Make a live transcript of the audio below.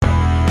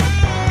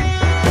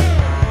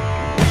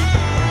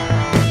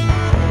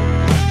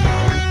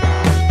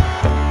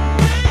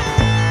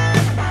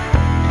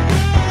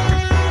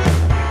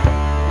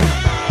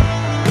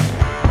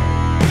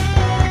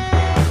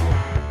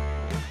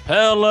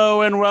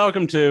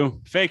welcome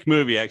to Fake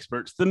Movie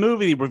Experts, the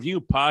movie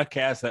review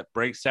podcast that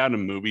breaks down a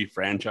movie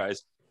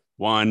franchise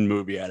one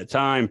movie at a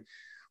time.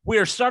 We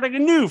are starting a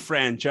new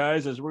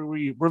franchise as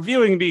we're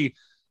reviewing the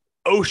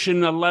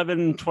Ocean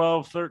 11,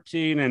 12,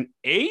 13, and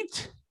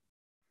 8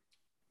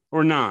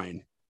 or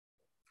 9?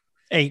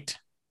 8.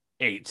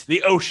 8.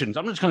 The Oceans.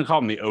 I'm just going to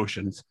call them the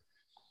Oceans.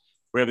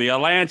 We have the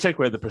Atlantic,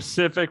 we have the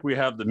Pacific, we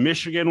have the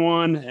Michigan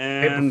one,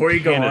 and hey, before you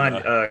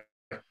Canada. go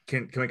on,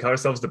 can we call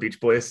ourselves the Beach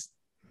Boys?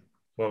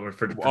 Well, we'll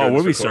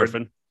be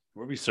surfing.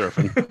 We'll be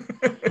surfing.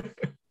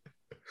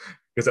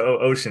 Because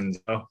oceans.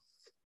 Oh,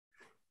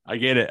 I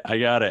get it. I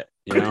got it.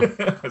 You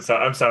know. So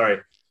I'm sorry.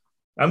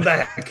 I'm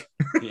back.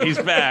 He's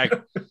back.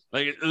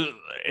 Like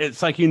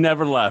it's like he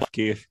never left,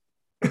 Keith.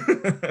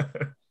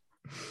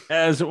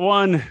 As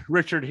one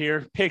Richard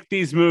here picked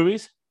these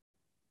movies.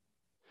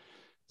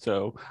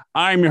 So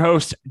I'm your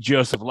host,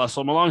 Joseph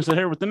Lessel. I'm alongside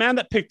here with the man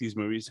that picked these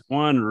movies,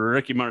 one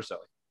Ricky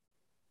Marcelli.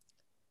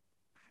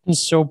 I'm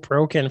so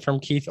broken from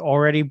Keith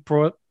already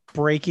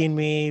breaking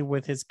me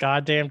with his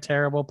goddamn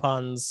terrible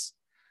puns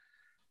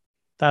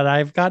that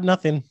I've got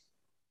nothing.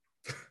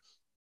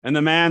 And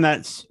the man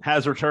that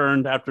has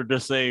returned after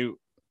just a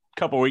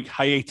couple-week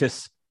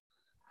hiatus,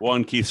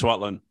 one Keith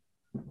Swatland.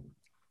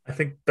 I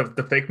think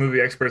the fake movie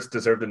experts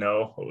deserve to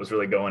know what was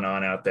really going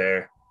on out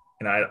there.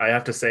 And I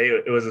have to say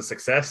it was a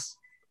success.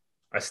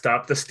 I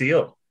stopped the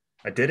steal.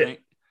 I did it.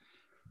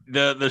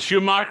 The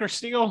Schumacher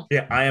steal?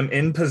 Yeah, I am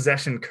in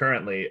possession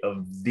currently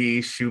of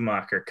the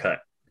Schumacher cut.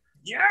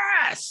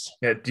 Yes.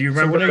 Yeah. Do you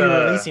remember? So when are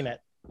you releasing it?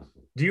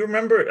 Do you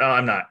remember? Oh,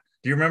 I'm not.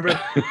 Do you remember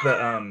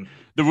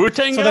the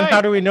Wu-Tang guy? So then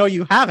how do we know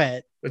you have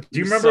it? Do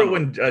you remember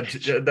when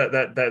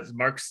that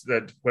Mark's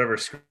that whatever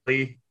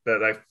Scully,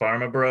 that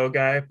Pharma Bro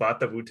guy bought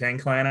the Wu-Tang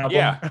Clan album?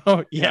 Yeah.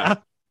 Oh yeah.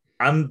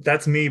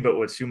 That's me, but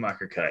with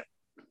Schumacher cut.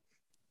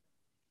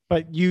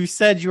 But you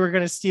said you were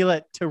going to steal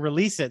it to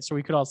release it so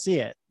we could all see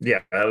it. Yeah,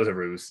 that was a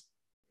ruse.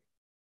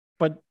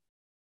 But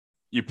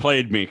you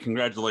played me.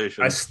 Congratulations.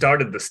 I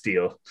started the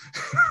steal.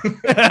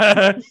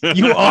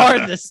 You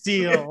are the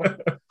steal.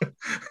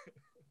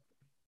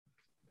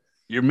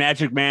 Your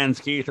magic man's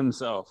Keith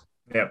himself.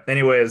 Yeah.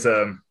 Anyways,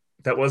 that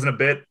wasn't a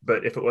bit,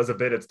 but if it was a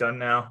bit, it's done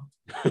now.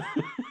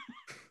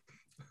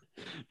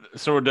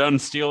 So we're done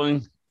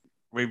stealing.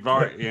 We've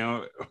already,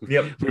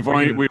 Yep. We've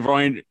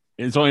only.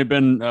 It's only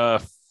been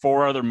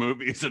 4 other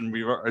movies, and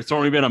it's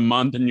only been a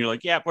month, and you're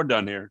like, yeah, we're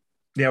done here.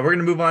 Yeah, we're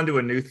gonna move on to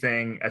a new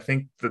thing. I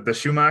think the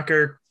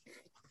Schumacher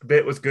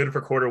bit was good for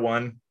quarter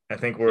one. I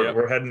think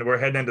we're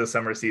heading into the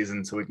summer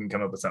season, so we can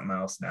come up with something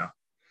else now.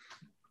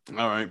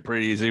 All right,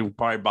 pretty easy. We'll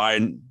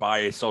probably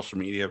buy social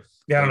media.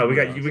 Yeah, I don't know.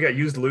 We got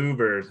used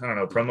lube or I don't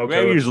know promo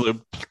code. Used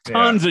lube,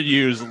 tons of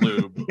used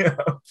lube. Yeah.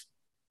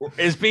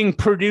 It's being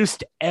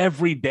produced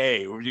every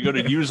day. Where you go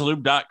to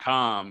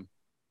uselube.com.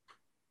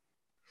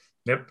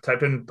 Yep,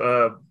 type in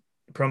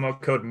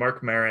promo code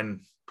Mark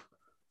Maron.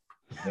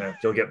 Yeah,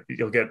 you'll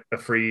get a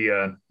free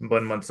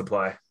 1 month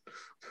supply.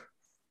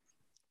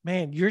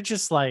 Man, you're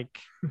just like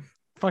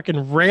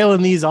fucking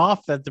railing these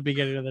off at the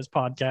beginning of this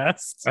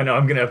podcast. I know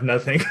I'm gonna have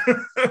nothing.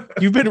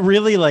 You've been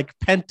really like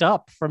pent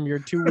up from your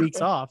 2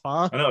 weeks off,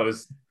 huh? I know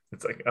it's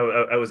like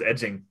I was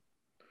edging.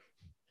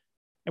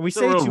 And we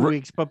say 2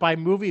 weeks, but by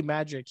movie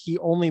magic, he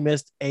only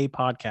missed a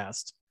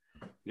podcast.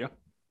 Yeah.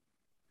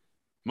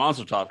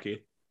 Monster Top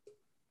Key.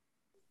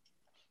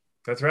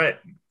 That's right.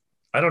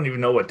 I don't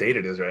even know what date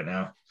it is right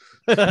now.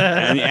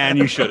 and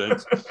you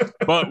shouldn't.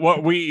 But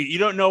you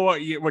don't know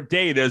what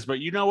day it is, but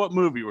you know what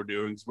movie we're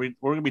doing. So we're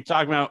going to be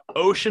talking about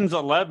Ocean's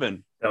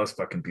 11. That was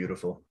fucking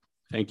beautiful.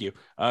 Thank you.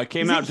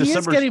 Came out December. He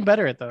is getting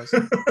better at those.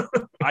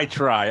 I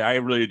try. I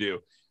really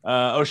do.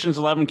 Ocean's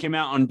 11 came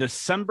out on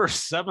December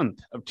 7th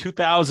of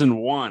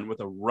 2001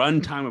 with a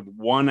runtime of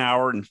 1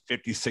 hour and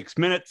 56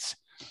 minutes.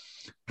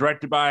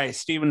 Directed by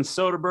Steven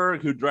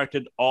Soderbergh, who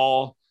directed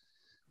all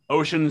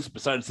Oceans,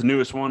 besides the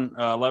newest one,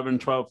 11,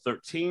 12,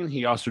 13.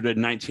 He also did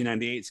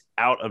 1998's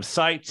Out of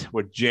Sight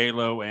with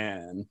J-Lo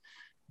and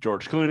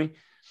George Clooney.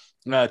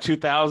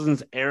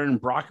 2000's Aaron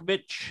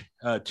Brockovich.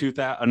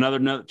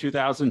 Another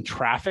 2000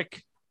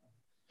 Traffic.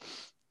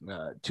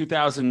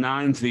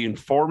 2009's The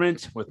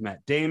Informant with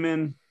Matt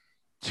Damon.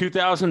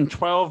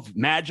 2012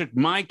 Magic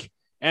Mike.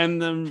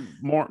 And the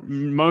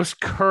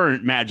most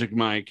current Magic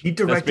Mike. He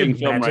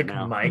directed Magic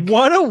Mike.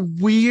 What a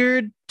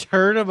weird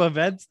turn of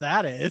events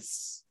that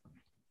is.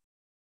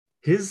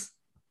 He's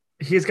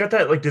got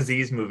that like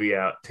disease movie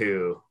out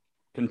too.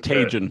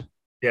 Contagion.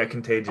 Yeah,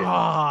 Contagion.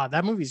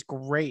 That movie's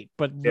great,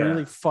 but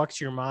really fucks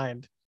your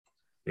mind.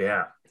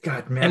 Yeah.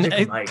 God,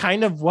 Magic Mike.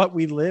 Kind of what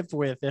we lived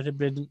with.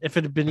 If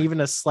it had been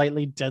even a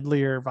slightly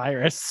deadlier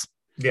virus.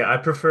 Yeah, I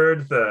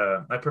preferred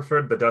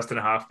the Dustin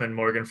Hoffman,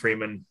 Morgan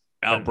Freeman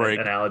outbreak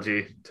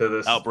analogy to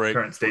this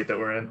current state that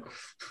we're in.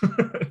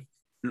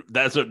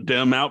 That's a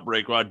damn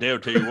outbreak. Well, I'll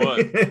tell you what.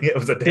 It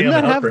was a damn Didn't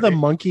that outbreak. have the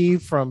monkey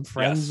from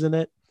Friends in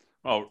it?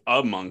 Oh,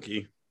 a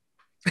monkey.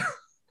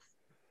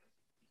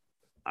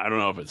 I don't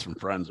know if it's from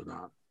Friends or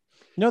not.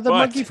 No, the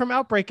monkey from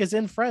Outbreak is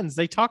in Friends.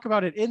 They talk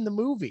about it in the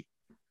movie.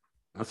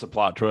 That's a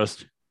plot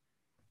twist.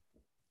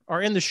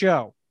 Or in the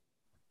show.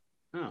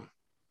 Oh,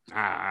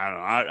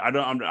 I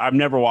don't. I've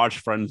never watched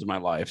Friends in my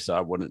life,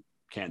 so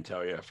can't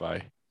tell you if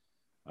I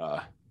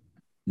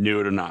knew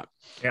it or not.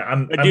 Yeah,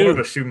 I'm I more do. of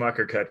a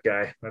Schumacher cut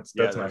guy. That's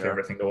Yeah, my there you are.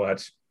 favorite thing to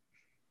watch.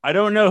 I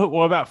don't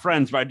know about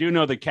Friends, but I do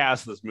know the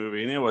cast of this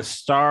movie, and it was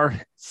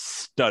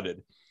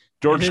star-studded.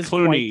 George It is quite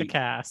the Clooney,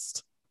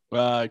 cast.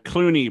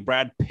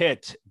 Brad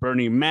Pitt,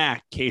 Bernie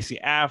Mac, Casey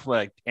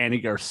Affleck, Andy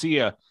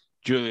Garcia,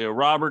 Julia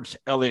Roberts,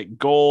 Elliot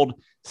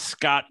Gould,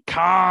 Scott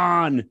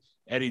Kahn,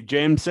 Eddie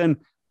Jameson,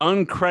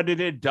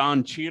 uncredited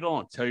Don Cheadle.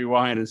 I'll tell you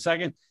why in a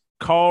second.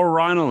 Carl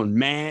Reiner and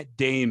Matt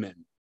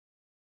Damon.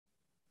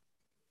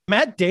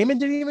 Matt Damon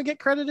didn't even get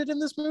credited in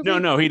this movie?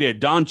 No, he did.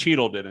 Don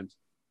Cheadle didn't.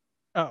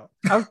 Oh,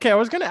 okay. I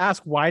was going to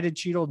ask, why did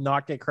Cheadle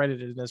not get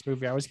credited in this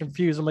movie? I was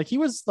confused. I'm like, he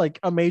was like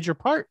a major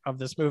part of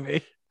this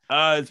movie.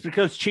 It's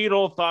because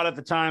Cheadle thought at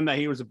the time that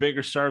he was a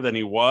bigger star than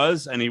he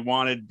was, and he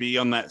wanted to be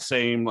on that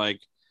same like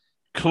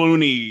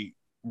Clooney,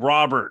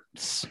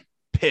 Roberts,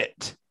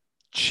 Pitt,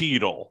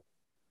 Cheadle,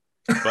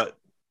 but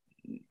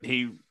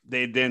they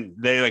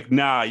like,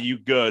 nah, you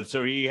good.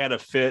 So he had a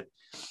fit.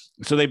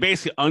 So they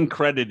basically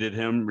uncredited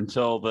him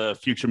until the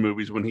future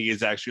movies when he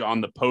is actually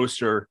on the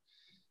poster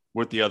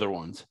with the other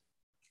ones.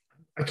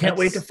 I can't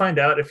wait to find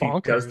out if he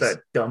bonkers. does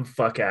that dumb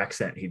fuck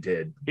accent he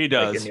did. He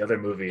does in the other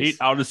movies.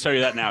 I'll just tell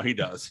you that now. He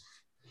does.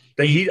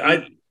 he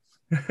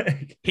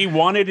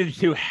wanted it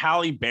to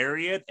Halle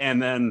Berry it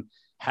and then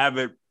have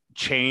it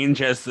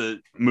change as the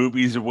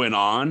movies went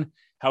on.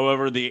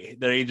 However, the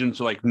agents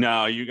were like,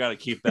 "No, you got to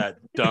keep that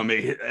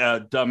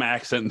dumb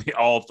accent in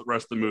all the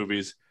rest of the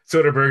movies."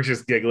 Soderbergh's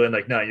just giggling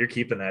like, "No, you're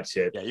keeping that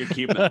shit." Yeah, you're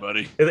keeping it,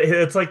 buddy.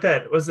 It's like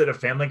that. Was it a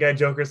Family Guy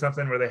joke or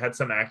something where they had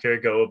some actor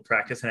go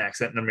practice an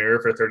accent in a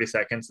mirror for 30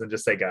 seconds and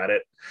just say, "Got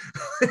it"?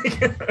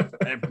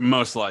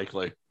 Most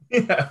likely.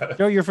 Yeah.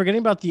 No, you're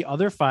forgetting about the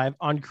other 5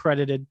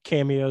 uncredited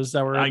cameos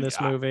that were in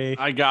this movie.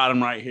 I got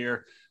them right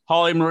here.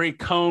 Holly Marie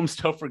Combs,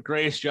 Topher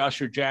Grace,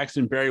 Joshua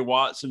Jackson, Barry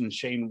Watson, and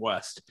Shane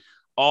West.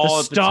 All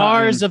the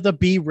stars of the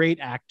B-rate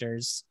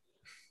actors.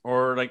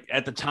 Or like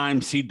at the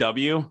time,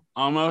 CW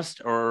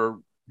almost, or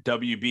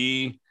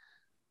WB.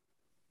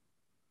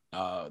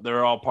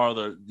 They're all part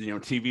of the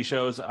TV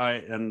shows.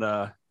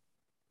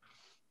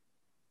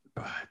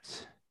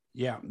 But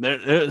yeah,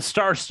 they're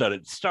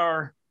star-studded,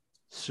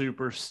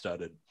 super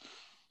studded.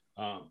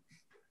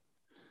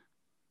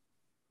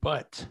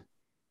 But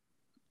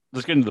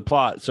let's get into the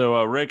plot.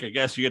 So, Rick, I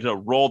guess you get to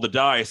roll the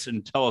dice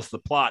and tell us the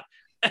plot.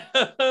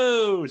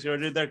 Oh, see what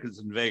I did there? Because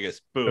it's in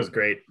Vegas. Boom. That was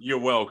great. You're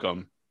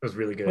welcome. It was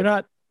really good.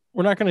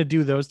 We're not going to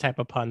do those type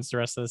of puns the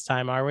rest of this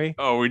time, are we?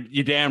 Oh,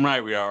 you damn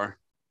right we are.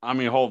 I'm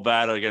going to hold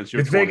that against your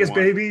It's 21. Vegas,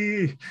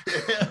 baby.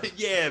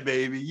 Yeah,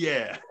 baby.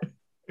 Yeah.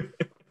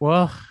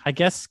 Well, I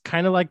guess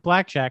kind of like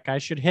blackjack, I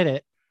should hit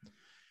it.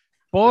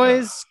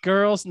 Boys,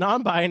 girls,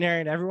 non-binary,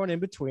 and everyone in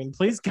between,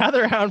 please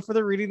gather around for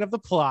the reading of the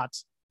plot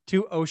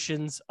to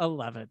Ocean's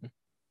 11.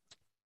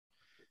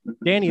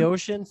 Danny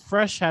Ocean,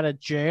 fresh out of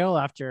jail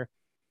after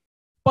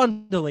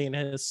bundling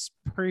his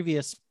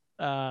previous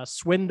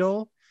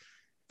swindle,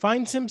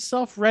 finds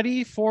himself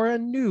ready for a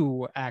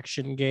new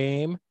action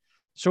game.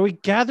 So he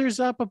gathers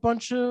up a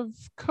bunch of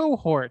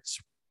cohorts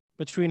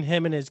between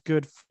him and his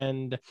good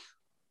friend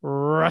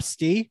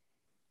Rusty,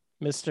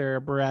 Mr.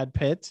 Brad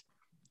Pitt,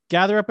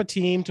 gather up a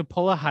team to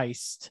pull a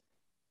heist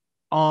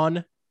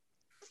on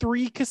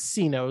 3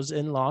 casinos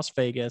in Las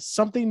Vegas,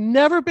 something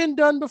never been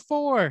done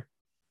before.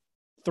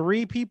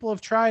 3 people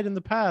have tried in the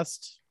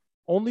past.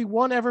 Only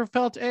one ever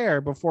felt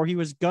air before he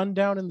was gunned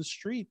down in the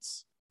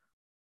streets.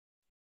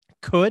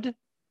 Could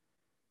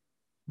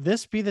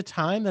this be the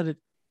time that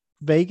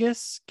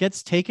Vegas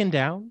gets taken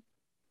down?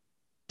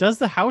 Does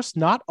the house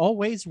not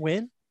always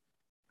win?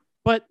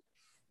 But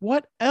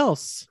what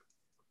else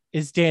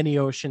is Danny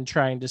Ocean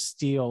trying to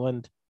steal,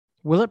 and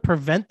will it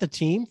prevent the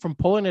team from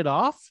pulling it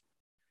off?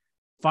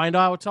 Find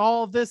out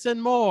all of this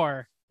and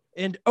more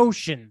in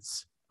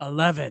Ocean's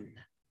 11.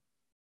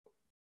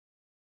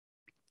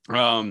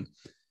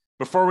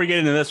 Before we get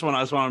into this one,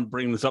 I just want to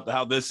bring this up,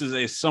 how this is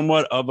a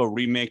somewhat of a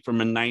remake from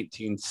a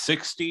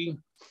 1960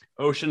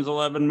 Ocean's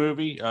 11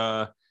 movie,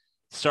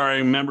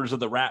 starring members of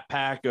the Rat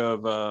Pack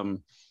of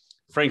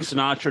Frank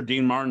Sinatra,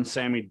 Dean Martin,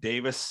 Sammy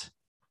Davis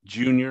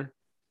Jr.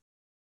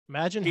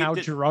 Imagine how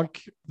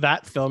drunk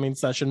that filming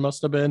session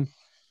must have been.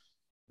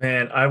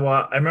 Man, I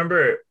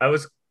remember, I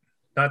was,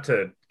 not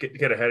to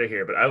get ahead of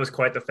here, but I was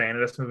quite the fan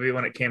of this movie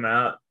when it came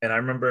out. And I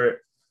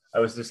remember I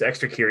was just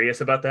extra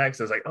curious about that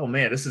because I was like, oh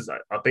man, this is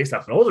based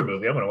off an older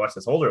movie. I'm going to watch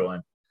this older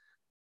one.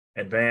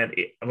 And man,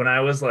 when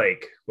I was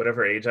like,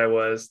 whatever age I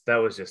was, that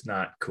was just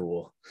not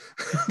cool.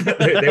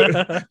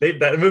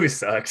 That movie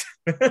sucked.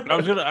 I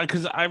was gonna,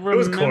 because I remember it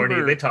was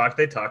corny. They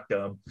talked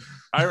dumb.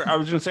 I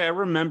was gonna say, I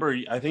remember.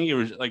 I think it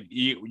was like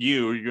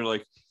you're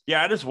like,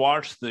 yeah, I just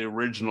watched the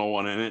original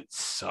one and it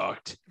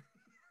sucked.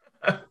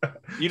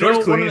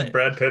 George Clooney and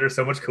Brad Pitt are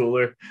so much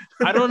cooler.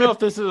 I don't know if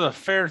this is a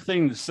fair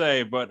thing to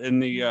say, but in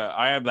the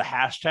I have the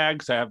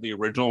hashtags. I have the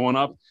original one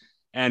up,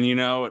 and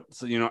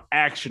it's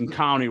action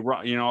comedy,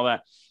 all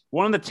that.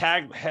 One of the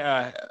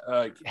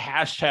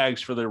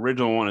hashtags for the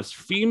original one is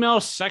female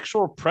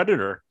sexual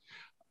predator.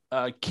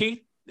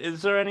 Keith,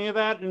 is there any of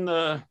that in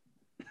the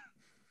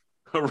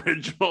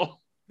original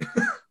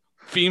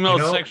female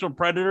sexual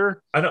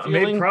predator? I don't.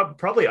 Maybe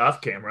probably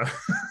off camera.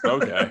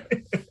 Okay.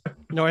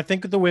 No, I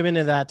think the women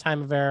in that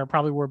time of era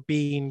probably were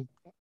being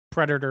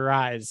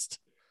predatorized.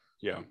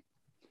 Yeah.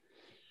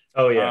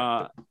 Oh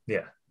yeah.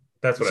 Yeah.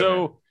 That's what.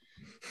 So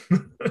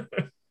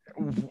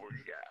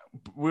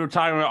we were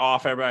talking about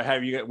off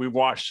air. We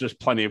watched this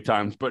plenty of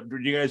times, but do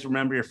you guys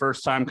remember your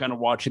first time kind of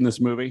watching this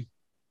movie?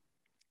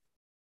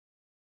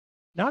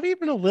 Not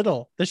even a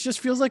little. This just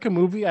feels like a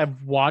movie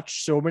I've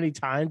watched so many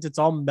times. It's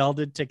all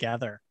melded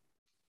together.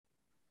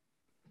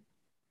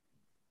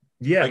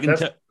 Yeah. Go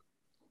ahead.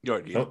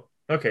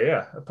 Okay.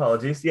 Yeah.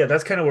 Apologies. Yeah.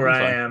 That's kind of where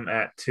I am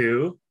at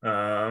too.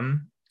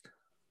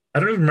 I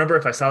don't even remember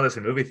if I saw this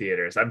in movie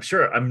theaters. I'm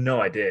sure.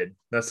 I did.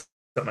 That's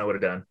something I would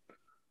have done.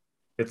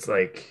 It's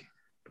like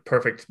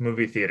perfect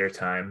movie theater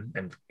time.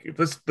 And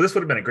this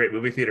would have been a great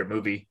movie theater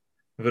movie.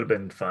 It would have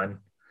been fun.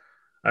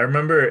 I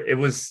remember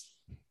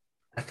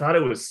I thought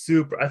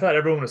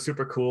everyone was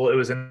super cool. It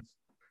was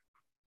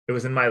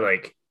in my,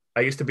 like,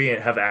 I used to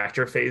have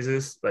actor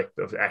phases, like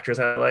of actors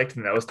I liked.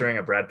 And that was during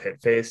a Brad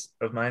Pitt phase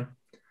of mine.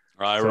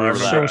 I remember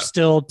that. So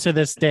still to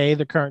this day,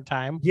 the current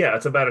time. Yeah.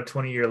 It's about a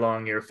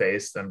 20-year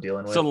phase I'm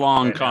dealing with. It's a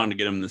long con to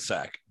get him in the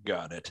sack.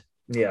 Got it.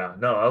 Yeah,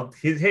 no.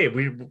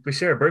 We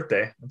share a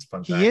birthday. That's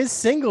fun. He is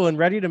single and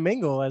ready to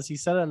mingle, as he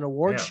said on an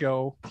award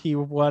show. He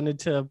wanted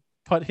to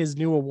put his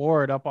new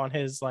award up on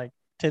his like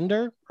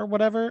Tinder or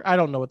whatever. I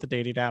don't know what the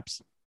dating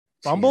apps.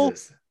 Bumble.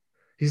 Jesus.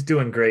 He's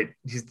doing great.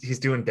 He's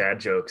doing dad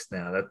jokes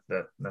now.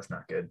 That's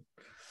not good.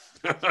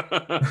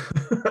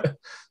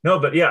 No,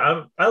 but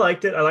yeah, I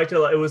liked it. I liked it a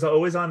lot. It was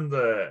always on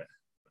the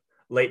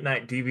late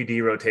night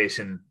DVD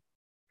rotation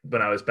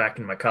when I was back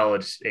in my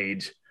college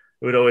age.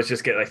 It would always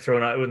just get like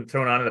thrown on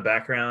in the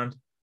background.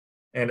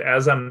 And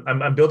as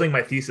I'm building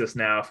my thesis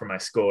now for my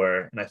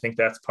score, and I think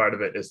that's part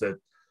of it, is that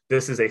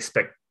this is a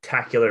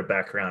spectacular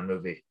background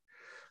movie.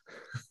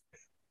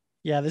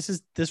 Yeah, this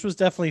was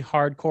definitely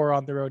hardcore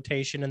on the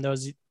rotation in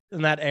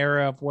that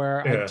era of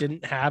where I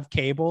didn't have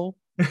cable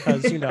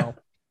because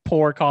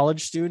poor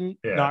college student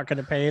not going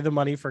to pay the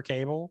money for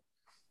cable.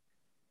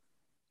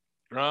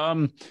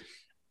 I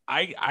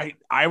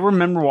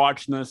remember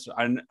watching this.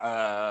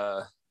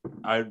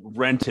 I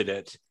rented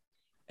it,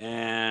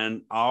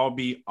 and I'll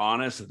be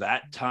honest,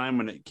 that time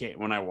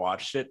when I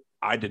watched it,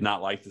 I did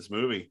not like this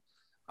movie.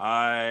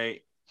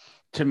 I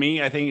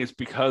think it's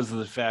because of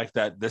the fact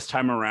that this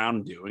time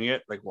around doing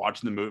it, like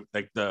watching the movie,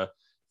 like the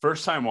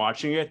first time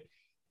watching it,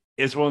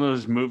 is one of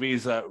those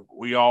movies that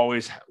we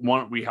always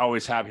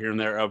have here and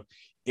there of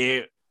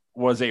it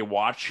was a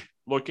watch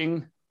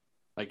looking.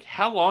 Like,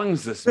 how long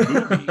is this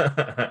movie?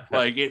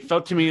 Like, it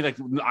felt to me like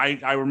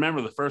I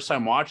remember the first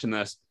time watching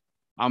this,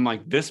 I'm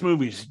like, this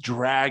movie's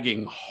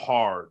dragging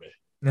hard.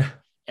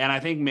 And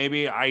I think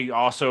maybe I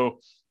also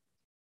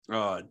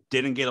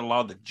didn't get a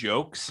lot of the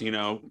jokes,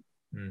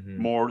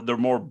 mm-hmm. They're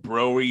more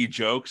bro-y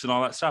jokes and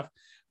all that stuff.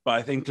 But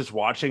I think just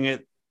watching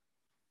it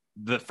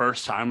the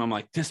first time, I'm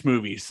like, this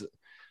movie's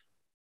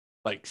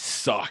like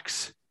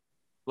sucks.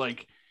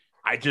 Like,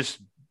 I just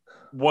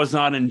was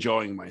not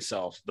enjoying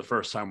myself the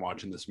first time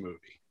watching this movie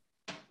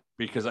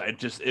because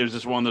it was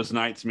just one of those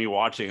nights me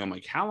watching. I'm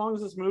like, how long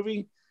is this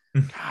movie?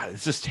 God,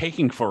 it's just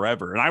taking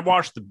forever. And I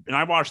watched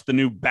the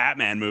new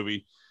Batman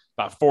movie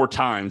about 4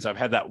 times. I've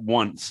had that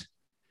once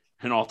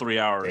in all 3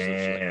 hours. Like,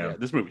 yeah,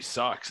 this movie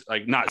sucks.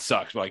 Like, not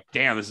sucks, but like,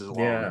 damn, this is long.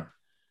 Yeah.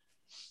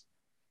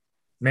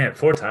 Man,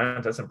 4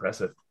 times. That's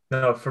impressive.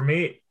 No, for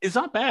me, it's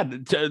not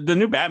bad. The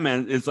new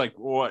Batman is like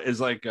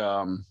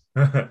the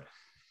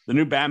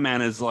new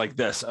Batman is like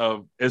this.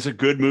 It's a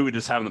good movie to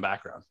just have in the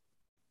background.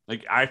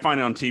 Like, I find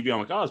it on TV. I'm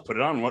like, oh, let's put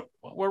it on. Where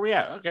are we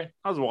at? Okay,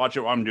 I'll just watch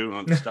it while I'm doing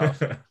other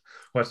stuff.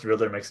 Watch the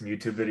Riddler make some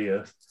YouTube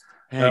videos.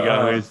 Hey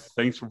guys,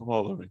 thanks for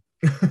following.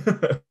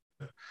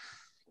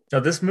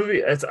 Now, this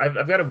movie,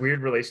 I've got a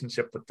weird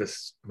relationship with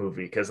this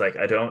movie because, like,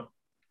 I don't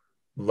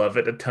love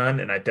it a ton,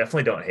 and I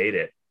definitely don't hate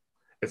it.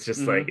 It's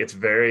just like, it's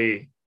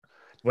very.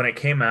 When it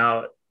came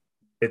out,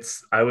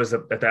 I was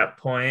at that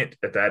point,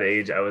 at that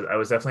age, I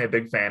was definitely a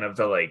big fan of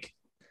the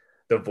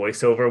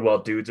voiceover while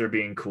dudes are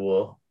being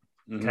cool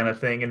kind of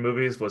thing in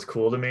movies was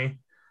cool to me.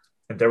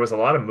 And there was a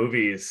lot of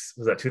movies.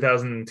 Was that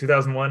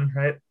 2001,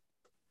 right?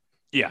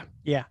 Yeah.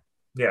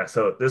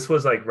 So this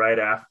was like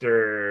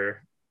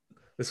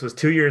this was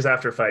 2 years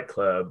after Fight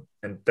Club.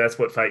 And that's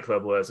what Fight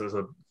Club was. It was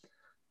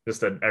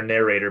just a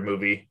narrator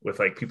movie with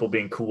like people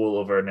being cool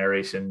over a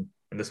narration.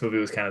 And this movie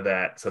was kind of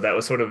that. So that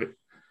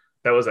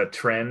was a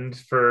trend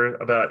for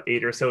about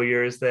 8 or so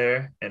years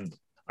there. And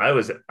I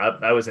was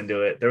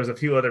into it. There was a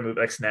few other movies,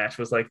 like Snatch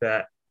was like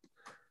that.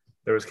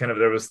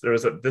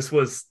 This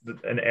was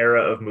an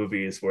era of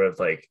movies where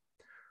it's like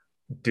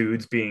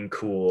dudes being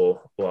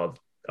cool while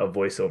a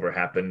voiceover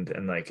happened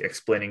and like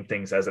explaining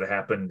things as it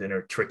happened in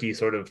a tricky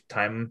sort of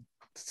time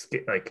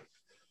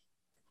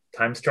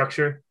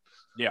structure.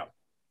 Yeah.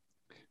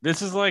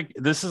 This is like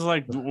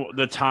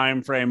the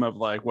time frame of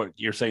like what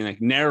you're saying,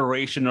 like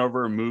narration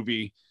over a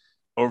movie,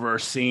 over a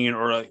scene,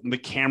 or like the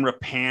camera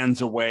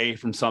pans away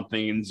from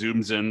something and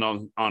zooms in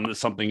onto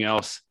something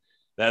else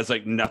that has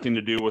like nothing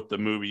to do with the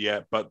movie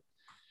yet. But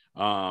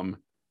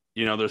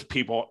there's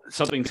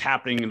something's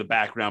happening in the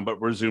background, but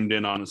we're zoomed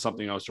in on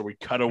something else, or we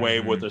cut away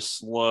with a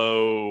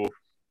slow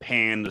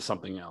pan to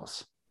something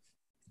else.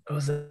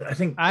 I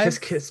think Kiss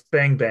Kiss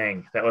Bang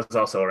Bang, that was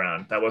also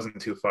around. That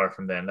wasn't too far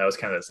from then. That was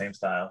kind of the same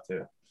style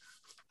too.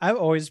 I've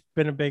always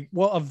been a big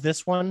of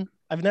this one.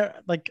 I've never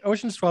like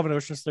Ocean's 12 and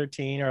Ocean's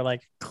 13 are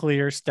like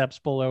clear steps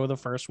below the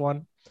first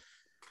one.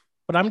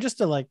 But I'm just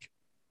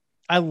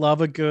I love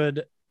a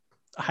good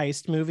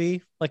heist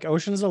movie. Like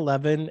Ocean's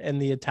 11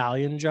 and The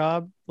Italian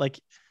Job,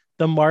 like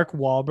the Mark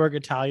Wahlberg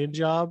Italian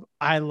Job.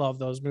 I love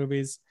those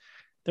movies.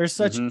 They're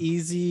such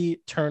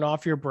easy turn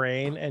off your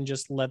brain and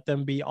just let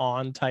them be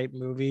on type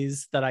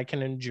movies that I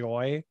can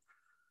enjoy.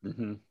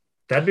 Mm-hmm.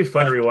 That'd be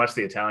fun to rewatch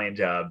The Italian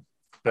Job.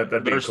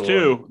 There's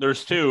two.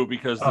 There's two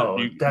because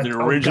the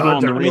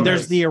original.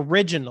 There's the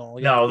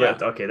original. Yeah. No,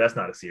 that's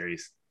not a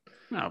series.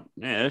 No,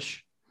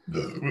 ish.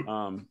 We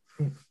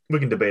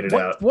can debate it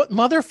out. What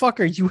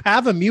motherfucker? You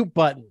have a mute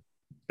button.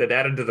 That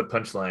added to the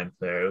punchline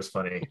there. It was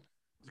funny.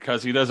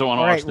 Because he doesn't want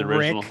to watch the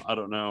original. Rick. I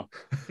don't know.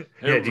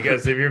 Yeah, do you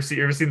guys have you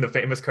ever seen the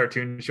famous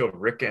cartoon show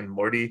Rick and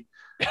Morty?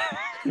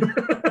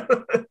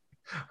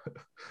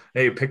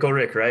 Hey, Pickle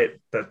Rick, right?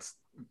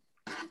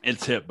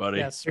 It's hip, buddy.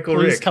 Yes.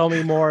 Please tell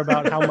me more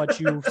about how much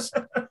you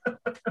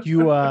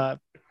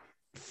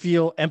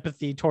feel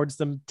empathy towards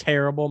the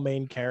terrible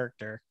main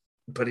character.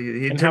 But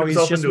he and how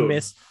he's just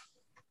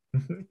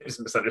he's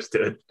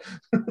misunderstood.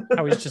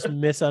 How he's just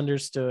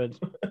misunderstood.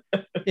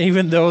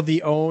 Even though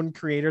the own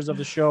creators of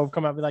the show have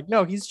come out and be like,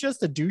 no, he's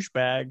just a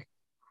douchebag.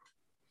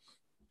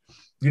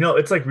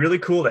 It's like really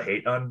cool to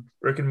hate on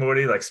Rick and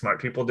Morty. Like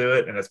smart people do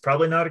it, and it's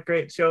probably not a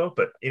great show,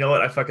 but you know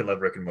what? I fucking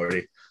love Rick and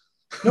Morty.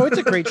 No, it's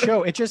a great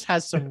show. It just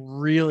has some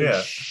really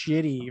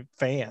shitty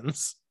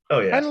fans. Oh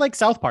yeah, kind of like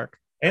South Park,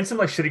 and some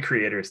like shitty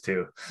creators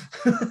too.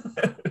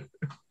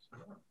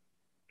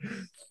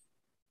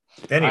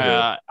 Anyway,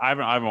 I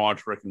haven't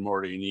watched Rick and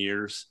Morty in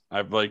years.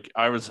 I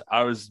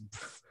was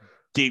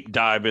deep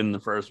dive in the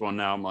first one.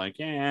 Now I'm like,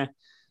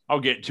 I'll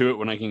get to it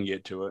when I can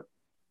get to it.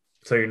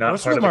 So you're not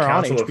part of the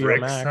Council of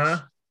Ricks, huh?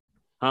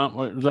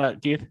 What was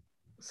that, Keith?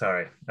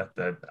 Sorry,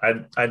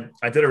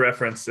 I did a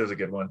reference. It was a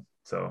good one.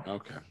 So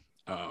okay.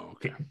 Oh,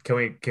 okay. Can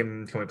we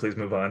please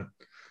move on?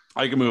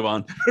 I can move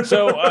on.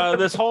 So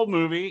this whole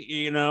movie,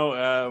 you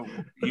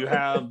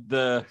have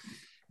the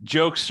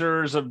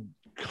jokesters of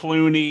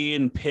Clooney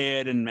and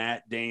Pitt and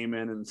Matt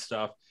Damon and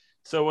stuff.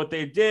 So what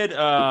they did,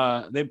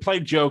 they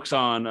played jokes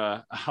on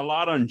a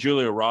lot on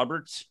Julia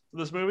Roberts for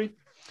this movie.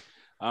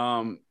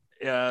 When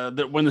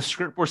the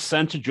script was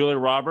sent to Julia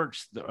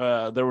Roberts,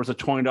 there was a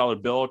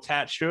 $20 bill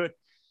attached to it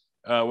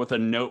with a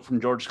note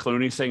from George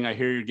Clooney saying, "I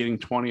hear you're getting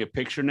 20 a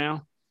picture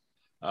now."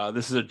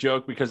 This is a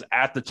joke because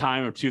at the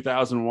time of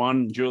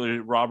 2001,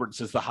 Julia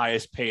Roberts is the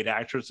highest paid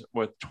actress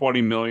with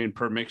 $20 million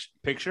per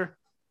picture.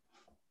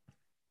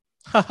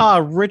 Haha,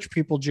 rich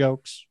people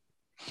jokes.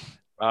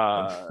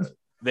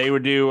 They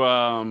would do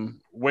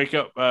wake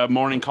up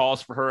morning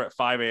calls for her at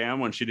 5 a.m.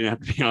 when she didn't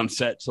have to be on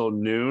set till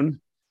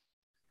noon.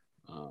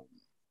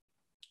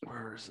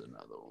 Where's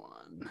another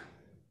one?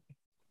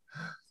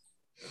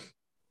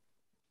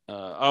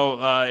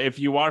 If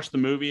you watch the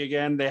movie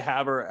again, they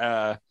have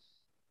her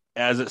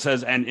as it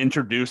says, and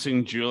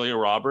introducing Julia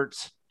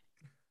Roberts.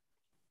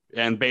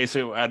 And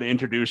basically,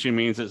 introducing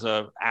means it's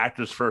an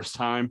actor's first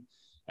time.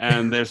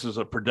 And this is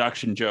a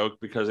production joke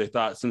because they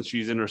thought since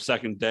she's in her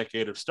second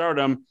decade of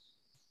stardom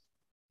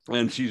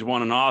and she's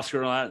won an Oscar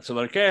and all that, so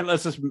they're like, okay,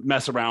 let's just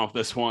mess around with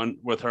this one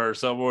with her.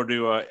 So we'll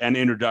do an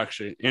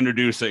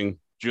introducing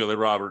Julia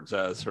Roberts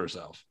as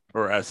herself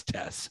or as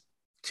Tess.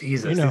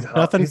 Jesus,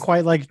 nothing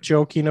quite like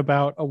joking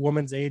about a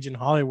woman's age in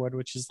Hollywood,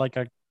 which is like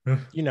a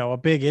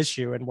big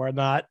issue, and we're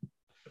not.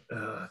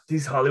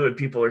 These Hollywood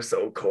people are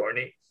so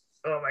corny.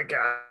 Oh my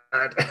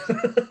god.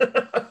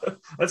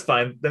 That's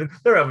fine.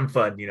 They're having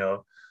fun,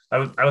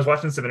 I was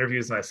watching some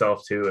interviews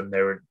myself too, and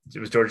it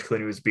was George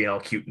Clooney was being all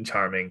cute and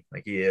charming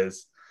like he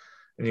is.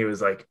 And he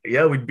was like,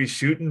 yeah, we'd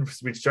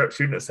start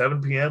shooting at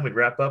 7 p.m. We'd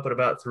wrap up at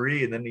about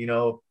 3. And then, we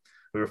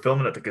were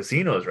filming at the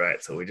casinos,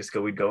 right? So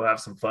we'd go have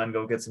some fun,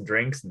 go get some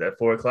drinks. And at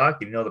 4 o'clock,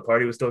 the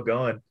party was still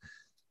going,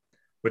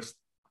 which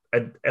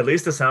at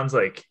least it sounds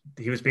like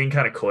he was being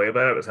kind of coy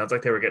about it. But it sounds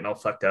like they were getting all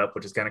fucked up,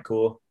 which is kind of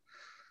cool.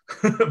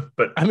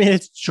 But I mean,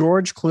 it's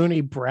George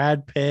Clooney,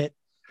 Brad Pitt.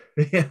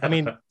 Yeah. I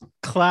mean,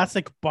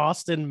 classic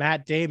Boston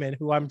Matt Damon,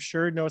 who I'm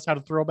sure knows how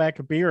to throw back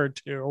a beer or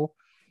two.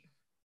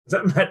 Is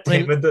that Matt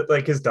Damon that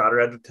like his daughter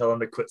had to tell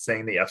him to quit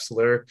saying the F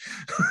slur?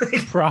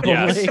 Probably.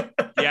 Yes.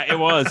 Yeah, it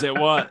was. It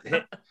was.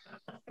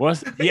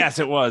 Yes,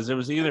 it was. It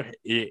was either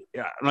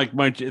like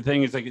my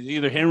thing is like it's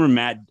either him or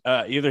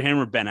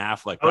Ben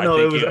Affleck. Oh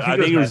no, I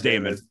think it was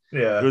Damon.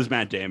 Yeah, it was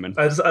Matt Damon.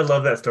 I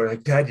love that story.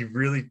 Like, Dad,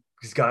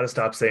 he's got to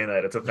stop saying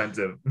that. It's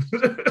offensive.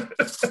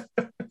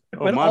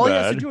 But my all he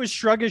has to bad. do is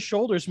shrug his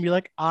shoulders and be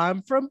like,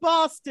 I'm from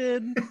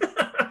Boston.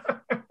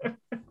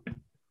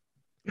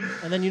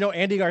 And then,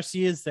 Andy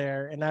Garcia is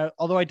there. And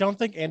although I don't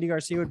think Andy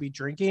Garcia would be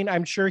drinking,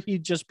 I'm sure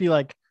he'd just be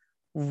like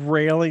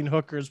railing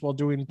hookers while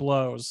doing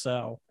blows.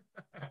 So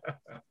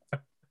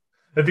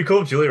It'd be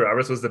cool if Julia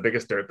Roberts was the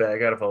biggest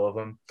dirtbag out of all of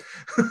them.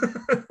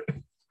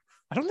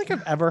 I don't think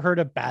I've ever heard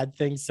a bad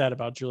thing said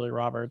about Julia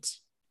Roberts.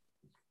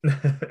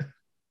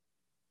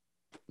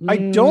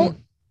 I've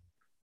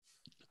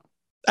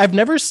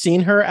never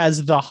seen her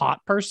as the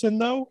hot person,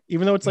 though,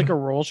 even though it's like a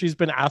role she's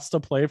been asked to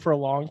play for a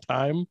long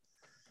time.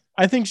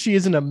 I think she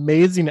is an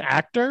amazing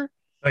actor.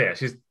 Oh yeah,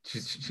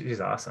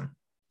 she's awesome.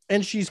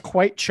 And she's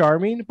quite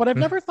charming, but I've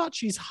never thought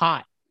she's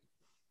hot.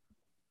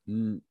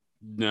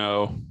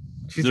 No.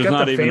 She's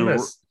got the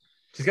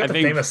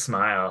famous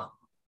smile.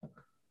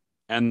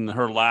 And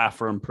her laugh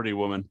from Pretty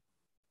Woman.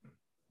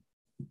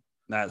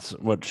 That's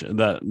what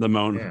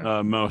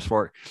the most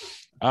for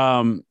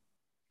it.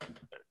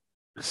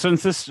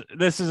 Since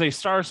this is a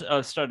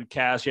star-studded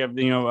cast, you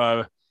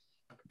have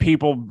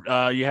people.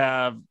 You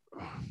have.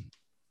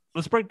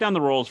 Let's break down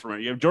the roles for a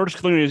minute. You have George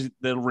Clooney as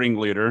the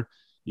ringleader.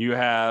 You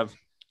have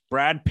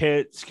Brad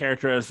Pitt's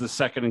character as the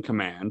second in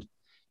command.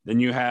 Then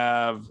you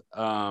have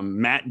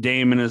Matt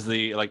Damon as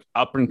the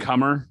up and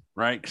comer,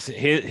 right?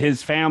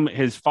 His family,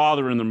 his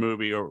father in the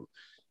movie,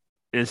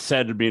 is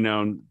said to be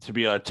known to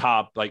be a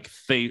top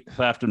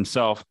theft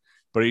himself,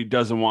 but he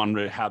doesn't want him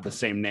to have the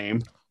same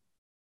name.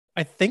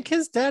 I think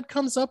his dad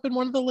comes up in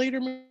one of the later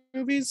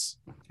movies.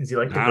 Is he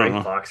like the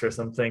Great Fox or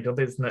something? Don't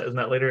they? Isn't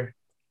that later?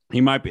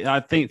 He might be.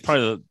 I think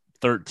probably the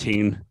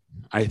 13.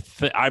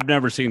 I've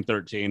never seen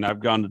 13. I've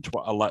gone to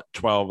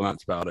 12, and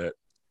that's about it.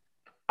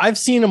 I've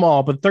seen them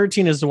all, but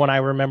 13 is the one I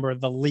remember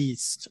the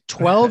least.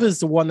 12 is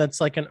the one that's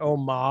like an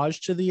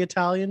homage to the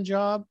Italian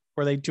Job,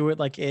 where they do it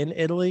like in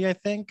Italy, I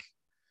think.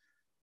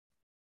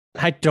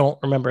 I don't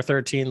remember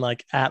 13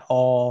 at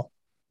all.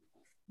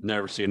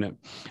 Never seen it.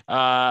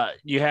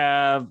 You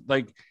have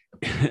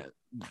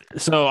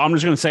so I'm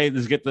just gonna say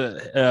this: get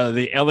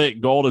the Elliot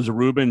Gould as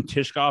Ruben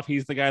Tishkoff.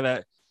 He's the guy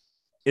that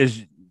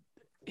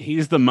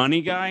he's the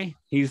money guy.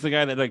 He's the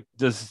guy that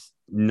does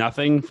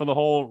nothing for the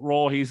whole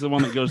role. He's the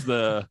one that goes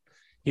to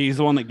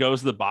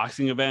the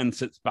boxing event and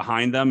sits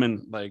behind them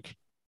and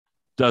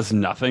does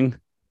nothing.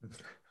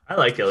 I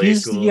like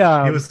Elliot Gould.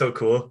 He was so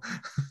cool.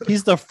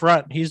 He's the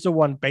front. He's the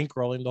one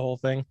bankrolling the whole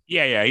thing.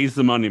 Yeah. He's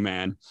the money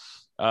man.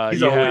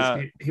 He's always.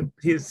 I'll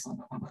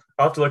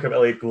have to look up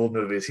Elliot Gould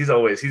movies. He's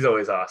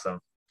always awesome.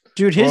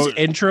 Dude, his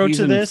intro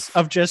to this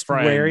of just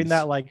Friends. wearing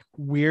that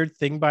weird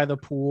thing by the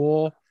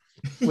pool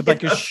with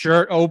his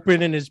shirt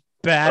open and his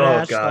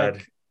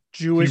badass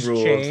Jewish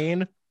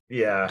chain.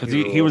 Yeah, because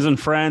he was in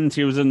Friends.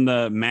 He was in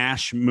the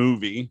MASH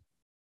movie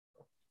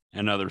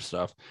and other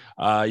stuff.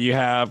 You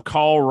have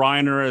Carl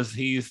Reiner as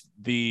he's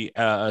the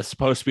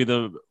supposed to be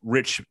the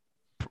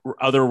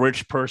other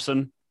rich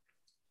person.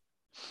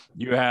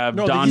 You have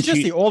he's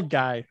just the old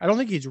guy. I don't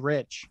think he's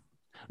rich.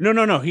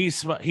 No.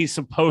 He's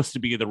supposed to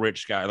be the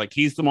rich guy.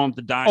 He's the one with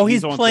the dime. Oh,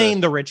 he's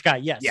playing the rich guy.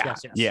 Yes.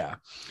 Yeah.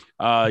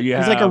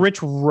 He's like a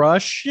rich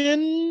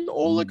Russian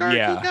oligarchy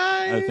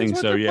guy. I think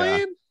so. Yeah.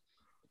 Playing?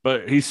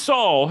 But he's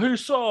Saul.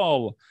 Who's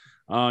Saul?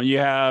 You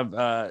have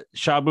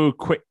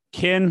Shabu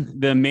Kin,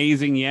 the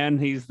amazing Yen.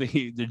 He's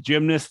the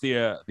gymnast.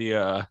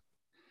 The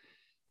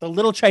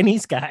little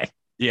Chinese guy.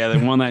 Yeah, the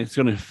one that's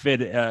going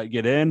to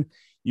get in.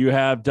 You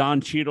have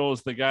Don Cheadle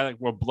as the guy that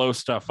will blow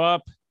stuff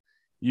up.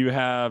 You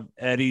have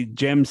Eddie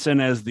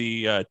Jemison as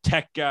the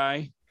tech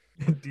guy.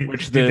 Do you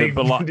think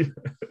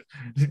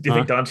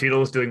Don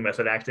Cheadle was doing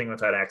method acting with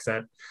that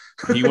accent?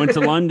 He went to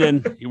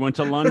London.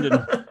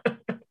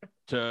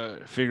 To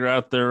figure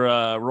out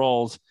their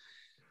roles.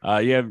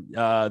 You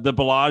have the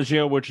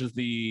Bellagio, which is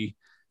the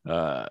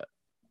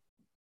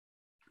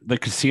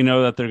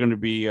casino that they're going to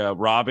be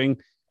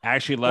robbing.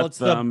 Actually let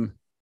them.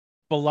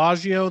 The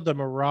Bellagio, the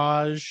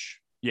Mirage.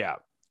 Yeah.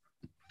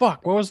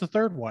 Fuck, what was the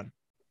third one?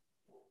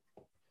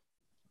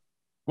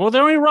 Well, they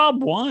only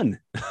robbed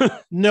one.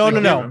 No.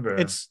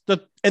 It's the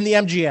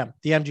MGM.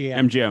 The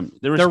MGM.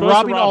 They're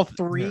robbing all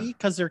three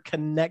because they're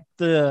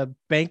the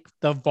bank,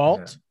 the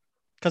vault,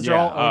 because they're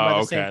all owned by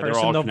the same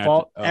person. The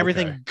vault,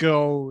 everything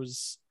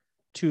goes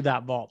to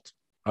that vault.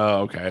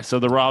 Oh, okay. So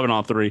they're robbing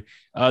all three.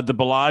 The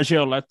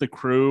Bellagio let the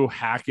crew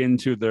hack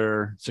into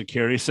their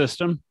security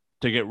system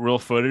to get real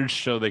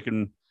footage so they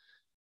can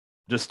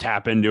just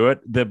tap into it.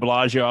 The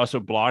Bellagio also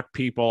blocked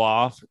people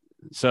off,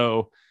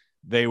 so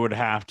they would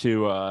have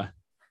to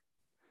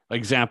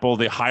example,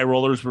 the high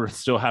rollers would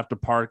still have to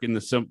park in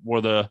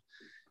where the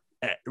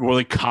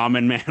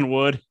common man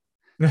would,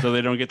 so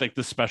they don't get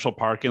the special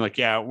parking.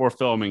 We're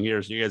filming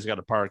here, so you guys got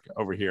to park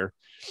over here.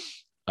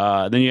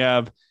 Then you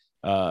have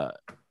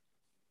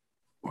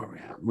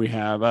we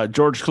have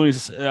George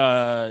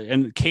Clooney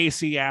and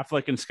Casey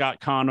Affleck and Scott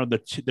Conner,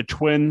 the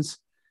twins,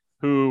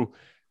 who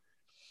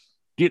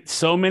get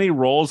so many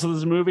roles in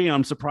this movie.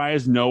 I'm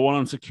surprised no one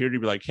on security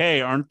be like,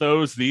 "Hey, aren't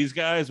those these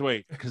guys?"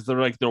 Wait, because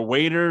they're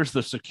waiters,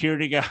 the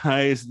security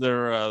guys,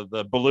 they're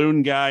the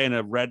balloon guy, and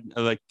a red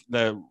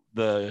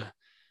the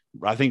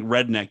I think,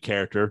 redneck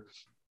character.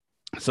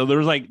 So there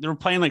was like they were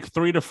playing like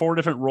 3 to 4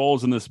 different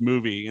roles in this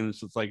movie, and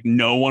it's just like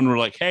no one were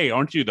like, "Hey,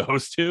 aren't you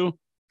those two?"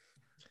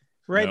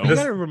 Right. No. But you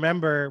got to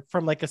remember,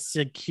 from like a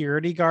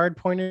security guard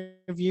point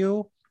of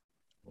view,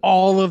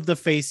 all of the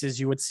faces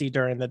you would see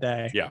during the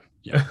day. Yeah.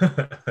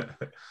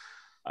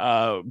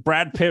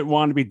 Brad Pitt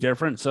wanted to be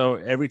different, so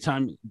every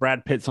time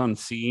Brad Pitt's on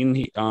scene,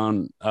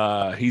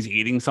 he's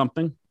eating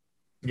something.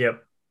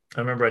 Yep, I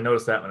remember I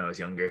noticed that when I was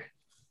younger.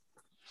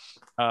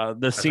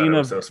 The scene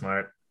of so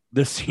smart.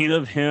 The scene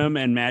of him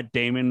and Matt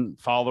Damon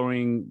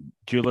following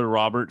Julia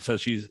Roberts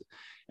as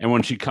and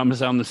when she comes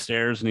down the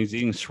stairs and he's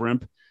eating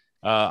shrimp.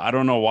 I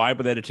don't know why,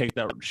 but they had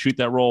to shoot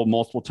that role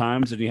multiple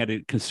times, and he had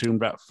to consume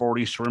about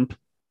 40 shrimp.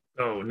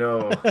 Oh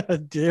no,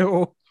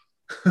 do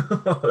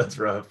that's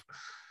rough.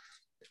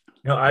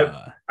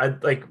 I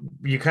like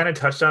you kind of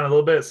touched on a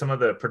little bit some of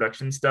the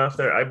production stuff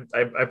there.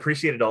 I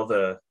appreciated all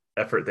the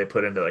effort they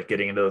put into like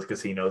getting into those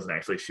casinos and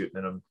actually shooting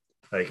in them.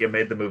 Like it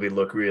made the movie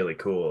look really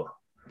cool.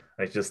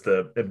 Like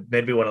it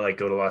made me want to like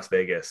go to Las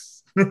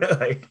Vegas.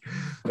 Like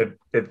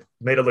it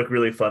made it look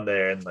really fun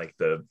there, and like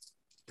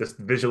just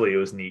visually it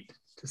was neat.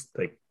 Just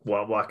like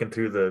while walking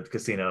through the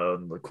casino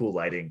and the cool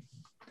lighting.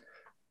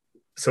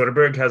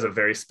 Soderbergh has a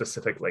very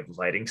specific like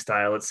lighting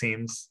style, it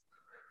seems.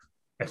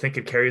 I think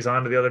it carries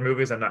on to the other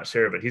movies. I'm not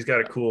sure, but he's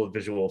got a cool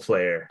visual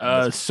flair.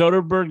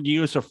 Soderbergh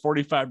used a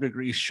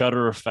 45-degree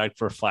shutter effect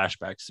for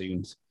flashback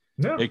scenes.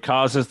 Yeah. It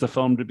causes the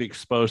film to be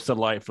exposed to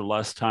light for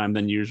less time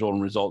than usual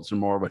and results in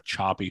more of a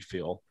choppy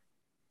feel.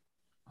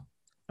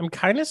 I'm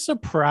kind of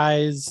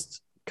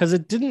surprised because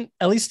it didn't,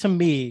 at least to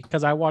me,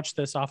 because I watched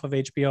this off of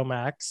HBO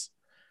Max.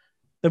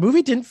 The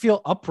movie didn't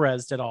feel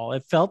up-resed at all.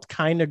 It felt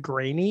kind of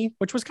grainy,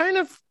 which was kind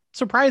of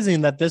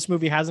surprising that this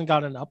movie hasn't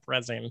gotten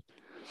up-resing.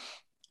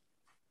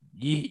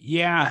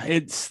 Yeah,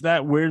 it's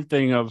that weird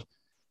thing of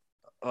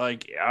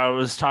like I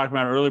was talking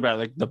about earlier about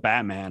like the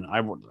Batman.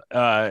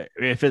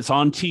 If it's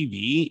on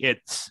TV,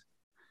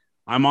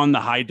 I'm on the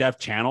high def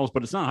channels,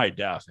 but it's not high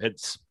def.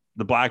 It's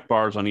the black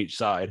bars on each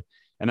side,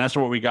 and that's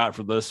what we got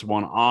for this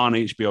one on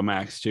HBO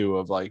Max too.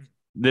 Of like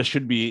this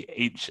should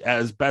be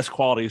as best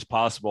quality as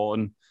possible.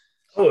 And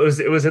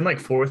it was in like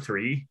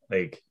 4:3,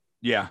 like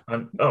yeah.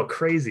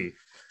 Crazy.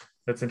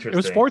 That's interesting.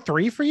 It was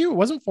 4:3 for you. It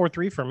wasn't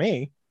 4:3 for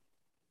me.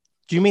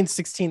 Do you mean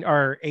 16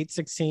 or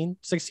 8:16,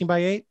 16 by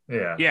 8?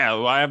 Yeah. Yeah.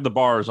 Well, I have the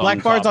bars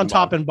black bars on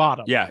top and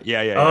bottom. Yeah.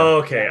 Oh,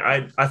 okay.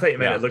 I thought you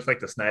meant it looked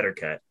like the Snyder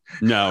Cut.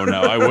 No,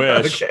 I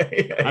wish.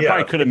 Okay. I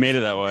probably could have made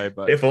it that way,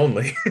 but if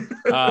only.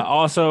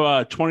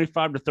 Also,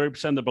 25 to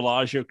 30% of the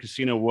Bellagio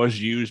casino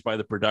was used by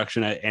the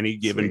production at any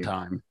given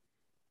time.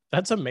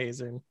 That's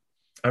amazing.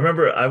 I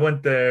remember I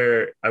went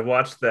there. I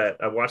watched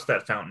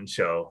that fountain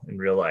show in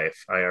real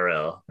life,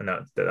 IRL, and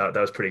that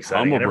was pretty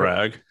exciting. Humble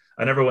brag.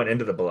 I never went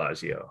into the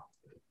Bellagio.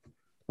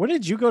 When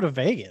did you go to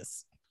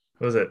Vegas?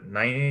 What was it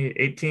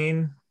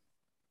 18?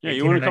 Yeah,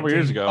 you went a couple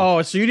years ago.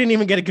 Oh, so you didn't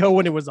even get to go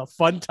when it was a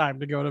fun time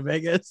to go to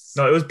Vegas?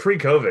 No, it was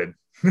pre-COVID.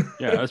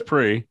 Yeah, that's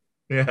pre.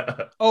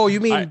 Yeah. Oh, you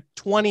mean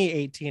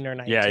 2018 or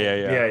 19?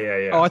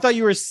 Yeah. Oh, I thought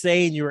you were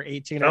saying you were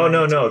 18. Or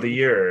 19. No, the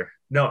year.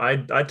 No,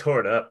 I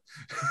tore it up.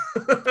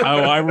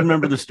 I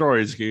remember the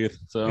stories, Keith.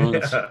 So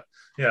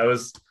yeah, I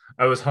was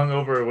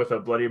hungover with a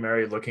Bloody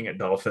Mary looking at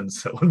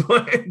dolphins at one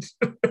point.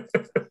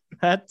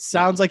 That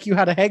sounds like you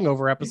had a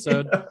hangover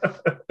episode.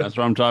 That's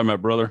what I'm talking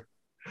about, brother.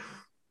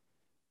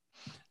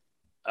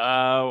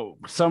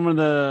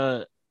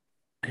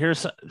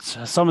 Here's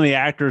some of the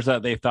actors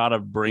that they thought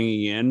of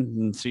bringing in,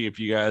 and see if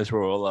you guys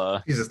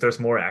will. Jesus, there's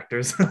more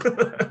actors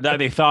that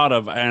they thought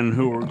of and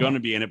who were going to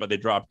be in it, but they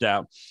dropped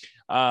out.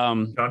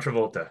 John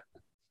Travolta.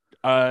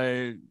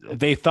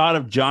 They thought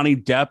of Johnny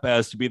Depp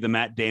as to be the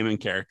Matt Damon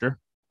character.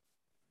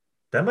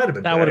 That might have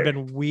been. That would have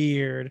been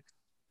weird.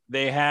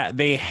 They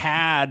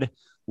had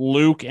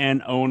Luke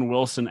and Owen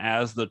Wilson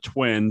as the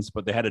twins,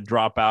 but they had to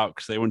drop out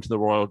because they went to the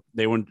Royal.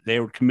 They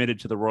were committed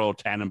to the Royal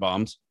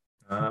Tannenbaums.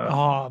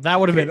 That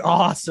would have been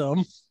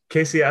awesome.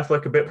 Casey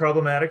Affleck a bit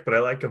problematic, but I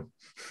like him.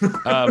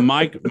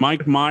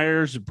 Mike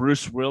Myers,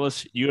 Bruce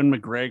Willis, Ewan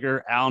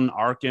McGregor, Alan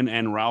Arkin,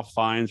 and Ralph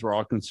Fiennes were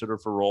all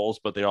considered for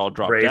roles, but they all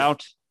dropped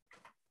out.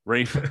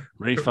 Rafe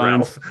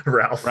Fiennes.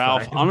 Ralph.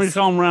 I'm going to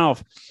call him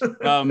Ralph.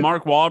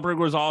 Mark Wahlberg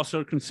was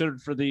also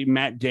considered for the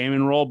Matt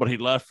Damon role, but he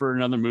left for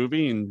another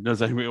movie. And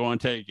does anybody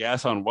want to take a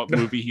guess on what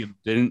movie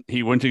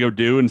he went to go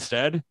do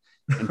instead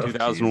in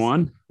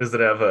 2001? Does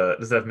it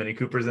have Mini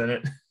Coopers in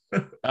it?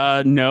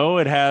 No,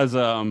 it has.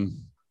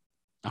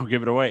 I'll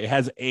give it away. It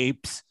has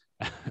apes.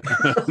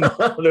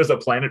 There's a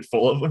planet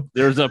full of them.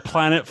 There's a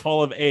planet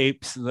full of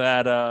apes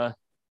that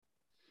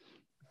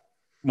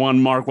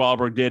one Mark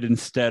Wahlberg did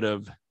instead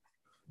of.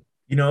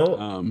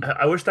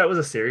 I wish that was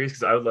a series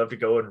because I would love to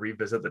go and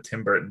revisit the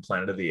Tim Burton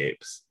Planet of the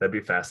Apes. That'd be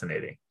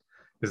fascinating.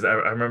 Because I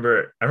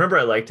remember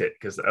I liked it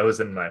because I was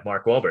in my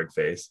Mark Wahlberg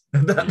phase.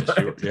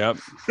 Yep.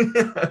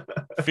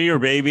 Fear,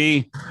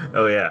 baby.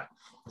 Oh yeah.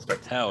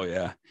 Hell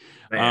yeah.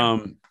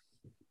 Man.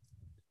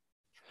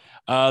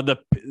 But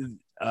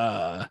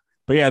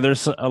yeah,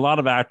 there's a lot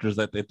of actors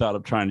that they thought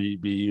of trying to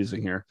be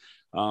using here.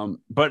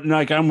 But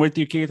like I'm with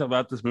you, Keith,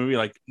 about this movie.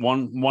 Like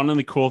one of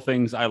the cool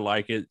things I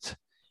like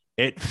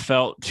it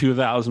felt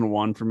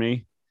 2001 for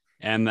me,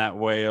 and that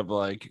way of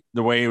like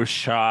the way it was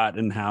shot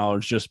and how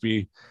it's just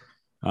be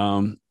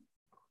how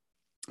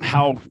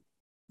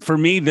for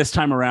me this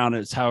time around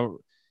it's how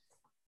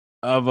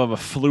of a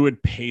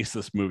fluid pace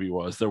this movie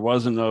was. There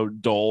wasn't no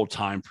dull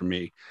time for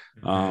me.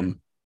 I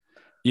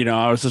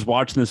was just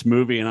watching this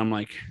movie and I'm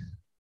like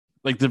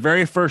the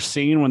very first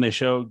scene when they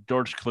show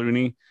George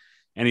Clooney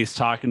and he's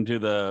talking to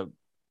the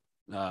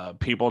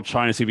people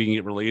trying to see if he can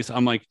get released.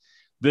 I'm like,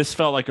 this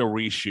felt like a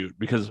reshoot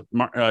because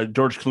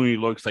George Clooney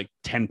looks like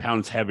 10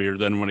 pounds heavier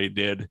than what he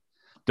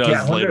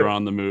does later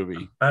on in the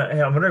movie.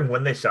 I'm wondering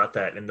when they shot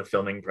that in the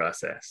filming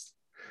process.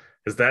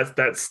 Because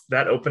that's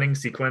that opening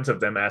sequence of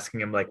them asking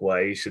him like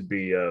why he should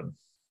be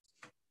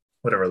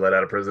let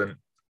out of prison.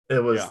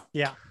 It was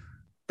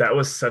that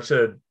was such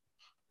a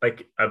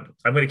like I'm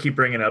going to keep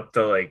bringing up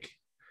the like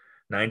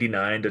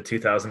 99 to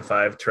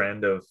 2005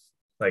 trend of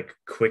like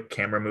quick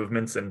camera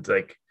movements and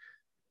like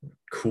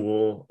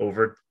cool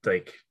over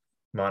like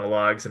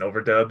monologues and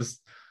overdubs,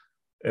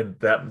 and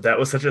that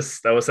was such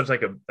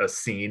like a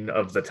scene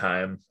of the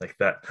time like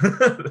that.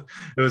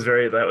 It was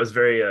very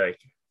like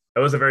that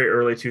was a very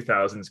early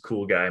 2000s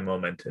cool guy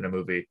moment in a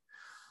movie,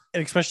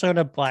 and especially on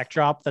a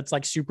backdrop that's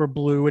like super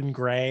blue and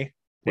gray,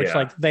 which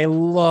like they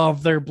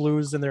love their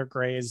blues and their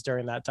grays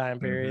during that time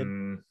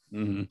period.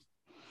 It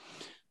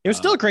was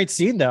still a great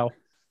scene though.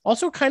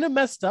 Also kind of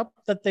messed up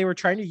that they were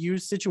trying to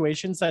use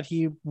situations that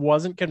he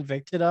wasn't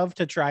convicted of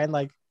to try and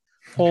like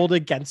hold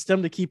against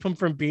him to keep him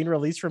from being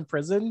released from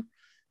prison.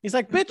 He's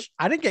like, bitch,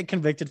 I didn't get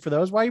convicted for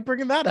those. Why are you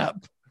bringing that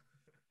up?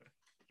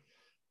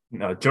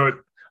 No, George,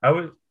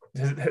 I'm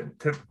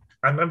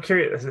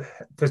curious.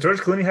 Has George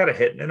Clooney had a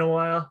hit in a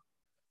while?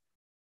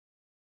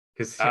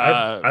 Because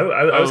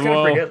I was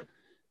going to forget.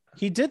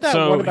 He did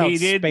that one about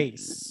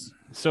space.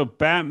 So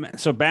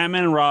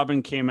Batman and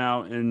Robin came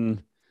out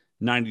in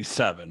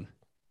 97.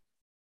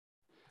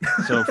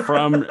 So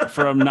from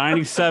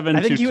 97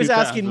 I think to he was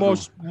 2000. asking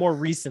more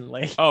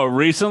recently. Oh,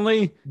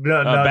 recently?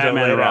 No,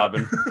 Batman and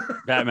Robin.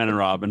 Batman and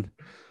Robin.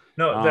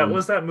 No, that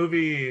was that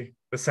movie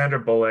with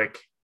Sandra Bullock.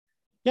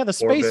 Yeah, the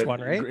space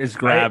one, right? It's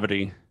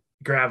Gravity.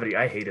 Gravity.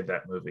 I hated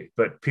that movie,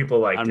 but people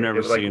liked it. I've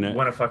never seen it.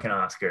 Won a fucking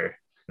Oscar,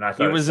 and I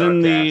thought he was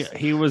in the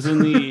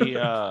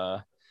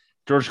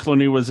George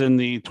Clooney was in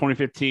the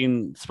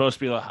 2015 supposed to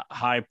be a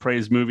high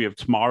praised movie of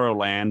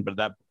Tomorrowland, but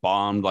that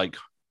bombed like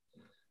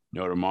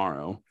no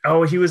tomorrow.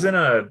 Oh, he did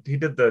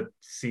the Hail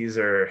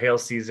Caesar. Hail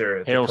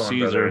Caesar.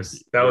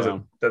 Brothers. That was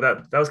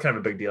that was kind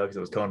of a big deal because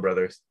it was Coen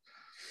Brothers.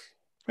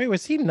 Wait,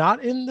 was he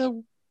not in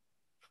the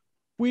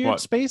weird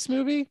space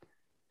movie?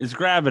 It's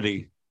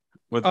Gravity.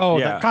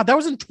 God, that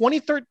was in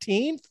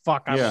 2013.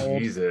 Fuck, I'm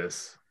old.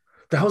 Jesus,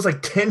 that was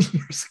like 10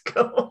 years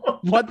ago.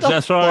 What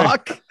the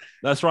fuck?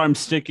 That's why I'm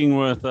sticking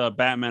with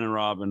Batman and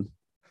Robin.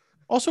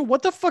 Also,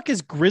 what the fuck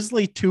is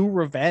Grizzly 2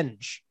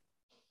 Revenge?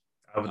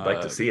 I would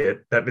like to see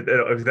it.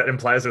 That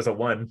implies there's a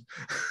 1.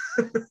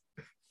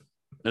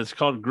 It's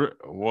called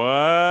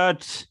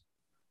what?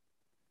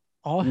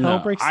 All hell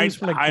breaks loose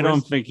from I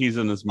don't think he's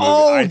in this movie.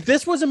 Oh,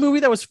 this was a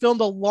movie that was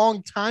filmed a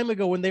long time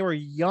ago when they were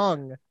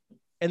young,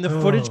 and the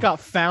footage got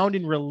found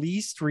and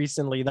released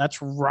recently.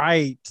 That's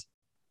right.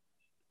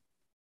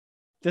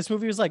 This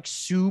movie was like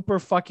super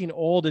fucking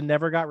old and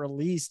never got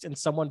released, and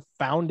someone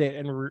found it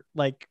and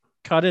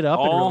cut it up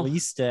and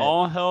released it.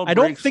 All hell I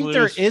don't think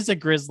there is a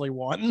Grizzly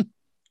one.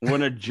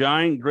 When a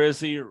giant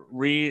grizzly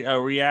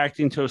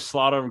reacting to a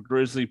slaughter of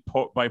grizzly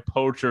by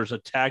poachers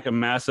attack a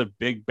massive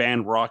big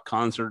band rock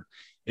concert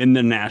in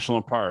the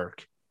national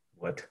park.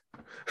 What?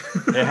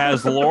 It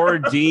has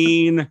Laura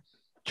Dean,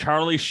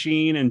 Charlie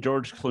Sheen, and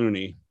George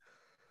Clooney.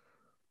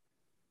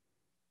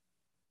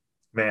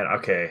 Man,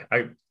 okay.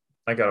 I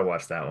gotta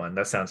watch that one.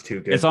 That sounds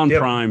too good. It's on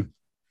Prime.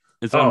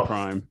 It's on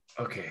Prime.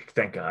 Okay,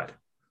 thank God.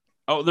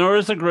 Oh, there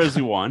is a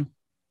grizzly one.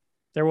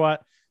 There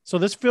what? So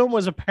this film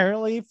was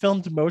apparently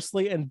filmed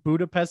mostly in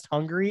Budapest,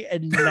 Hungary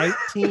in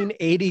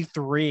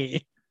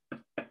 1983.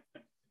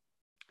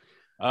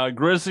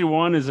 Grizzly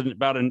 1 is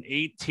about an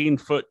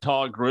 18-foot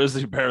tall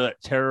grizzly bear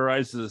that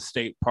terrorizes a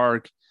state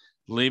park,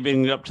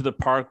 leaving it up to the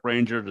park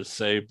ranger to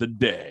save the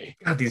day.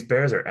 God, these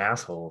bears are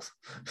assholes.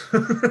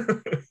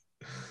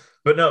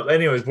 But no,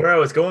 anyways, where I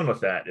was going with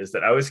that is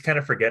that I always kind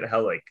of forget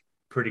how like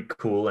pretty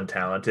cool and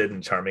talented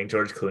and charming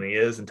George Clooney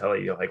is until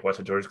you like watch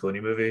a George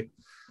Clooney movie.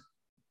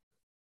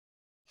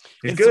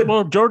 He's good.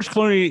 Well, George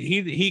Clooney,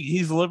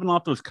 he's living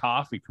off those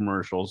coffee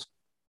commercials.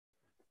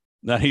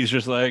 That he's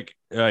just like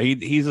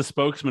he's a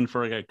spokesman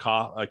for like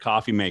a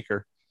coffee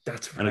maker.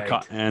 That's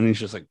right. And he's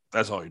just like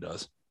that's all he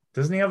does.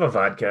 Doesn't he have a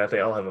vodka? They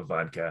all have a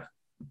vodka.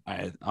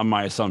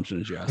 My assumption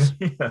is yes.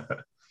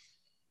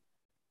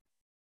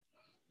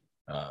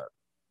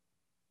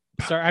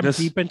 Sorry, I'm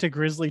deep into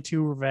Grizzly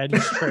 2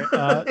 Revenge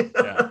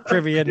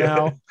trivia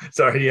now.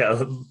 Sorry,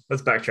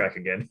 let's backtrack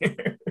again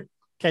here.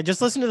 Okay,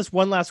 just listen to this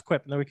one last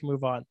quip and then we can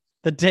move on.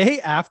 The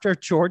day after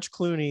George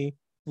Clooney,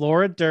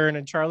 Laura Dern,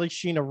 and Charlie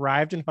Sheen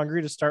arrived in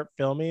Hungary to start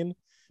filming,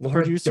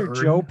 producer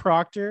Joe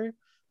Proctor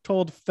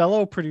told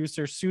fellow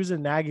producer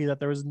Susan Nagy that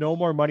there was no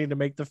more money to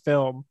make the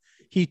film,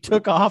 he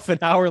took off an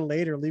hour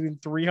later, leaving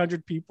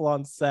 300 people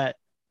on set.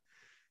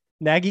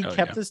 Nagy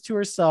kept this to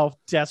herself,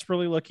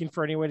 desperately looking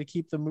for any way to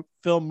keep the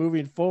film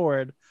moving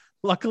forward.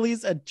 Luckily,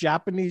 a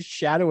Japanese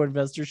shadow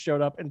investor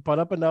showed up and put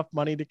up enough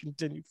money to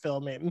continue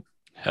filming.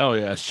 Hell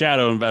yeah,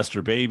 shadow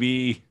investor,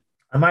 baby.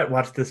 I might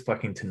watch this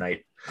fucking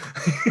tonight.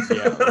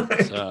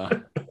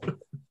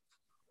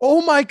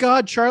 Oh my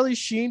God, Charlie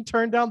Sheen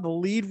turned down the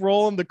lead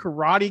role in The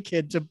Karate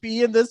Kid to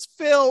be in this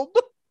film.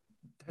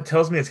 That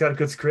tells me it's got a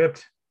good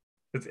script.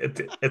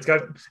 It's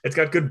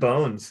got good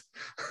bones.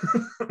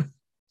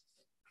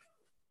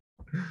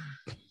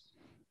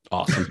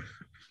 Awesome.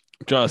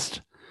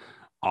 Just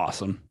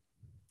awesome.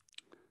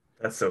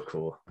 That's so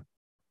cool.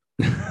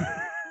 Fucking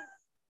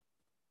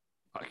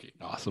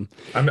awesome.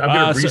 I'm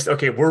gonna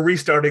okay, we're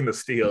restarting the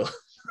Steel.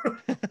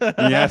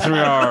 Yes, we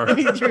are.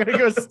 You're gonna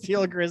go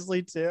steal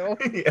Grizzly too?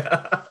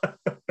 Yeah.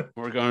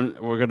 We're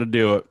gonna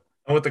do it.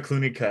 I want the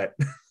Clooney cut.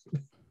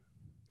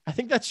 I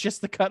think that's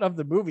just the cut of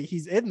the movie.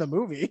 He's in the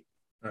movie.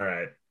 All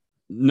right.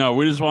 No,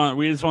 we just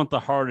want the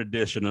hard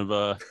edition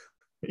of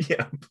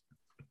yeah.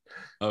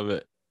 Of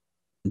it.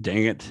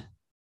 Dang it.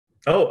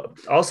 Oh,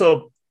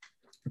 also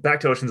back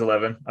to Ocean's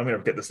 11. I'm gonna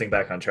get this thing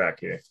back on track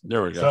here.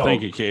 There we go. So,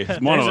 thank you,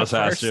 Keith. One of us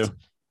has to.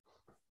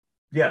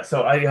 Yeah,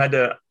 so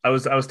I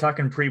was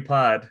talking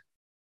pre-pod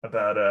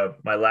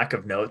about my lack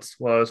of notes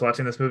while I was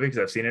watching this movie because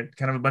I've seen it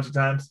kind of a bunch of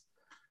times,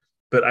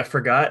 but I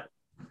forgot.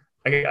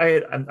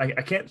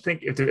 I can't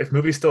think if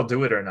movies still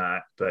do it or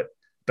not, but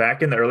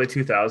back in the early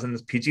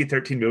 2000s,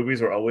 PG-13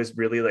 movies were always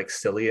really like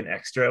silly and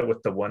extra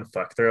with the one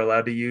fuck they're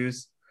allowed to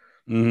use.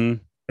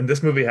 Mm-hmm. And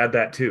this movie had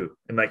that too.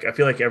 And like I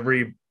feel like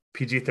every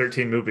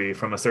PG-13 movie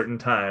from a certain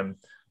time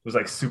was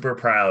like super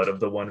proud of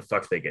the one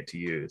fuck they get to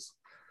use.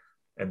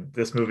 And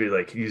this movie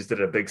like used it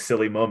at a big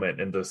silly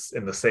moment in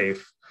the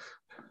safe.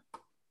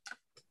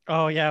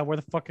 Oh yeah, where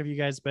the fuck have you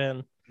guys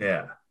been?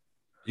 Yeah.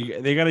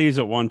 They got to use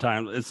it one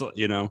time. It's,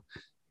 you know,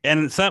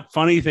 and it's that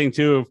funny thing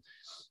too.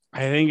 I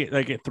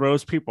think it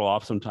throws people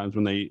off sometimes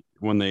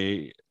when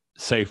they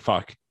say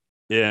fuck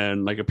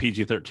in like a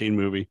PG-13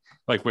 movie.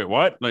 Like, wait,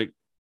 what? Like,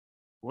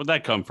 where'd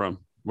that come from?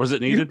 Was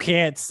it needed? You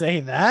can't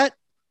say that.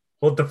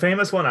 Well, the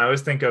famous one I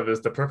always think of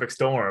is The Perfect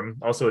Storm,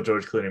 also a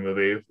George Clooney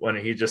movie, when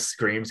he just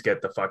screams,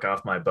 "Get the fuck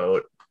off my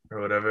boat," or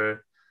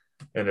whatever.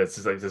 And it's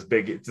just like this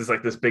big, it's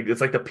like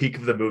the peak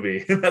of the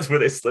movie. That's where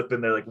they slip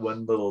in there like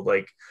one little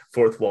like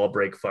fourth wall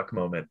break fuck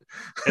moment.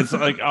 It's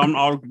like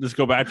I'll just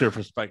go back to it for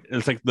perspective.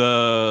 It's like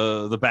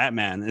the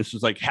Batman. It's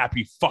just like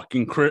happy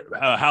fucking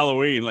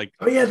Halloween. Like,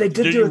 oh yeah, they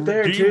did do it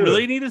there too. Do you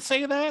really need to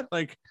say that?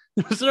 Like,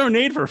 there's no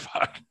need for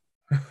fuck.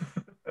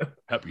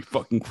 Happy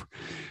fucking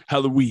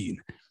Halloween.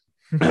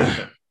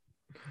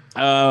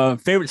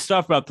 Favorite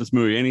stuff about this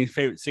movie? Any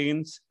favorite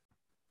scenes?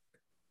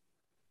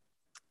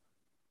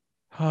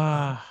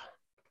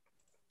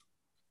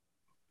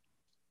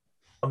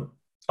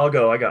 I'll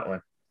go. I got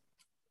one.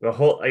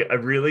 I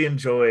really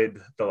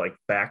enjoyed the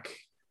back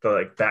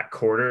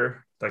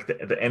quarter, like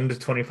the end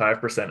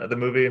 25% of the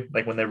movie,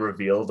 like when they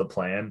reveal the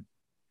plan.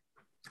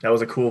 That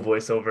was a cool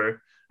voiceover,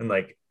 and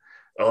like,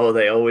 oh,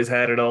 they always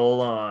had it all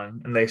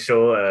along, and they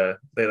show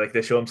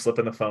him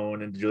slipping the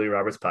phone into Julia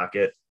Roberts'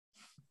 pocket.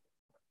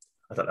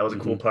 I thought that was a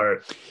cool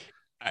part.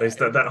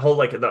 That whole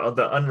like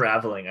the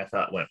unraveling I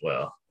thought went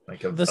well. Like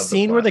the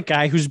scene where the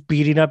guy who's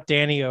beating up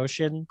Danny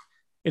Ocean,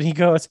 and he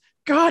goes,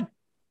 "God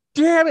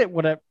damn it!"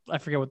 I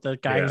forget what the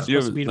guy who's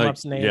supposed to beat him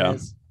up's name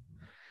is.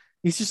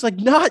 He's just like,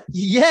 "Not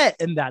yet,"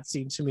 and that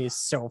scene to me is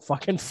so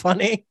fucking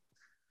funny.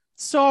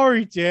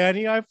 Sorry,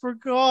 Danny, I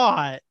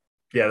forgot.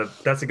 Yeah,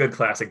 that's a good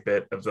classic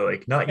bit of the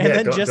like, not and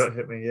yet, then don't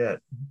hit me yet.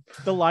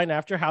 The line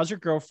after, "How's your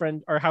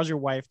girlfriend or how's your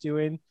wife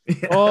doing?"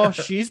 Yeah. "Oh,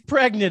 she's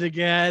pregnant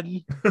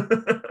again."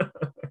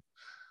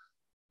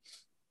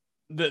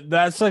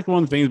 That's like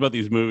one of the things about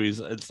these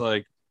movies. It's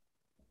like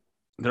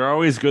they're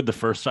always good the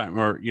first time,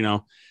 or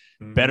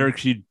better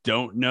because you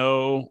don't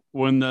know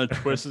when the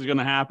twist is going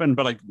to happen.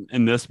 But like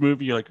in this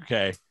movie, you're like,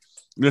 okay,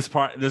 this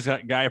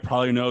guy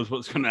probably knows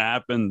what's going to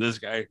happen. This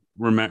guy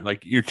remember,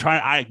 like you're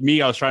trying. I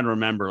was trying to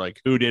remember like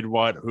who did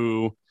what,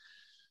 who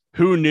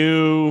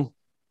knew,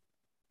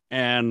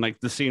 and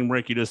like the scene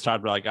Ricky just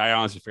talked about. Like I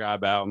honestly forgot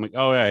about. I'm like,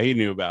 oh yeah, he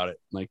knew about it.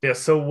 Like yeah.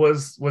 So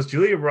was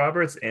Julia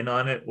Roberts in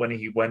on it when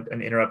he went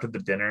and interrupted the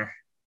dinner?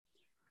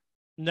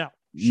 No,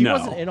 she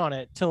wasn't in on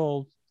it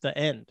till the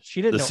end.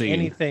 She didn't know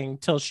anything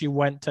till she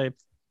went to.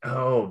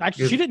 Oh,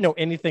 actually, she didn't know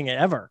anything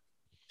ever.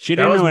 She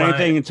didn't know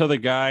anything until the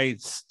guy,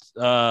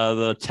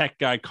 the tech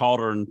guy, called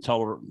her and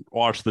told her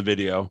watch the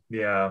video.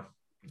 Yeah,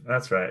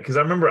 that's right. Because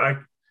I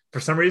remember, for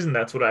some reason,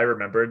 that's what I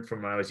remembered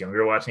from when I was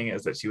younger watching it,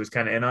 is that she was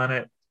kind of in on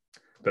it.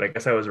 But I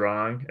guess I was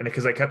wrong, and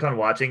because I kept on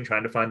watching,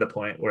 trying to find the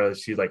point where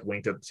she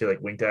winked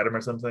at him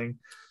or something.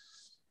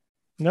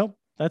 Nope,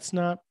 that's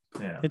not.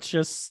 Yeah, it's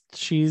just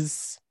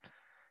she's.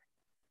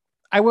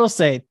 I will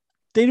say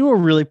they do a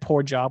really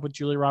poor job with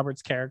Julia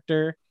Roberts'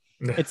 character.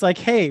 It's like,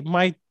 hey,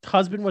 my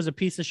husband was a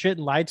piece of shit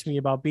and lied to me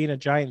about being a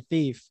giant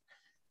thief.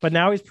 But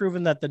now he's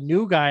proven that the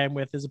new guy I'm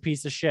with is a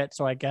piece of shit.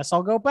 So I guess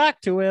I'll go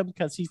back to him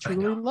because he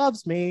truly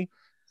loves me.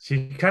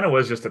 She kind of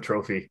was just a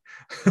trophy.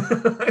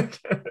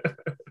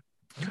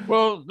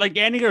 Well, like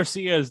Andy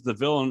Garcia is the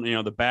villain,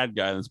 the bad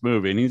guy in this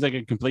movie, and he's like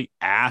a complete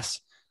ass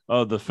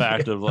of the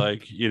fact of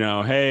like,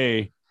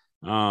 hey,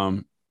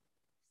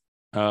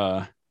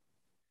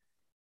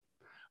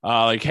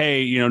 like,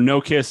 hey,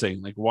 no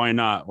kissing. Like, why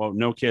not? Well,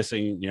 no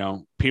kissing.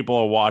 People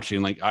are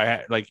watching. Like,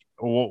 I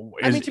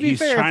mean, to be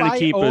fair, if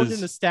I owned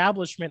an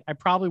establishment, I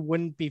probably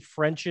wouldn't be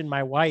Frenching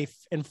my wife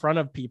in front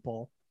of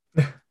people.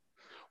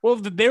 Well,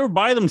 they were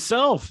by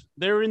themselves.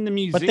 They're in the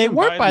museum. But they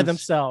weren't by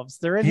themselves.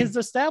 They're in his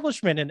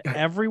establishment, and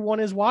everyone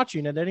is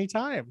watching at any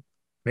time.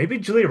 Maybe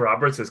Julia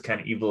Roberts is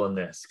kind of evil in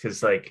this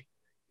because, like,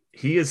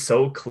 he is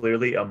so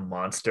clearly a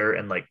monster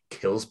and like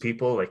kills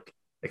people, like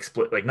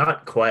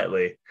not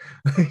quietly.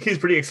 He's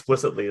pretty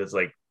explicitly is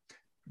like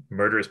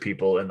murders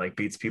people and like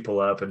beats people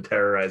up and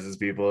terrorizes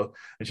people.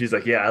 And she's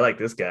like, yeah, I like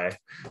this guy.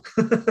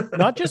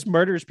 Not just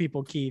murders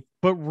people, Keith,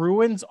 but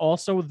ruins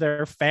also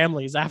their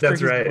families after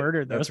he's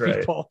murdered those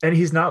people. And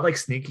he's not like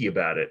sneaky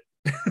about it.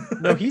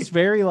 No, he's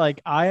very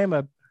like, I am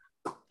a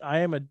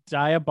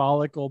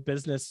diabolical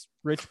business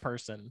rich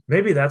person.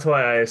 Maybe that's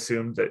why I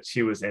assumed that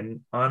she was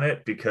in on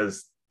it,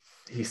 because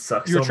he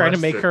sucks. You're trying to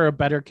make her a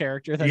better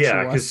character than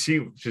she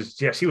was.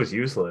 She was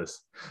useless.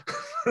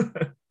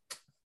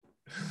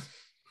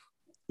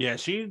 Yeah,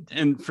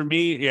 and for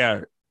me,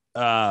 Julia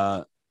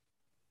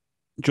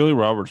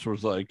Roberts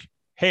was like,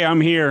 hey, I'm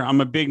here.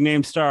 I'm a big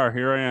name star.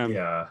 Here I am.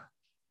 Yeah.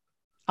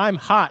 I'm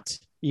hot,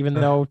 even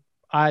though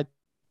I'm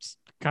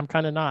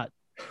kind of not.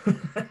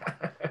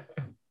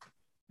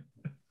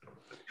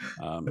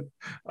 I'm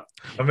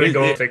gonna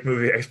go on Fake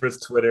Movie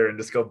Experts Twitter and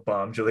just go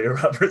bomb Julia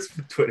Roberts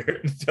from Twitter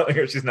and telling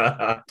her she's not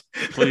hot.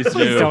 Please do.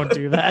 Please don't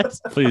do that.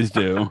 Please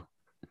do.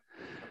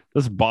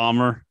 Just bomb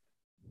her.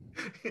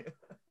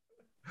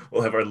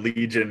 We'll have our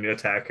Legion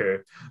attack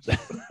her. So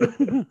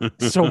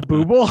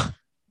Booble?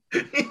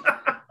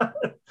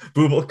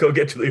 Booble, go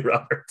get Julia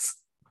Roberts.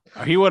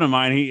 He wouldn't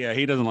mind.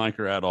 He doesn't like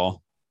her at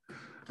all.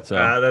 So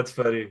that's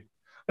funny.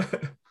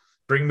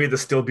 Bring me the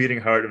still beating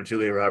heart of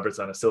Julia Roberts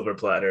on a silver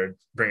platter.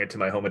 Bring it to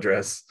my home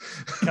address.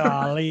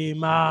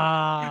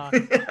 Kalima.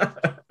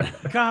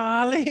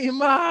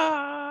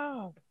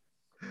 Kalima.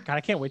 God,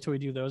 I can't wait till we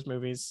do those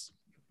movies.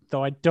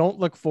 Though I don't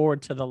look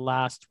forward to the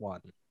last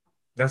one.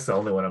 That's the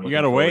only one I'm. You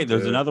gotta wait.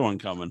 There's another one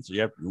coming.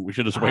 So we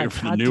should just wait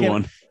for the new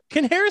one.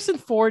 Can Harrison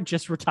Ford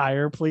just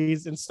retire,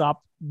 please, and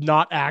stop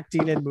not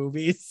acting in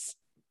movies?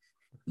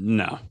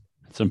 No,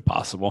 it's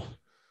impossible.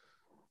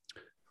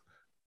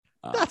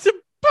 That's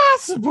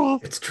impossible.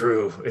 It's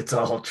true. It's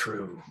all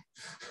true.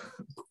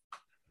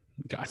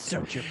 God,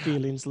 search your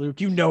feelings,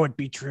 Luke. You know it'd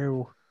be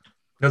true.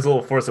 There's a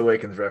little Force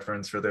Awakens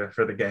reference for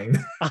the gang.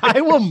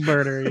 I will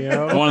murder you.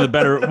 One of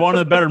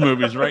the better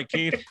movies, right,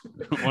 Keith?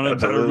 One of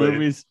the better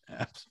movies.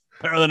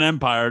 Better than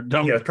Empire.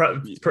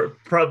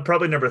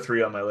 Probably number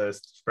 3 on my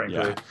list,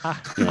 frankly. Yeah.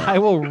 I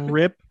will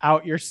rip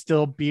out your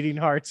still beating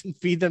hearts and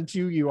feed them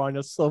to you on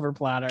a silver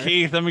platter.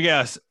 Keith, let me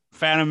guess.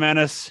 Phantom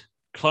Menace,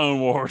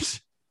 Clone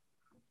Wars.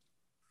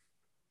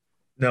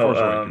 No,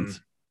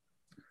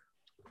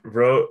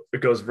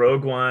 it goes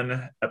Rogue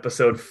One,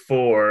 Episode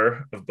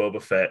 4 of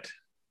Boba Fett.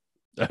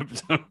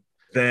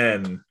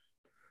 Then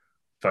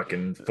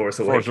fucking Force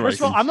Awakens. First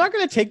of all, I'm not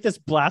going to take this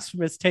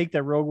blasphemous take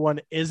that Rogue One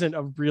isn't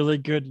a really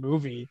good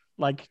movie.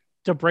 Like,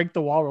 to break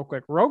the wall real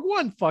quick, Rogue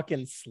One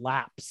fucking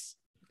slaps.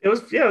 It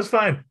was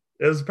fine.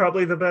 It was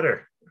probably the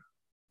better.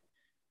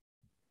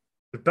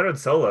 It's better than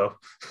Solo.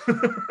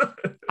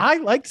 I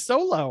like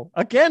Solo.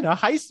 Again, a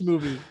heist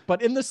movie,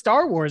 but in the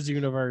Star Wars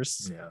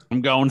universe. Yeah.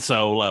 I'm going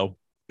Solo.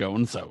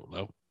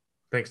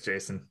 Thanks,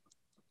 Jason.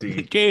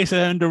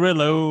 Jason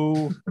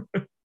Derulo.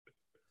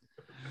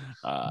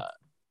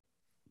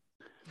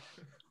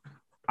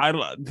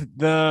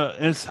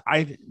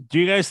 Do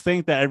you guys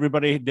think that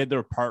everybody did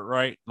their part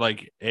right?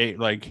 Like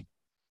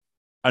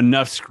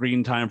enough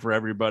screen time for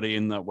everybody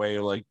in that way?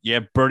 Like,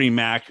 Bernie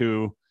Mac,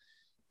 who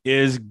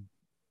is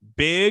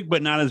big,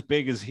 but not as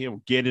big as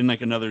he'll get in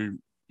like another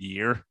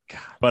year.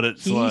 God, but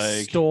it's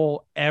he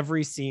stole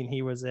every scene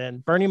he was in.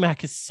 Bernie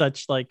Mac is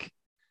such like,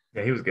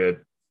 yeah, he was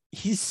good.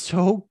 He's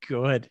so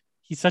good.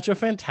 He's such a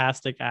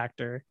fantastic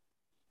actor.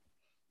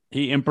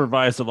 He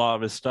improvised a lot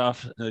of his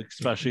stuff,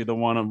 especially the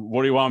one of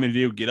 "What do you want me to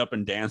do? Get up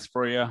and dance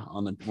for you?"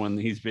 when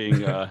he's being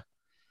God,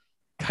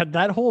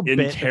 that whole bit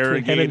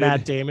between him and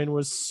Matt Damon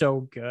was so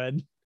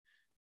good.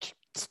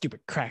 Stupid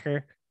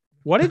cracker.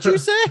 What did you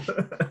say?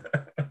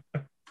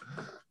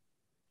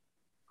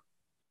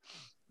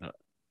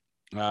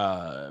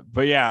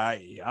 But yeah,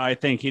 I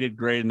think he did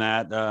great in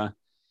that.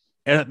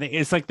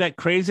 It's like that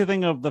crazy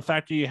thing of the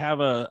fact that you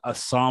have a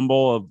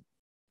ensemble of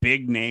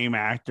big name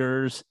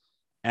actors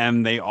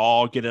and they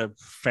all get a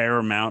fair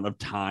amount of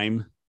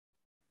time.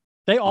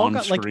 They all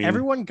got screen. Like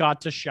everyone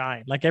got to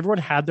shine. Like everyone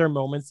had their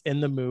moments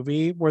in the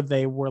movie where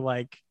they were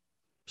like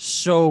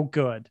so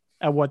good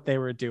at what they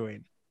were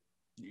doing.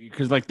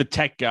 Because like the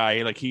tech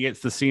guy, like he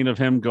gets the scene of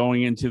him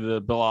going into the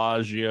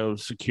Bellagio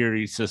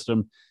security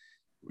system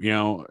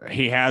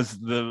he has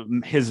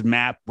his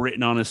map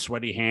written on his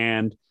sweaty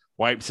hand,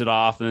 wipes it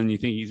off, and then you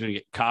think he's gonna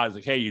get caught. It's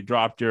like, hey, you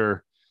dropped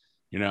your,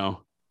 He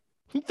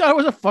thought it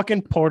was a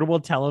fucking portable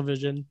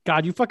television.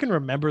 God, you fucking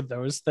remember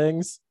those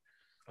things?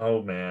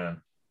 Oh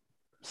man,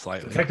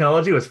 slightly. The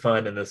technology was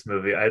fun in this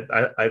movie.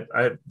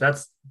 I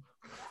that's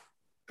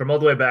from all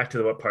the way back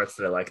to what parts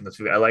that I like in this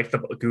movie. I like the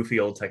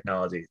goofy old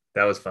technology.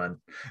 That was fun.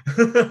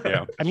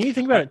 Yeah. I mean, you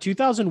think about it,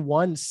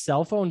 2001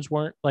 cell phones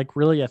weren't like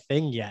really a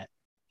thing yet.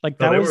 Like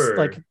No, that they was were-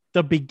 like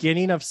the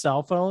beginning of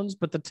cell phones,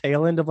 but the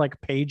tail end of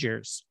like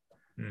pagers.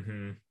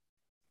 Mm-hmm.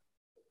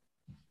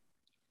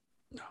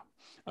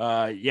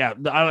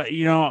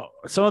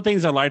 Some of the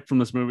things I liked from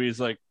this movie is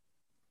like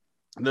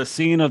the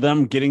scene of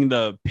them getting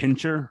the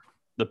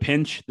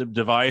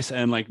device,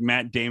 and like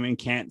Matt Damon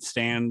can't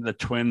stand the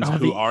twins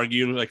who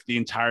argue like the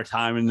entire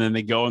time, and then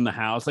they go in the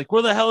house like,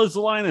 where the hell is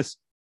Linus?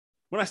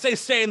 When I say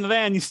stay in the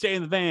van, you stay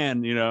in the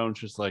van, and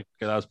just like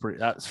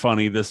that's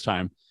funny this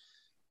time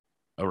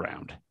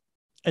around.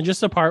 And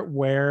just the part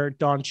where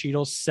Don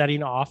Cheadle's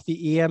setting off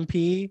the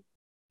EMP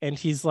and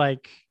he's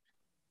like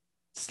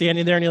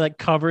standing there and he like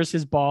covers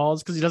his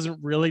balls because he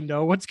doesn't really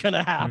know what's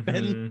gonna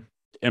happen.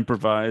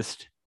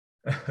 Improvised.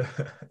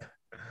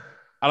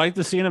 I like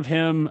the scene of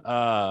him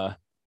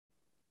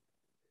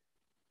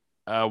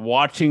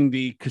watching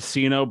the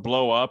casino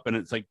blow up, and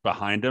it's like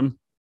behind him.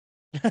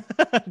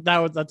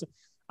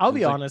 I'll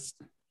be honest.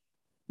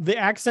 The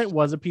accent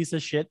was a piece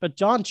of shit, but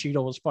Don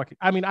Cheadle was fucking.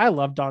 I mean, I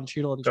love Don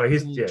Cheadle in general.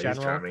 He's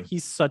charming.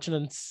 He's such an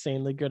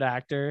insanely good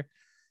actor.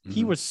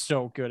 He was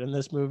so good in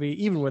this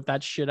movie, even with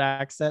that shit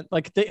accent.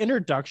 Like the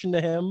introduction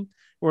to him,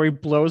 where he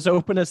blows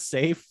open a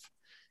safe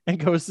and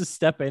goes to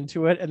step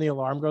into it, and the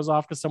alarm goes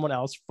off because someone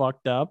else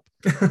fucked up,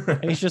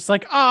 and he's just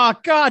like, "Oh,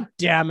 god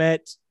damn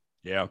it!"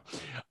 Yeah.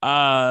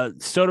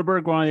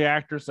 Soderbergh, one of the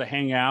actors to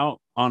hang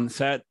out on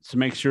set to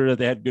make sure that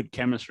they had good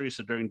chemistry.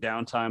 So during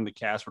downtime, the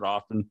cast would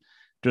often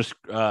just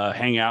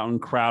hang out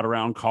and crowd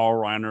around Carl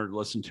Reiner to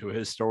listen to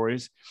his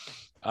stories.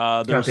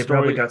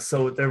 Probably got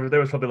there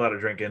was probably a lot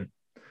of drinking.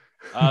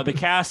 The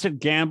cast had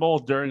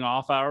gambled during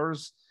off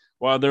hours.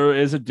 While there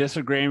is a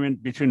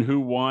disagreement between who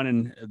won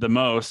and the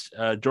most,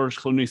 George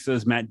Clooney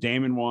says Matt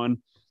Damon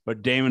won,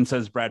 but Damon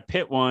says Brad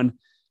Pitt won.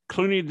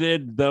 Clooney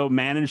did, though,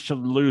 manage to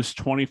lose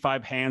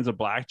 25 hands of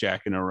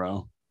blackjack in a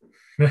row.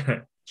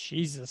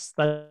 Jesus,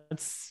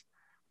 that's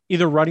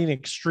either running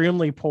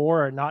extremely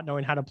poor or not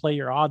knowing how to play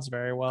your odds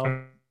very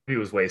well. He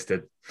was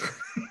wasted.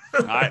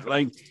 I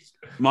like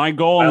my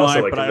goal in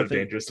life, but I think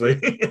dangerously.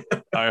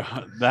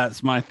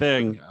 That's my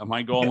thing.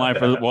 My goal in life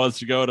was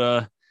to go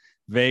to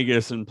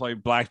Vegas and play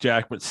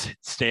blackjack, but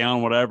stay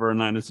on whatever.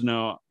 And I just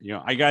know,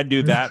 I got to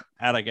do that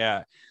at like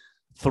at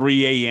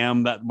 3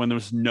 a.m. that when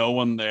there's no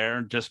one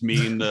there, just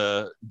me and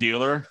the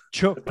dealer.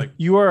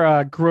 You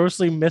are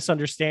grossly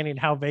misunderstanding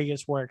how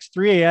Vegas works.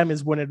 3 a.m.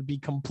 is when it'd be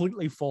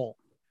completely full.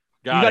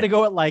 You got to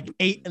go at like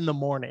 8 in the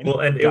morning. Well,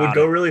 and it would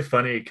go really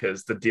funny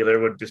because the dealer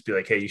would just be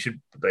like, "Hey, you should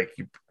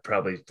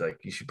probably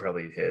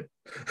hit."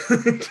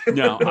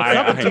 No,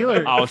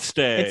 I'll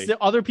stay. It's the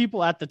other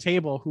people at the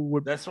table who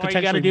would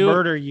potentially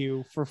murder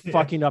you for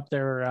fucking up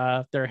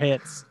their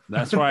hits.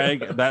 That's why I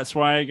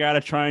got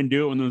to try and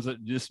do it when there's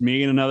just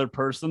me and another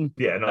person.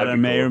 Yeah, no, that I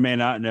may or may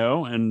not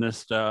know, and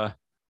just.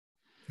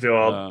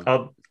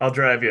 So I'll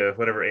drive you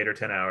whatever 8 or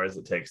 10 hours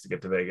it takes to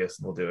get to Vegas,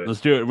 and we'll do it. Let's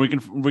do it. We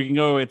can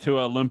go to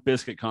a Limp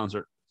Bizkit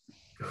concert.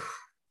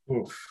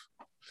 Oof.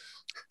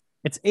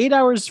 It's 8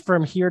 hours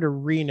from here to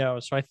Reno,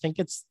 so I think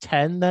it's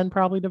 10 then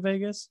probably to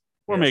Vegas.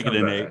 We're making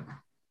it 8.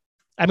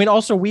 I mean,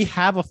 also we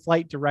have a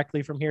flight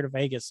directly from here to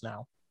Vegas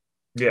now.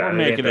 Yeah, we're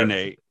making it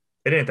 8.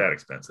 It ain't that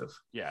expensive.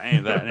 Yeah,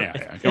 ain't that?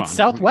 Yeah, it's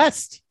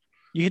Southwest.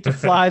 You get to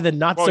fly the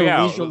not so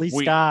leisurely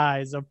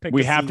skies of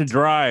We have to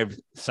drive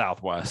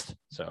Southwest,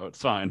 so it's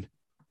fine.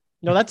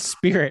 No, that's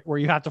Spirit, where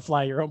you have to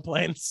fly your own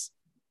planes.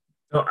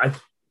 No,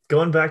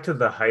 going back to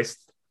the heist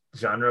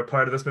genre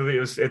part of this movie,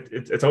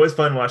 it's always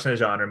fun watching a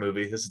genre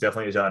movie. This is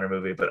definitely a genre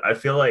movie, but I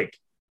feel like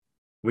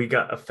we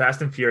got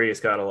Fast and Furious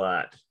got a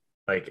lot.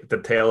 Like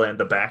the tail end,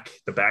 the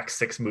back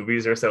 6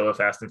 movies or so of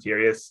Fast and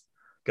Furious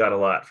got a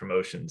lot from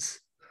Oceans,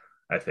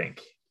 I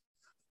think.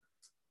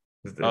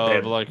 Twist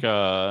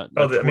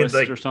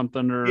or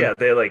something, or yeah,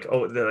 they're like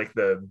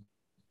the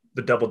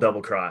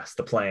double cross,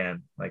 the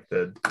plan, like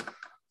we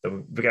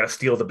gotta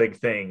steal the big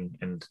thing,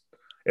 and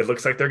it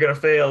looks like they're gonna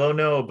fail. Oh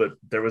no, but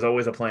there was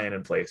always a plan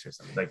in place or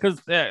something.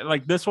 Because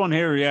like this one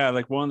here,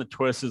 like one of the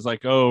twists is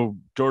like, oh,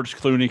 George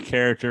Clooney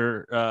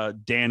character,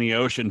 Danny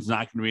Ocean's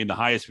not gonna be in the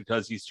heist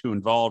because he's too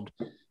involved,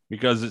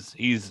 because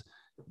he's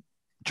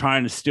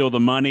trying to steal the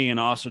money and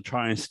also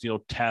trying to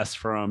steal Tess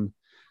from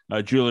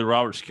Julia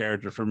Roberts'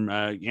 character, from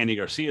Andy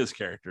Garcia's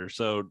character.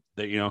 So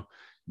that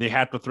they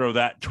have to throw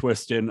that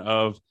twist in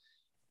of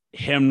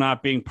him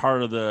not being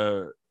part of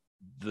the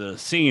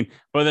scene,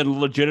 but then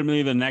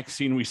legitimately the next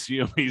scene we see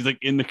him, he's like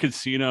in the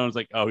casino, and it's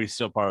like, oh, he's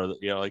still part of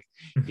it. Like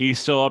he's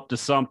still up to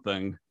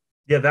something.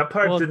 Yeah, that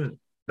part didn't.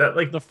 That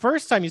like the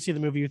first time you see the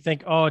movie, you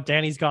think, oh,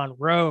 Danny's gone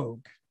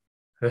rogue.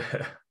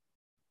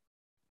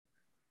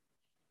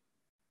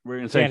 We're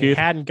gonna say And he Keith?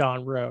 hadn't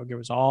gone rogue. It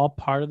was all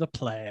part of the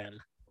plan.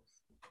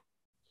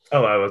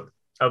 Oh, I was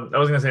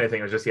gonna say anything.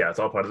 It was just, yeah, it's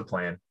all part of the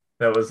plan.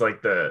 That was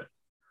like it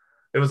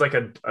was like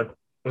a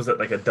was it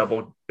like a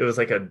double? It was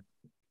like a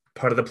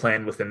part of the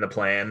plan within the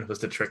plan was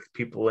to trick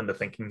people into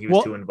thinking he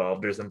was too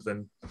involved or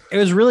something. It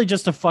was really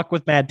just to fuck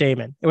with Matt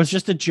Damon. It was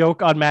just a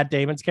joke on Matt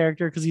Damon's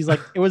character because he's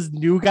like, it was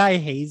new guy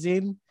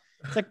hazing.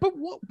 It's like, but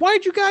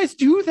why'd you guys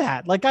do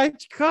that? Like,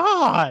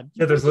 God,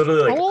 Yeah, there's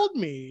literally like told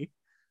me.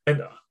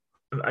 And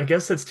I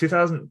guess it's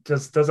 2000.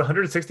 Does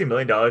 $160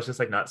 million just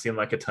like not seem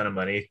like a ton of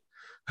money?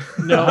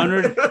 No,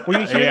 100.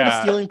 when you hear him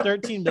Yeah. stealing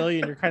 13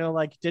 million, you're kind of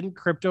like, didn't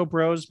Crypto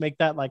Bros make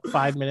that like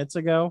 5 minutes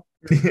ago?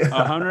 Yeah.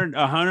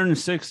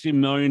 160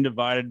 million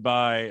divided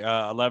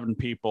by 11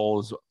 people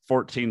is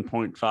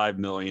 14.5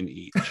 million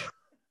each.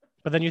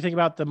 But then you think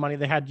about the money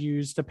they had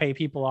used to pay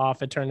people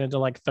off, it turned into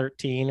like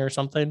 13 or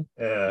something.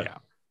 Yeah.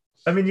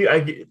 I mean,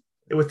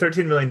 with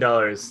 $13 million,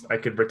 I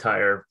could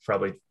retire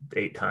probably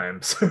 8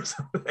 times or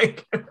something.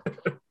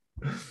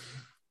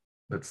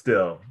 But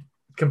still,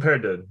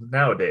 compared to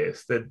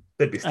nowadays,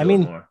 they'd be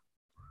stealing more.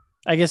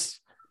 I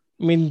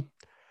mean,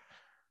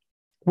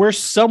 we're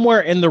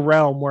somewhere in the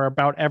realm where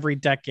about every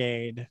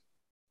decade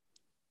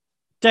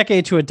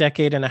to a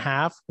decade and a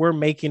half, we're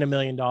making $1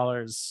 million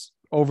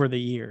over the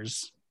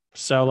years.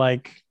 So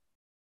like,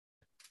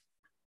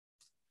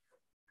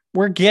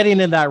 we're getting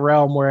in that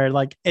realm where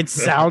like it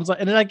sounds like,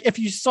 and like if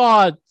you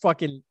saw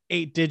fucking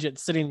 8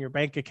 digits sitting in your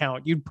bank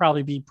account, you'd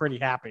probably be pretty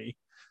happy.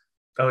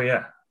 Oh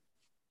yeah,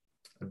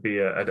 I'd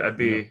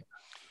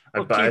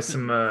buy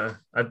some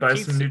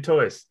new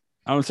toys.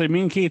 I would say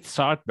me and Keith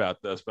talked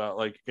about this, about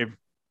like if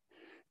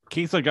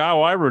Keith's like,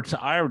 oh, I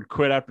would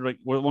quit after like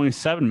only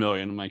 7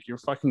 million. I'm like, you're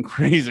fucking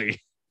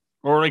crazy.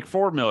 Or like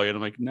 4 million.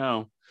 I'm like,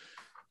 no.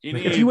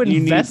 If you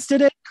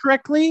invested it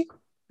correctly,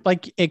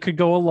 like it could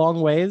go a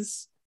long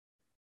ways.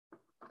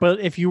 But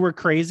if you were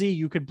crazy,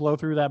 you could blow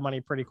through that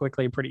money pretty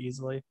quickly, pretty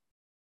easily.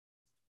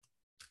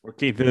 Well,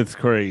 Keith is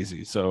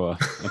crazy, so I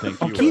think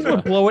Keith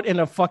would blow it in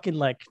a fucking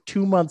like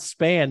 2-month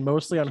span,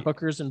 mostly on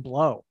hookers and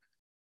blow.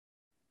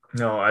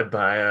 No, I'd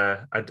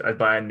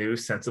buy a new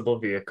sensible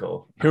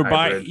vehicle. You would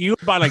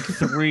buy like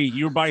 3.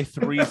 You would buy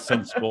 3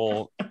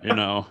 sensible.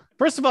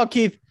 First of all,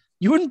 Keith,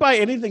 you wouldn't buy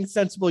anything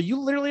sensible. You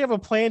literally have a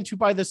plan to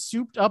buy the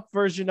souped up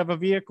version of a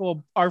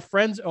vehicle our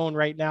friends own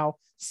right now,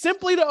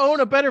 simply to own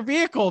a better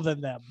vehicle than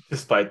them.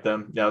 Despite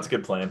them. Yeah, it's a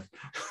good plan.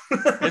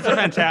 It's a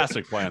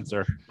fantastic plan,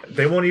 sir.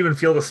 They won't even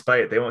feel the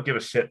spite. They won't give a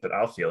shit, but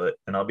I'll feel it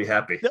and I'll be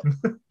happy.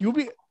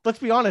 Let's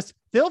be honest,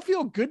 they'll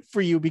feel good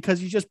for you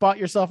because you just bought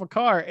yourself a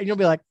car and you'll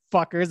be like,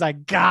 fuckers, I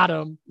got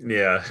him.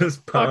 Yeah,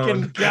 just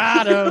fucking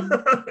got him.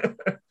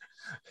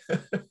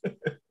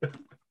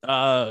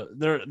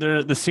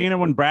 The scene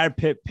when Brad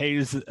Pitt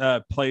plays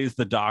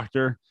the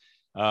doctor,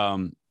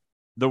 the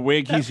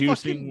wig he's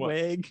using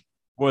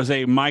was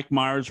a Mike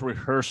Myers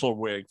rehearsal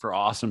wig for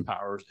Austin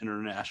Powers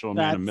International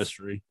Man of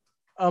Mystery.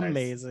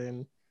 Amazing.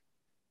 Nice.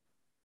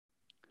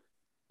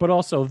 But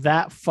also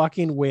that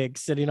fucking wig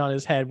sitting on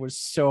his head was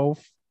so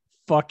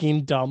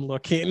fucking dumb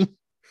looking.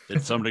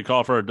 Did somebody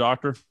call for a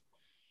doctor?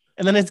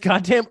 And then his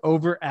goddamn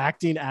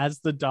overacting as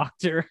the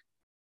doctor.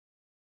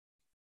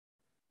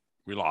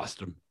 We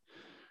lost him.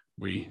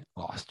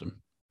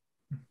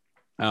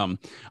 I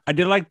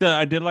did like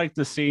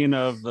the scene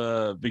of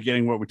the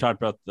beginning where we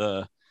talked about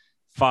the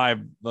five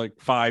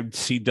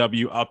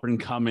CW up and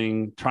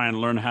coming trying to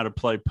learn how to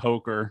play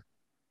poker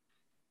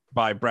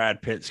by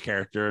Brad Pitt's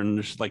character,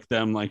 and just like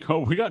them like, oh,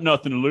 we got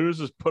nothing to lose,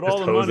 just put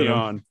all the money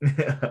on.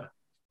 Yeah.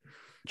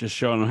 Just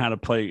showing them how to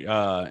play,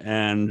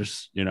 and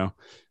just I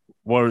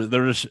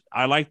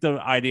like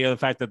the idea of the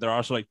fact that they're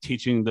also like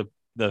teaching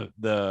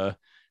the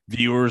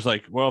viewers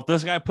like, well, if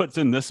this guy puts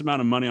in this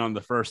amount of money on the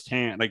first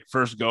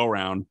go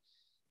round,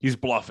 he's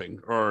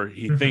bluffing, or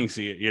he thinks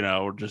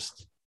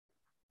just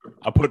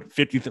I put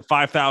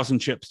 5,000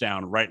 chips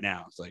down right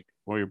now. It's like,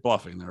 well, you're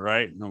bluffing there,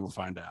 right? And then we'll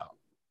find out.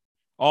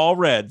 All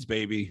reds,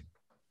 baby.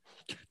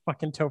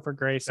 Fucking Topher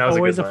Grace,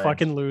 always a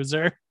fucking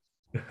loser.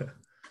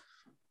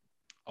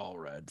 All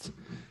reds.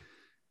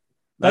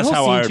 That's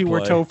how I would play.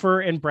 Where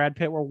Topher and Brad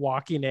Pitt were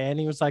walking in,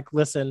 he was like,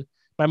 listen,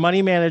 my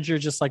money manager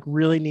just like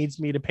really needs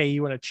me to pay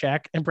you in a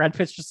check. And Brad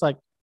Pitt's just like,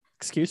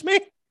 excuse me?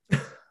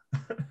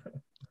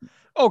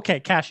 Okay,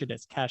 cash it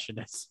is.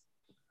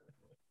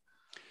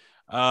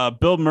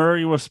 Bill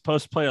Murray was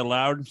supposed to play a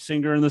loud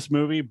singer in this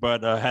movie,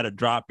 but had a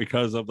drop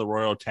because of the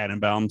Royal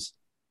Tenenbaums.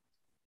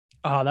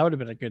 Oh, that would have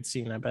been a good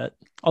scene, I bet.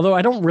 Although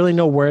I don't really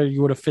know where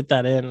you would have fit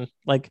that in.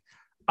 Like,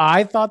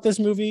 I thought this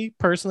movie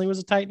personally was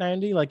a tight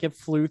 90. Like, it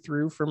flew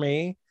through for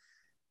me,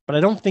 but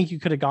I don't think you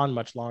could have gone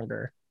much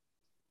longer.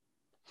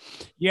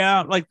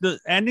 Yeah, like the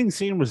ending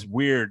scene was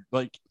weird.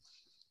 Like,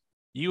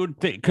 you would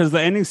think, because the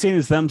ending scene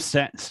is them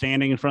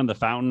standing in front of the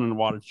fountain and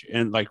water,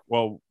 and like,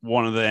 well,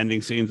 one of the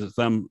ending scenes is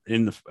them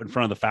in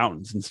front of the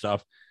fountains and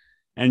stuff,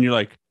 and you're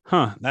like,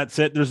 huh, that's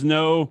it. There's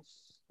no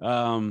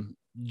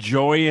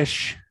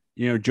joyous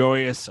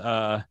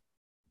group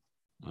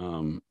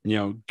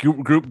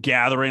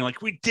gathering,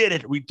 like we did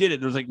it.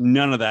 There's like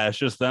none of that. It's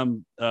just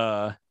them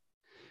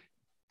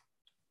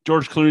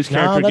George Clooney's No,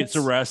 character gets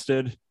that's-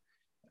 arrested.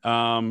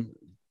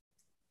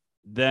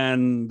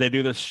 Then they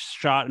do this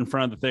shot in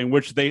front of the thing,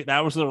 which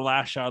that was the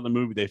last shot of the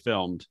movie they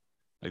filmed.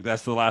 Like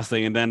that's the last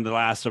thing, and then the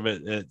last of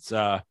it, it's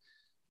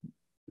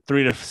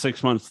 3 to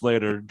 6 months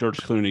later, George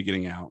Clooney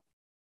getting out.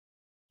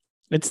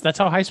 That's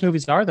how heist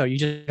movies are, though. You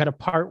just got to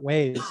part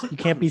ways. You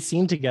can't be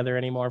seen together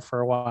anymore for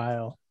a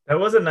while. That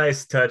was a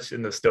nice touch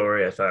in the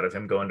story. I thought of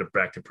him going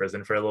back to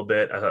prison for a little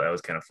bit. I thought that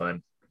was kind of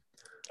fun.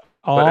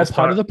 All as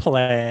part far- of the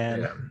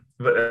plan. Yeah,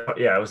 but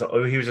it was.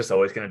 He was just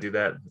always going to do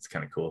that. It's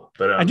kind of cool.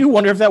 But I do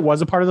wonder if that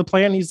was a part of the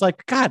plan. He's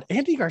like, God,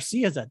 Andy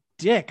Garcia's a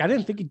dick. I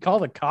didn't think he'd call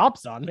the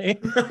cops on me.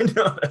 I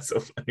know, that's so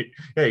funny.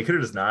 Yeah, you could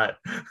have just not.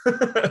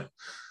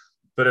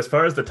 But as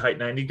far as the Tight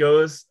 90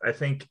 goes, I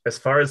think as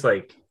far as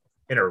like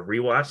in a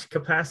rewatch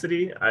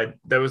capacity,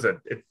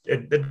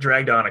 it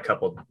dragged on a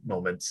couple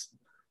moments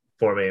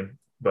for me.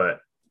 But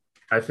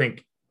I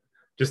think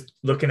just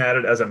looking at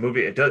it as a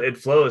movie, it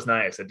flows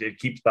nice. It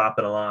keeps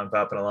bopping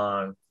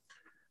along.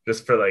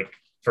 Just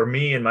for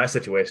me in my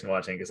situation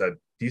watching, because I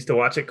used to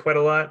watch it quite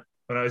a lot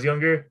when I was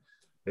younger.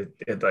 It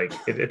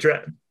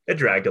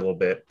dragged a little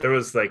bit. There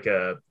was like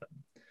a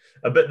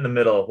bit in the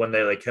middle when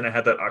they like kind of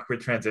had that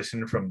awkward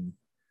transition from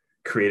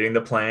creating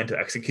the plan to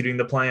executing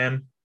the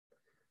plan.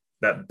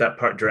 That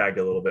part dragged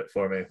a little bit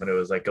for me when it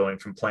was like going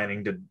from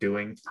planning to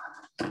doing.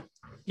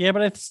 Yeah,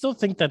 but I still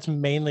think that's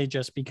mainly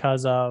just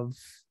because of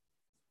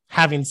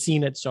having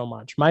seen it so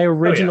much. My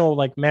original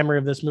like memory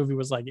of this movie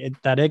was like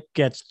it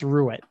gets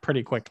through it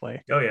pretty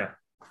quickly. Oh yeah.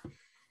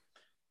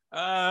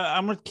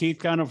 I'm with Keith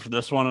kind of for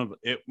this one.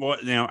 It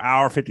was,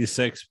 hour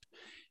 56.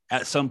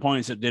 At some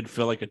points, it did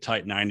feel like a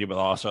tight 90, but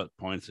also at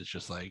points, it's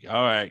just like,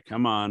 all right,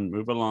 come on,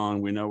 move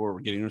along. We know what we're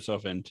getting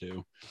ourselves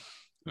into.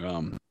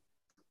 Come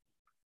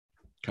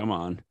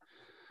on.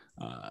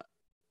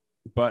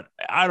 But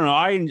I don't know.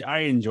 I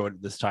enjoyed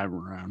it this time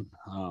around.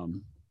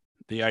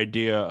 The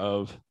idea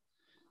of,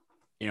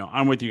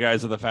 I'm with you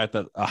guys of the fact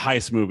that a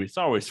heist movie, it's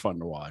always fun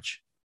to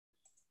watch.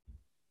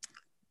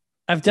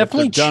 I've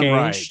definitely done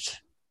changed.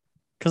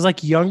 Because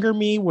like younger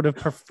me would have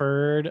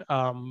preferred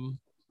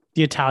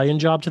the Italian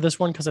Job to this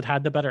one because it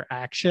had the better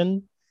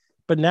action.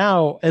 But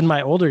now in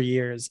my older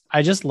years,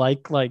 I just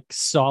like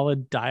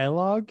solid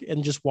dialogue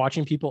and just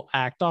watching people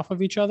act off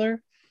of each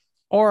other.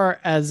 Or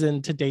as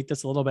in, to date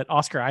this a little bit,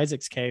 Oscar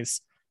Isaac's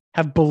case,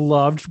 have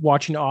beloved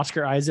watching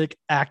Oscar Isaac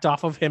act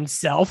off of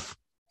himself.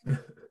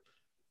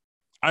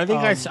 I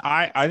think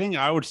I think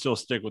I would still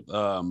stick with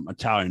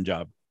Italian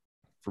Job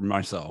for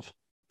myself.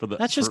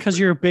 That's just because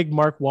you're a big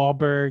Mark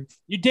Wahlberg.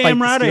 You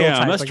damn right I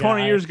am. That's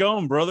 20 guy. years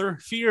going, brother.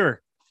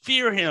 Fear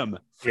him.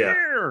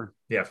 Fear.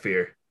 Yeah,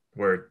 fear.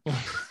 Word.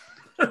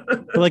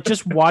 But like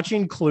just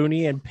watching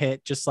Clooney and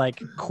Pitt just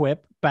like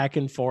quip back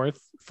and forth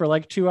for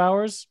like 2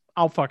 hours,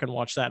 I'll fucking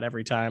watch that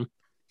every time.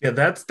 Yeah,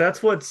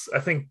 that's what's I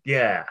think.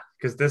 Yeah,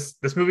 because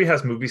this movie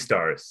has movie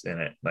stars in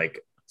it. Like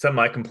something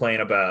I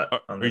complain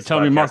about. Are you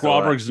telling me Mark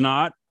Wahlberg's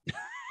not?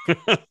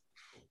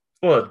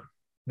 Well,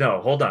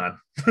 no, hold on.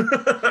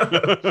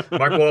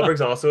 Mark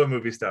Wahlberg's also a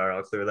movie star.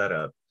 I'll clear that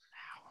up.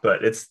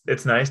 But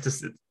it's nice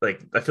to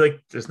like. I feel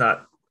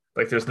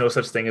like there's no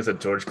such thing as a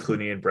George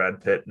Clooney and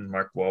Brad Pitt and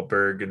Mark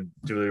Wahlberg and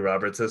Julia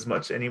Roberts as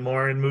much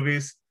anymore in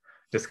movies,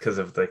 just because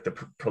of like the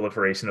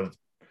proliferation of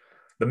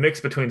the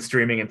mix between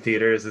streaming and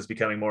theaters is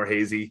becoming more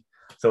hazy.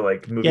 So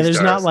like movie there's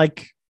stars, not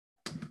like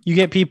you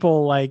get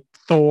people like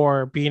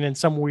Thor being in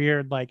some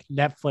weird like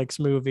Netflix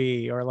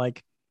movie, or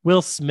like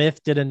Will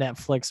Smith did a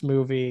Netflix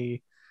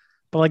movie,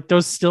 but like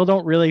those still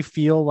don't really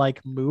feel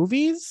like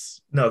movies.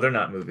 No, they're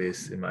not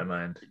movies in my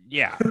mind.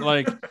 Yeah,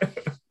 like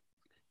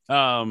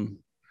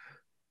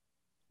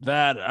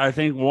that I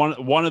think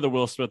one of the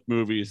Will Smith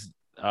movies,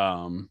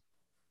 the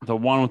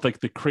one with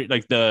like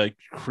the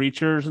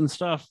creatures and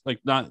stuff, like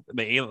not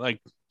the like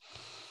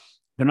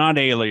they're not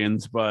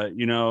aliens, but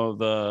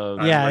the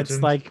it's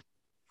like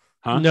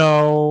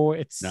no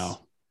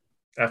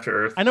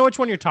After Earth. I know which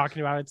one you're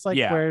talking about. It's like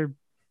Yeah. where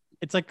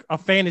it's like a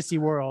fantasy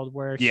world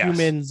where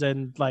humans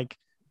and like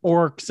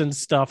orcs and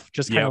stuff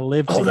just kind of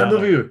live Oh, together.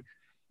 that movie.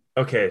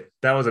 Okay,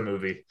 that was a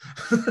movie.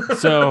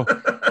 So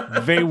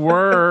they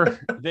were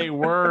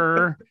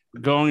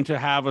going to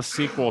have a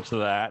sequel to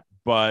that,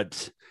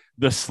 but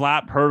the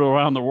slap heard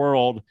around the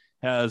world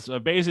has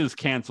basically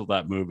canceled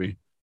that movie.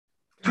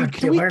 Dude,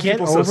 can we get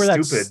over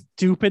that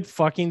stupid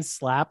fucking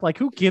slap? Like,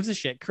 who gives a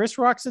shit? Chris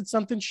Rock said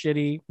something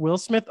shitty. Will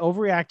Smith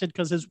overreacted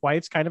because his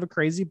wife's kind of a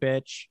crazy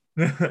bitch.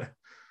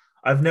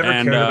 I've never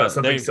cared about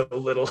something so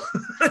little.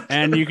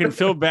 And you can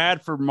feel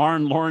bad for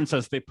Martin Lawrence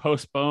as they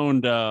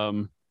postponed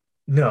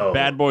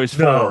Bad Boys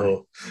 4.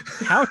 No.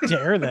 How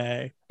dare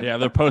they? Yeah,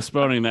 they're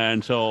postponing that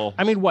until...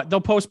 I mean, what? They'll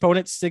postpone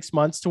it 6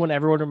 months to when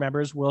everyone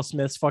remembers Will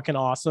Smith's fucking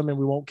awesome and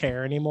we won't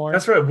care anymore.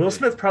 That's right. Will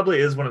Smith probably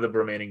is one of the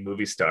remaining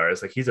movie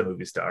stars. Like, he's a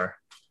movie star.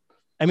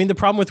 I mean, the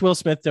problem with Will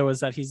Smith, though, is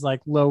that he's like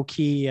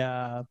low-key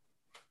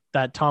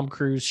that Tom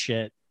Cruise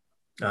shit.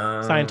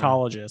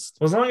 Scientologist.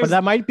 Well, as long as, but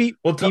that might be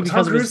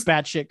because of his Cruise,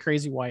 batshit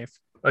crazy wife.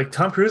 Like,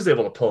 Tom Cruise is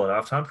able to pull it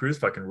off. Tom Cruise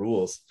fucking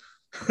rules.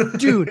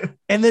 Dude,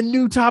 and the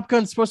new Top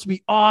Gun's supposed to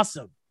be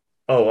awesome.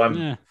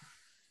 Oh,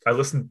 I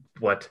listened.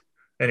 What?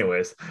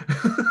 Anyways.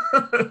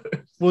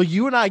 Well,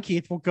 you and I,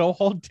 Keith, will go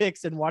hold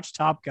dicks and watch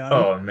Top Gun.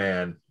 Oh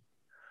man,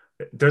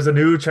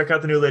 check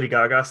out the new Lady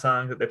Gaga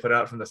song that they put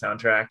out from the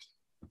soundtrack.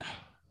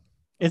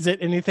 Is it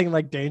anything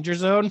like Danger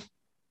Zone?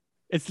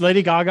 It's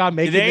Lady Gaga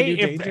making the new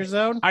Danger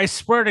Zone. I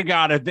swear to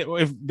God,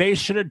 if they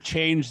should have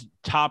changed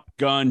Top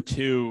Gun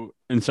to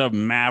instead of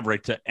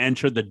Maverick to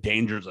Enter the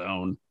Danger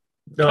Zone.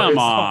 No, Come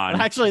on.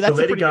 Actually, that's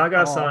the Lady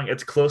Gaga call. song.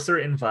 It's closer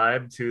in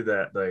vibe to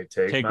that, like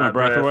take my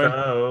breath away.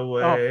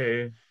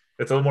 away.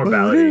 It's a little more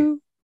ballady.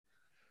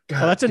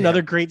 Oh, that's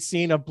another great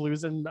scene of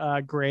Blues and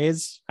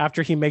Grays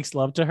after he makes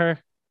love to her.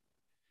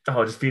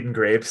 Oh, just feeding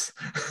grapes.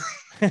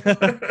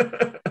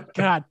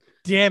 God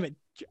damn it.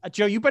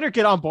 Joe, you better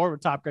get on board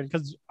with Top Gun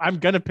because I'm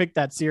going to pick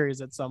that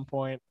series at some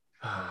point.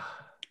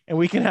 And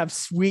we can have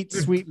sweet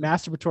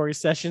masturbatory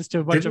sessions to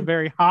a bunch of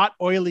very hot,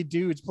 oily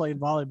dudes playing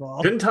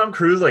volleyball. Didn't Tom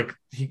Cruise, like,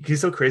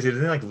 he's so crazy,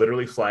 didn't he, like,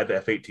 literally fly the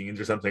F-18s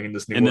or something in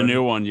this new one? In the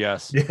new one,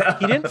 yes. Yeah.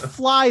 He didn't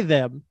fly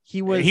them.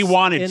 He was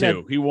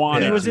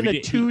in a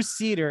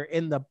two-seater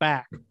in the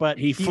back, but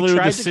he flew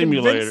tried the to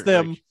simulator convince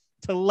them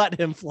to let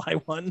him fly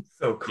one.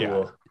 So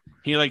cool.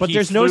 Yeah. But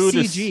there's no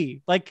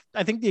CG. Like,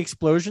 I think the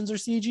explosions are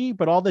CG,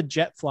 but all the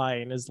jet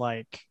flying is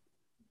like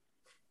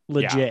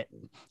legit. Yeah.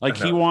 Like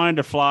he wanted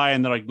to fly,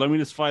 and they're like, "Let me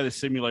just fly the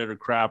simulator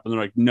crap," and they're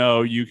like,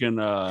 "No, you can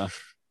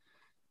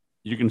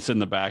sit in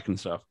the back and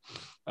stuff."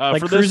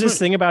 Like Cruise's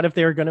thing about if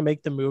they were going to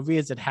make the movie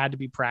is it had to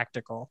be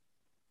practical.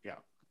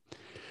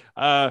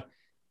 Yeah.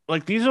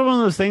 Like these are one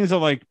of those things that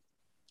like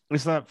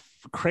it's that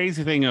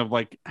crazy thing of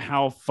like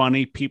how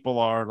funny people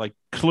are. Like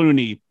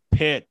Clooney,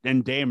 Pitt,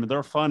 and Damon,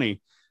 they're funny,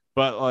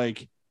 but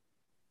like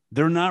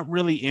they're not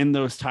really in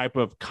those type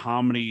of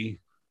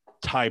comedy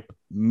type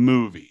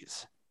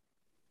movies.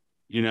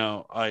 You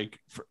know, like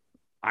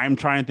I'm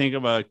trying to think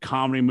of a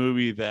comedy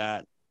movie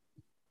that,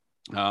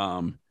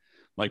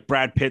 like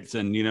Brad Pitt's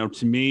in. You know,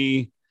 to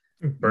me,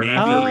 maybe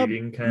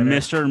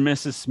Mr. and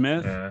Mrs.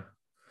 Smith. Yeah.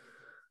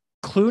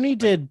 Clooney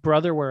did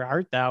Brother Where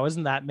Art Thou?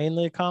 Isn't that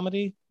mainly a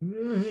comedy?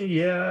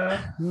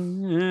 Yeah.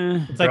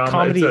 It's like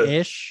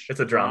comedy-ish. It's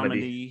a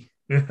dramedy.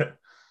 But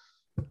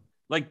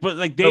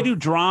they do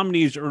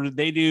dramedies, or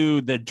they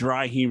do the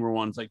dry humor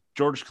ones, like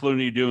George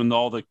Clooney doing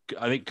all the,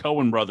 I think,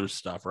 Coen Brothers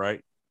stuff,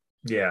 right?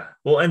 Yeah.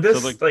 Well, and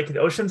this, so like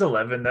Ocean's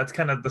 11, that's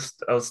kind of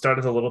the start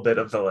of a little bit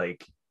of the,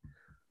 like,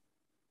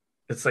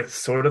 it's like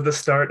sort of the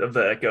start of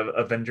the like,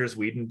 Avengers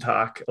Whedon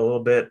talk a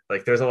little bit.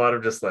 Like there's a lot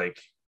of just like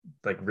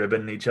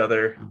ribbing each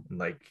other and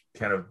like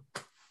kind of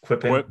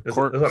quipping. There's a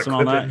lot of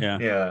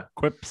quipping. Yeah.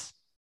 Quips.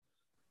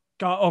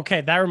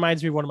 Okay, that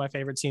reminds me of one of my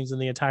favorite scenes in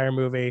the entire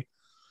movie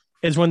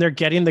is when they're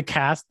getting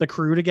the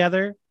crew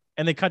together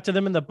and they cut to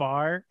them in the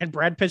bar and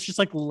Brad Pitt's just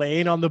like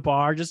laying on the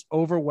bar, just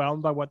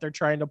overwhelmed by what they're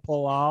trying to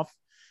pull off.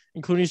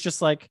 And Clooney's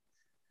just like,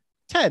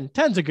 10.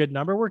 10's a good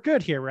number. We're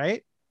good here,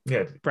 right?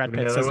 Yeah. Brad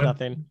Pitt says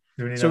nothing.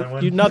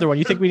 Another one.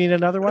 You think we need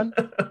another one?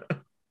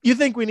 You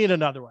think we need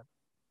another one?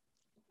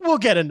 We'll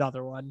get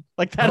another one.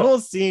 Like that whole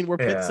scene where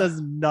Pitt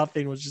says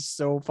nothing was just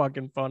so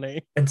fucking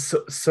funny. And so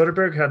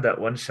Soderbergh had that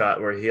one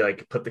shot where he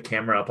like put the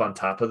camera up on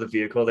top of the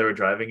vehicle they were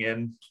driving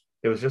in.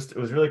 It was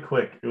really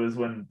quick. It was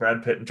when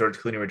Brad Pitt and George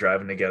Clooney were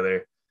driving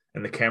together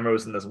and the camera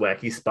was in this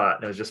wacky spot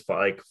and it was just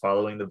like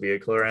following the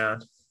vehicle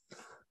around.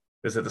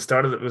 It was at the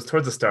start it was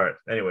towards the start.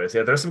 Anyways,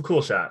 yeah, there's some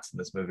cool shots in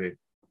this movie.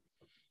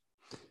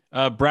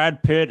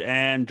 Brad Pitt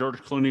and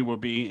George Clooney will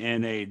be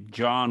in a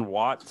John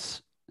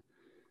Watts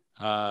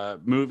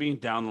movie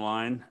down the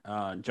line.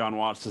 John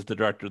Watts is the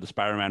director of the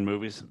Spider-Man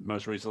movies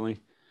most recently,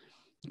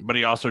 but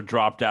he also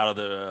dropped out of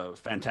the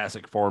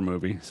Fantastic Four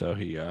movie, so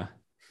he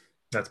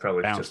that's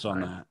probably bounced just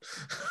on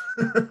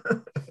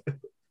that.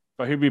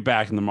 But he'll be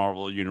back in the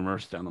Marvel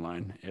universe down the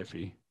line if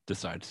he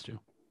decides to.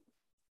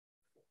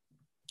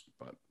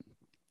 But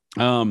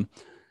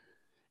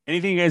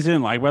anything you guys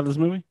didn't like about this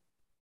movie?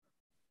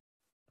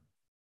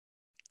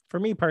 For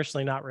me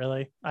personally, not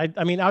really.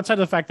 I mean, outside of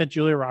the fact that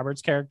Julia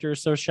Roberts' character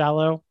is so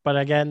shallow, but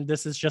again,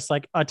 this is just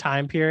like a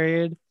time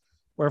period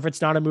where if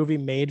it's not a movie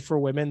made for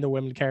women, the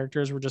women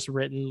characters were just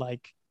written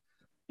like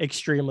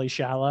extremely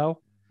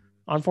shallow,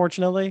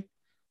 unfortunately.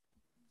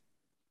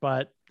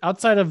 But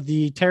outside of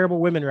the terrible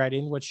women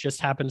writing, which just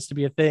happens to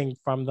be a thing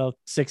from the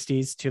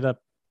 60s to the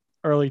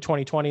early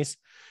 2020s,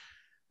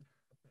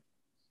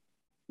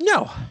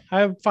 no,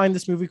 I find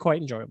this movie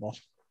quite enjoyable.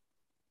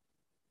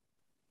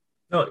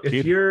 No,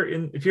 if you're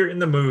in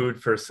the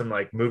mood for some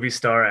like movie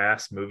star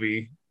ass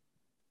movie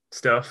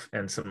stuff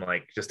and some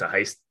like just a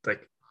heist,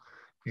 like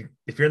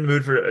if you're in the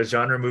mood for a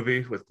genre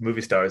movie with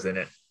movie stars in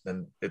it,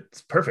 then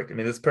it's perfect. I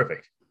mean, it's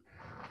perfect.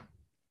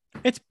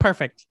 It's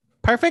perfect.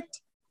 Perfect.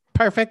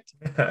 Perfect.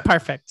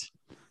 Perfect.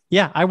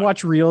 Yeah, I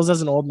watch Reels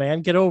as an old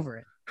man. Get over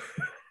it.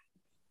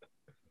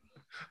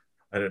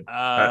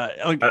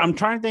 I'm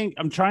trying to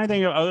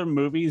think of other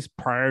movies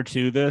prior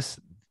to this.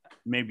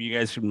 Maybe you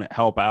guys can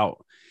help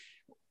out.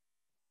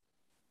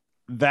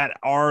 That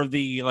are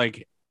the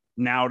like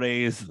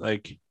nowadays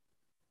like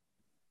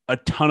a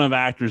ton of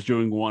actors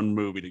doing one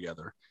movie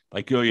together,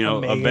 like a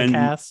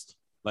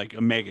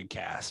mega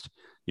cast.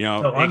 You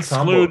know, So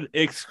ensemble.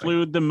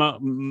 exclude the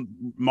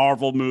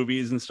Marvel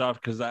movies and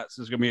stuff because that's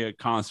just gonna be a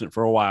constant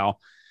for a while.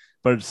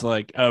 But it's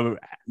like a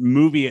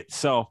movie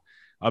itself,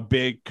 a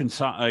big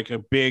like a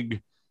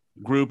big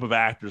group of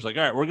actors. Like,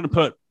 all right, we're gonna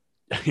put,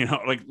 you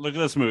know, like look at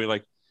this movie,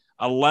 like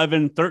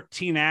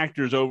 13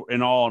 actors over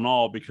in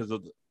all because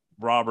of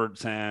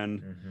Roberts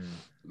and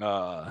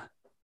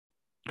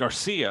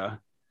Garcia.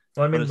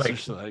 Well, I mean, But it's like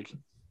just like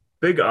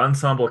big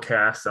ensemble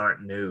casts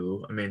aren't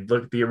new. I mean,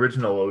 look at the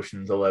original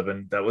Ocean's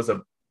 11. That was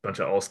a bunch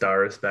of all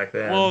stars back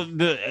then. well,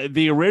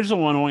 the original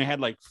one only had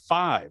like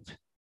 5.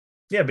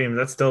 Yeah, I mean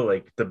that's still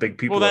like the big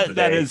people. Well, of the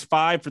that day. is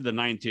 5 for the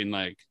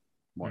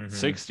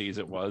 60s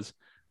it was,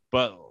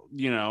 but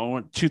you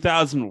know,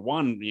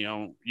 2001. You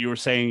know, you were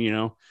saying, you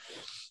know,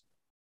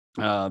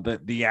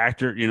 that the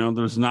actor, you know,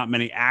 there's not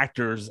many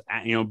actors,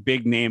 you know,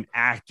 big name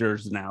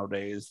actors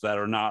nowadays that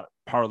are not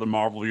part of the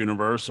Marvel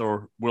universe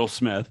or Will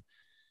Smith.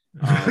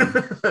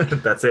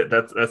 That's it.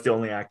 That's the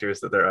only actors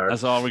that there are.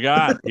 That's all we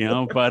got, you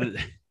know. But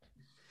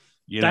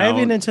you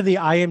Diving know, into the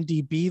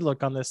IMDb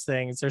look on this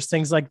thing, there's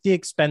things like The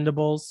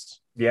Expendables.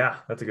 Yeah,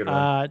 that's a good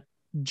one.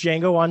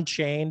 Django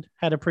Unchained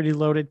had a pretty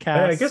loaded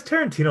Yeah, cast. I guess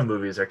Tarantino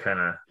movies are kind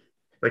of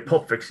like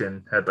Pulp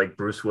Fiction had like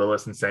Bruce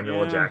Willis and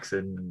Samuel L.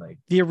 Jackson and like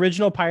the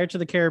original Pirates of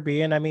the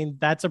Caribbean. I mean,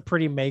 that's a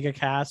pretty mega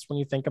cast when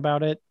you think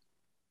about it.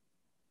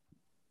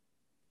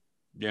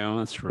 yeah,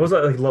 that's true. What was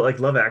that like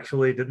Love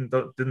Actually? Didn't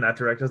that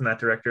director doesn't that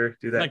director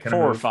do that Like kind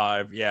 4 of or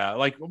 5, yeah.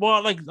 Like,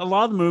 well, like a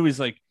lot of the movies,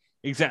 like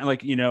exactly,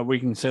 like, you know, we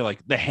can say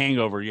like The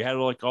Hangover. You had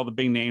like all the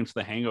big names of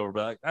The Hangover,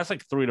 but like, that's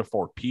like 3 to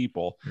 4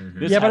 people.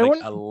 This Yeah, had but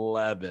like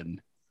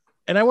 11.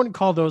 And I wouldn't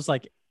call those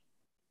like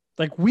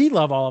we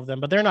love all of them,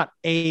 but they're not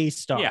A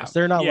stars. Yeah,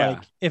 They're not yeah.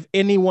 like if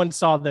anyone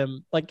saw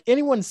them, like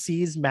anyone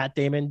sees Matt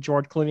Damon,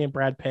 George Clooney, and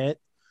Brad Pitt,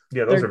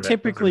 yeah, those they're are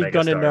typically mega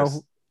going to know.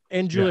 stars.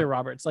 And Julia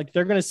Roberts, like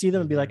they're going to see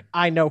them and be like,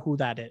 I know who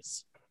that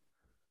is.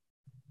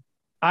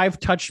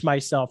 I've touched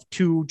myself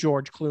to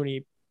George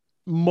Clooney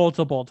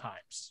multiple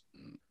times.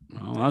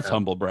 Well, that's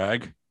humble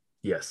brag.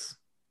 Yes.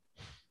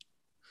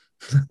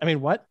 I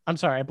mean, what? I'm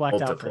sorry, I blacked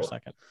out for a Multiple.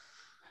 second.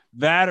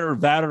 That or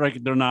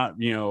like they're not,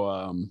 you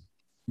know,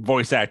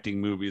 voice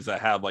acting movies that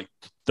have like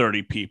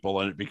 30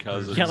 people in it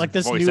because Yeah, it's like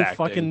this voice new acting.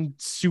 fucking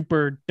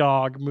super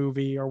dog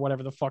movie or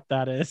whatever the fuck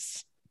that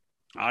is.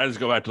 I just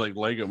go back to like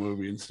Lego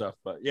movie and stuff,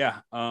 but yeah,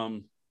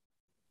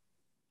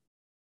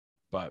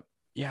 but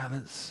yeah,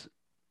 that's,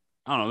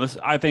 I don't know, this,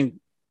 I think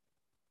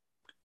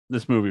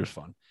this movie was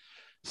fun.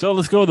 So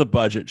let's go with the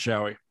budget,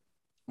 shall we?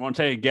 Want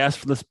to take a guess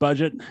for this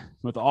budget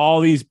with all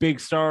these big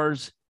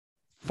stars,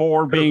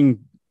 4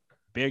 being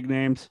big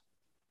names?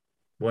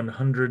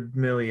 $100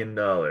 million.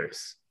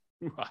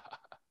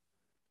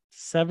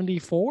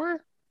 74?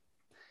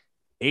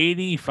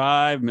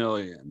 85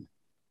 million.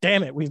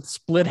 Damn it, we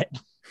split it.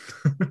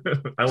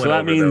 So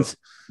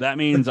that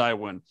means I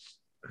win.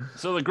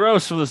 So the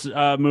gross for this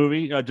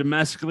movie,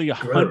 domestically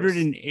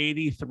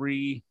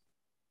 183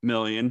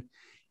 million,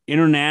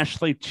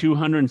 internationally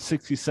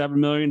 267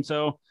 million.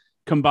 So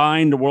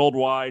combined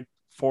worldwide,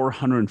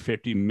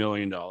 $450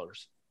 million.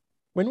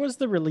 When was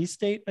the release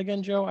date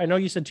again, Joe? I know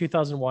you said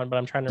 2001, but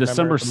I'm trying to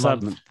December remember.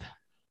 December 7th.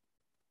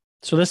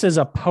 So this is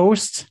a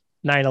post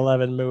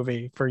 9/11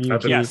 movie for you.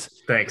 Yes.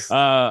 Thanks.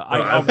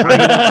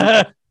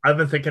 I've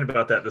been thinking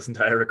about that this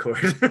entire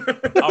record.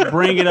 I'll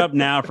bring it up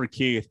now for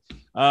Keith.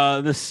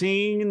 The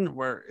scene,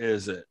 where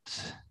is it?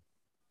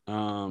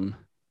 Where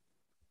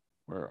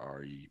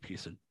are you,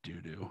 piece of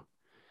doo-doo?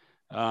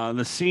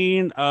 The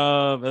scene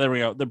of, there we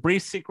go. The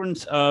brief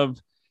sequence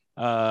of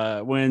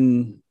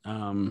when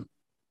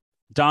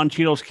Don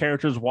Cheadle's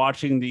character is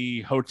watching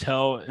the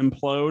hotel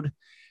implode.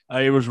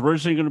 It was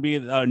originally going to be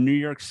a New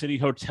York City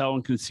hotel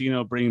and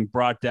casino being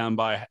brought down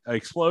by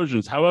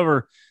explosions.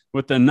 However,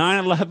 with the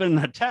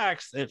 9/11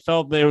 attacks, it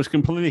felt that it was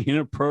completely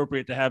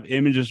inappropriate to have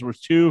images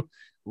which too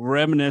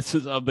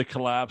reminiscent of the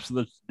collapse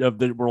of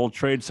the World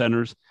Trade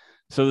Centers.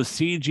 So the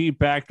CG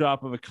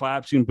backdrop of a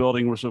collapsing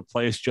building was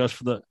replaced just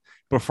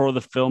before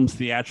the film's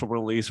theatrical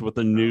release with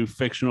a new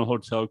fictional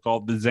hotel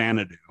called the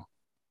Xanadu.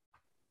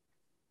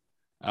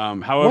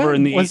 However,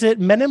 was it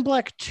Men in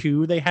Black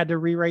 2? They had to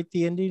rewrite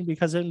the ending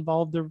because it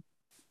involved the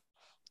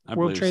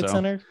World Trade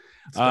Center.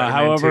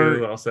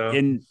 However,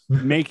 in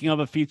making of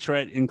the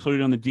featurette,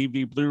 including on the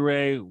DVD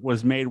Blu-ray,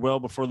 was made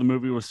well before the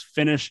movie was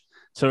finished.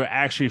 So it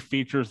actually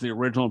features the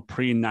original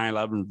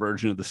pre-9/11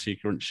 version of the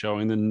sequence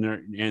showing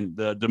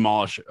the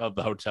demolish of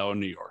the hotel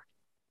in New York.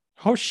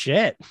 Oh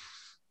shit!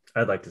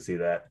 I'd like to see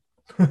that.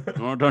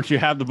 Well, don't you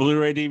have the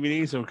Blu-ray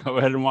DVD? So go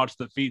ahead and watch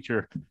the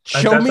feature.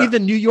 Show me the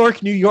New York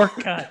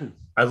cut.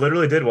 I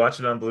literally did watch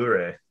it on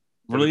Blu-ray.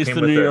 Release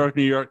the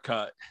New York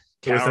cut.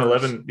 It was an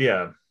 11.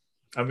 Yeah.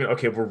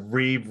 We're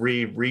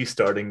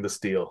restarting the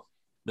steal.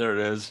 There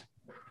it is.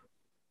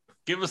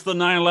 Give us the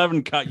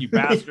 9/11 cut, you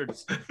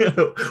bastards.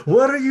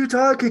 What are you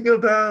talking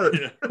about?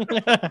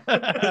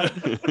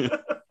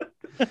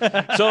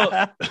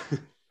 So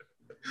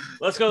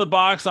let's go to the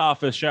box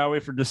office, shall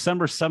we, for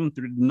December 7th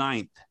through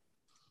 9th.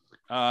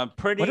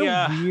 Pretty what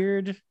a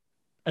weird.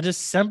 A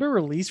December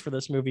release for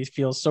this movie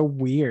feels so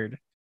weird.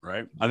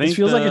 right? I This think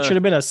feels like it should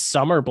have been a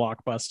summer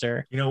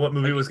blockbuster. You know what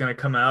movie was going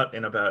to come out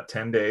in about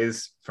 10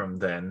 days from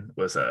then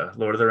was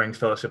Lord of the Rings,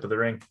 Fellowship of the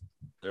Ring.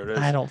 There it is.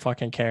 I don't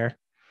fucking care.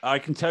 I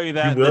can tell you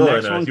that You will, the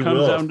next Anna, one you comes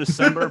will. out in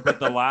December, but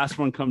the last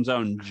one comes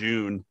out in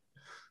June.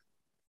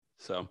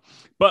 So,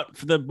 but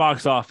for the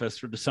box office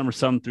for December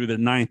 7th through the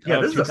 9th Yeah,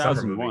 of this is a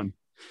summer movie.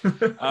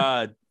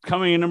 2001.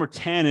 Coming in number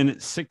 10 in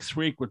its sixth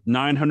week with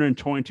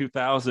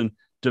 922,000,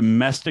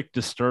 Domestic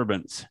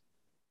Disturbance.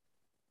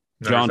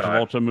 Never John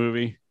saw it. Travolta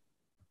movie.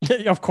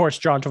 Of course,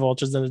 John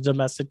Travolta's in a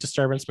domestic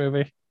disturbance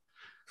movie.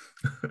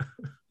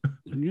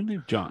 You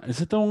leave John. Is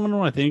it the one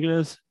I think it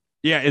is?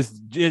 Yeah,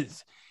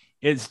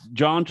 it's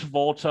John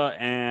Travolta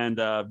and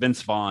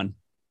Vince Vaughn.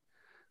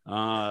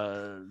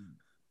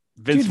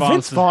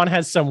 Vince Vaughn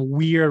has some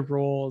weird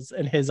roles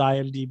in his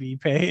IMDb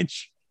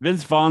page.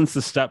 Vince Vaughn's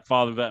the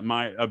stepfather that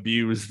might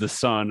abuse the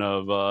son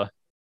of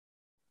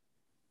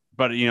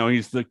but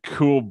he's the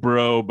cool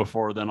bro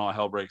before then all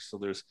hell breaks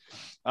loose.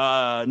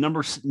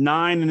 Number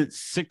 9 in its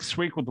sixth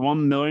week with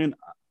 1 million.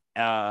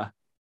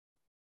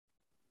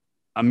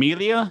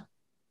 Amelia.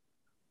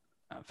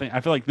 I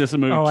feel like this is a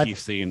movie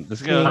Keith's seen.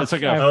 It's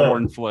like a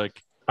foreign flick.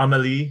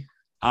 Amelie.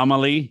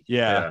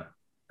 Yeah.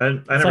 I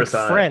never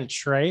saw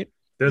French, right?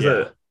 There's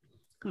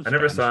I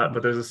never saw it,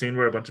 but there's a scene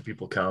where a bunch of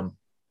people come.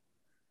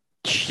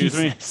 Excuse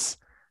me.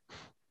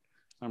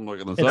 I'm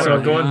looking this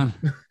up.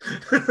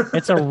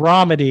 It's a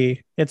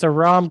romedy. It's a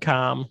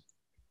rom-com.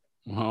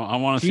 Well, I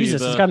want to see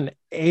Jesus, it's got an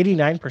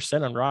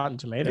 89% on Rotten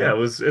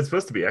Tomatoes. Yeah, it's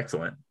supposed to be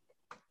excellent.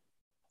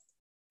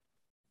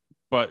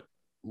 But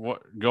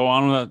what go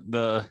on with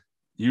the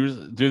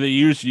use? Do they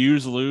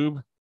use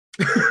lube?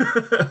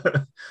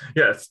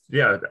 Yes,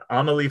 yeah.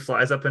 Amelie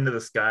flies up into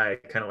the sky,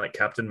 kind of like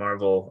Captain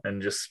Marvel,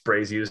 and just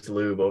sprays used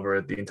lube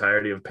over the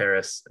entirety of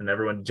Paris, and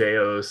everyone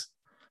JOs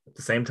at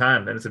the same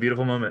time, and it's a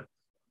beautiful moment.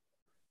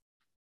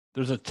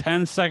 There's a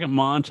 10-second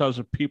montage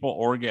of people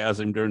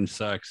orgasming during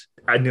sex.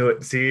 I knew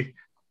it. See,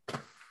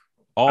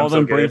 all of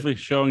them briefly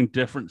showing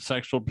different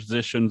sexual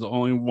positions.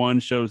 Only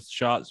one shows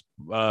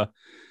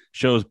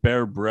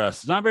bare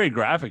breasts. It's not very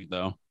graphic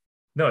though.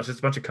 No, it's just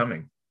a bunch of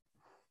coming.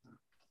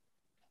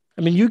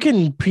 I mean, you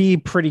can be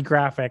pretty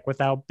graphic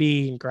without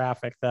being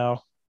graphic, though.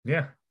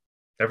 Yeah.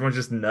 Everyone's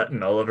just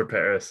nutting all over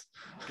Paris.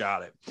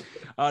 Got it.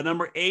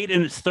 Number 8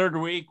 in its third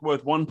week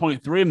with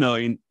 1.3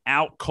 million,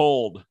 Out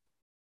Cold.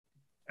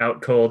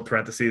 Out Cold,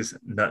 parentheses,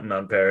 nutting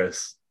on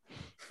Paris.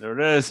 There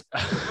it is.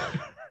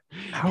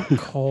 Out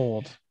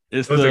Cold.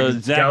 It's the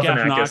Zach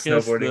Galifianakis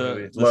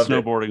snowboarding the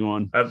snowboarding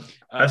one.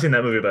 I've seen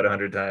that movie about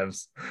 100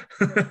 times.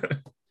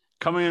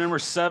 Coming in number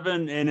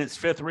 7 in its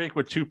fifth week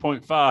with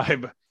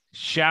 2.5,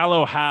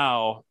 Shallow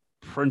Hal,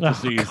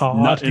 parentheses,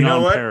 nutting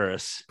on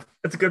Paris.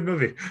 That's a good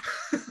movie.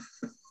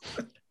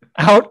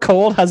 Out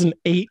Cold has an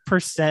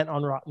 8%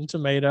 on Rotten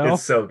Tomatoes.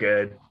 It's so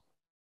good.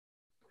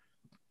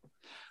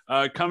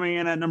 Coming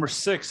in at number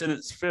 6 in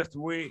its third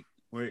week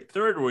with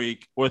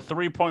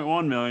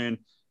 3.1 million,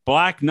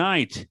 Black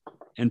Knight,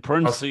 in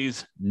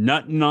parentheses,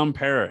 nutting on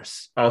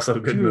Paris. Also a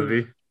good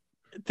movie.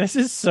 This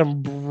is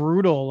some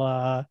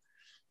brutal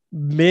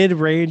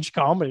mid-range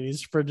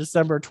comedies for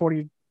December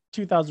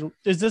 2000.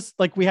 Is this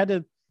like we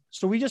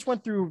just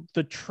went through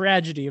the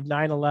tragedy of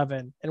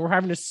 9/11 and we're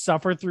having to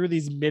suffer through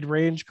these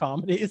mid-range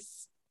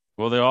comedies?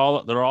 Well, they're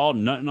all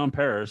nutting on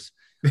Paris.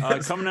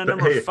 Coming in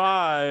number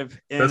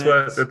 5.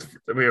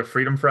 We have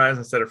freedom fries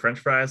instead of French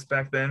fries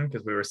back then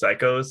because we were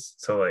psychos.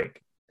 So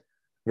like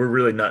we're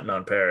really nutting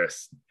on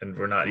Paris and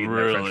we're not eating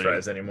their French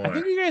fries anymore. I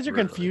think you guys are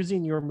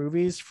confusing your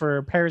movies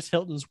for Paris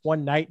Hilton's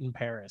One Night in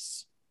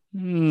Paris.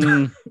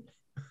 I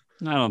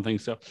don't think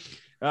so.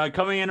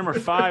 Coming in number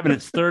 5 in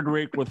its third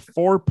week with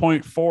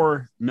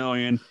 4.4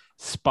 million,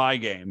 Spy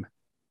Game.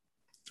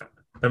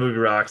 That movie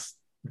rocks.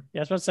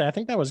 Yeah, I was about to say, I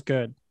think that was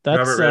good. That's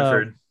Robert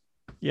Redford.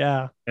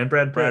 Yeah. And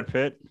Brad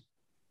Pitt.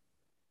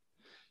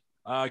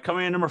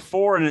 Coming in number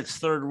 4 in its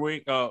third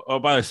week.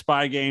 By the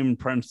Spy Game,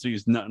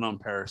 parentheses, nutting on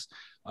Paris.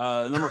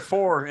 Number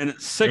 4 in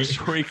its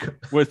sixth week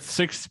with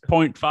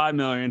 6.5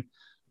 million,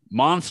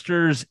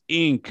 Monsters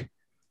Inc.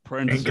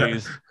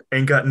 Parentheses.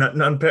 Ain't got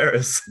nothing on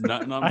Paris.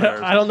 Nutting on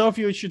Paris. I don't know if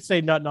you should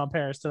say nutting on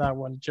Paris to that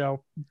one,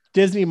 Joe.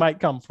 Disney might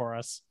come for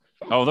us.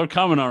 Oh, they're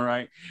coming, all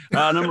right.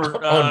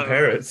 Number on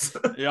Paris.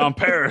 Yeah, on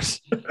Paris.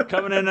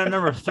 Coming in at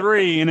number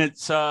 3 in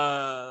its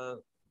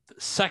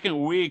second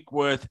week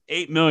with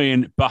 8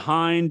 million,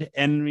 Behind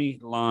Enemy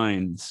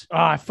Lines. Oh,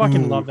 I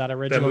fucking love that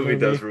original movie.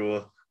 Does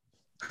rule.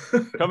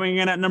 Coming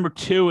in at number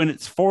 2 in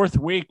its fourth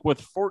week with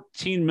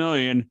 14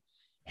 million,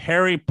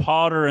 Harry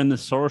Potter and the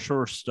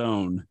Sorcerer's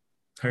Stone.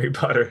 Harry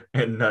Potter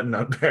and Nutting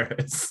on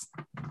Paris.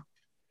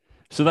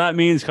 So that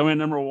means coming in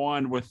number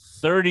 1 with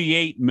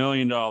 $38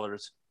 million,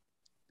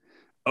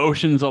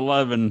 Ocean's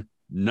 11,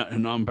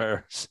 Nutting on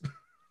Paris.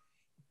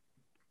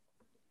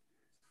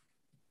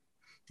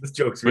 This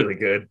joke's really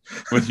good.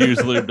 With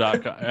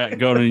uselube.com.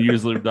 Go to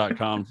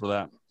uselube.com for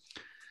that.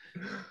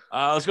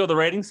 Let's go to the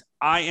ratings.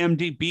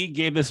 IMDb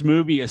gave this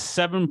movie a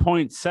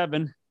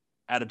 7.7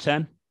 out of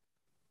 10.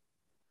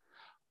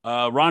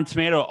 Rotten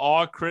Tomato,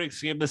 all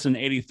critics gave this an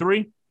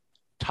 83.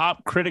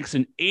 top critics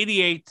an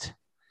 88,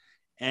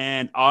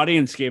 and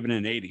audience gave it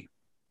an 80.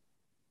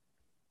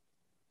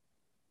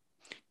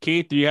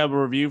 Keith, do you have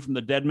a review from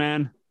the dead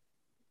man?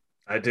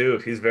 I do.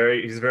 He's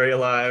very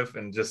alive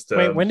and just.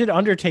 Wait, when did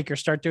Undertaker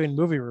start doing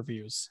movie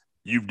reviews?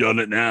 You've done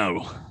it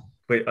now.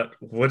 Wait,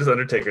 what does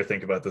Undertaker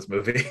think about this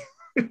movie?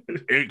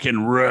 It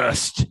can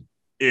rest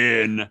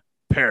in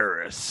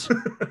Paris.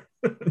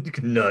 You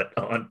can nut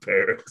on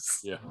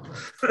Paris. Yeah.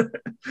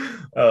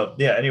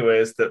 Yeah.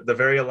 Anyways, the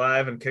very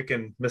alive and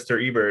kicking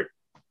Mr. Ebert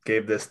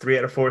gave this 3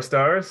 out of 4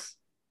 stars.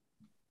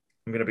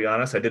 I'm gonna be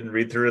honest. I didn't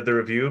read through the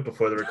review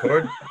before the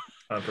record.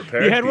 I'm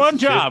prepared. You had one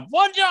job.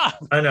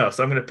 I know.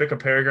 So I'm gonna pick a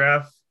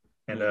paragraph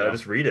and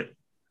just read it.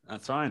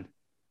 That's fine.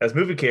 As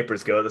movie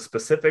capers go, the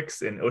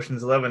specifics in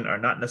Ocean's 11 are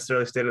not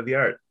necessarily state of the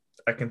art.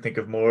 I can think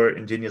of more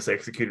ingeniously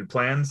executed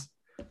plans.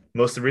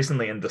 Most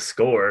recently in The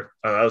Score.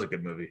 Oh, that was a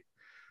good movie.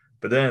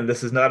 But then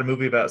this is not a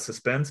movie about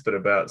suspense, but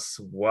about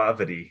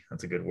suavity.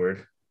 That's a good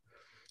word.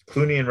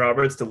 Clooney and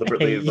Roberts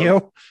deliberately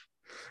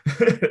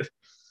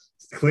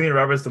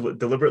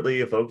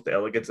deliberately evoked the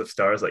elegance of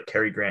stars like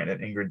Cary Grant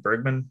and Ingrid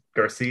Bergman.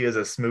 Garcia is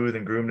as smooth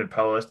and groomed and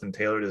polished and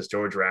tailored as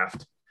George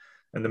Raft.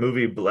 And the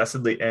movie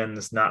blessedly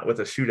ends not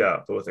with a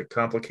shootout, but with a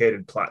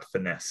complicated plot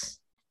finesse.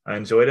 I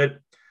enjoyed it.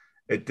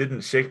 It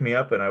didn't shake me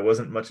up and I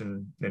wasn't much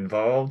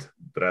involved,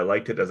 but I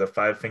liked it as a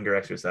 5-finger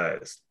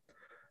exercise.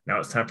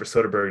 Now it's time for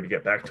Soderbergh to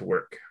get back to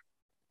work.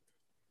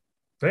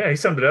 So yeah, he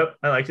summed it up.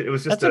 I liked it. It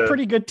was just That's a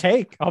pretty good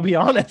take, I'll be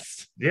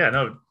honest. Yeah,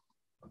 no,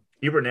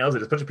 Ebert nails it.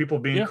 It's a bunch of people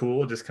being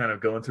cool, just kind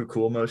of going through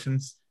cool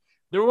motions.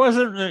 There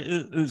wasn't,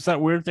 it's that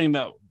weird thing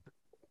that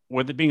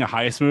with it being a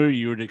heist movie,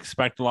 you would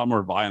expect a lot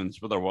more violence,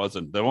 but there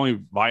wasn't. The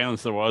only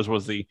violence there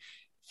was the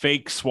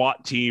fake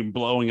SWAT team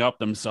blowing up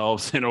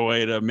themselves in a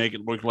way to make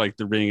it look like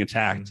they're being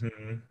attacked.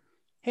 Mm-hmm.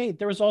 Hey,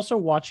 there was also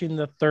watching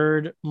the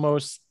third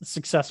most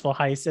successful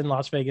heist in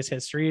Las Vegas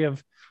history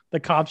of the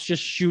cops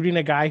just shooting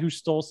a guy who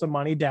stole some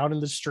money down in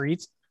the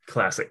streets.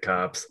 Classic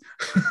cops.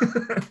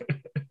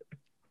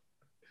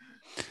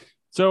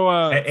 So,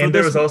 and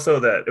there was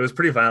also that it was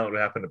pretty violent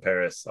what happened to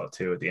Paris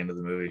too at the end of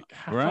the movie.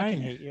 I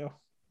fucking hate you.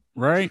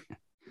 Right.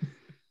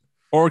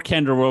 Or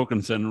Kendra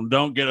Wilkinson.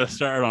 Don't get us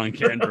started on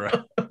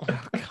Kendra. Oh,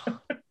 God.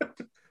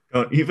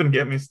 Don't even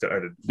get me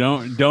started.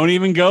 Don't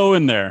even go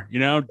in there.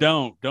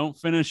 Don't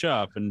finish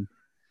up. And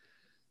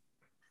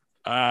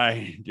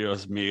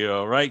Dios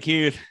mío. Right,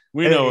 Keith?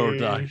 We know what we're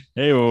talking.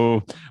 Hey,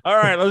 all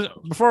right.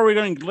 Before we're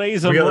going to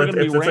glaze them, we're going to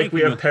be ranking. Like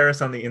we have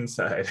Paris on the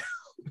inside.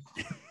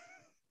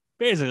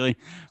 Basically.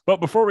 But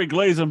before we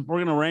glaze them, we're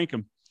going to rank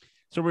them.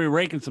 So we're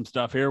ranking some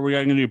stuff here. We're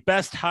going to do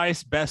best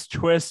heist, best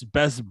twist,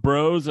 best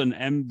bros, and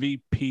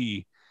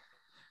MVP.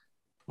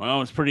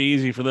 Well, it's pretty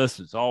easy for this.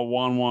 It's all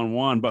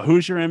 1-1-1. But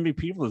who's your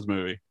MVP for this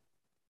movie?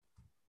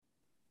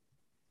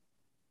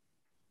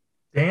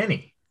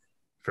 Danny.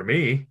 For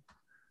me.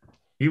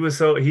 He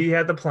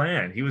had the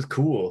plan. He was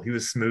cool. He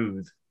was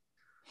smooth.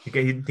 He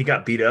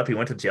got beat up. He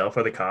went to jail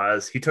for the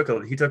cause. He took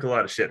a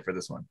lot of shit for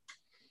this one.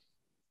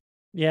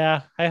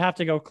 Yeah, I have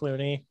to go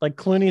Clooney. Like,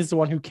 Clooney is the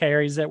one who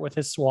carries it with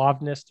his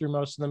suaveness through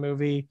most of the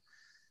movie.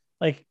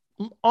 Like,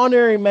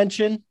 honorary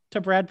mention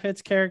to Brad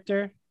Pitt's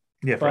character.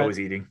 Yeah, for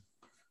always eating.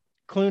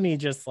 Clooney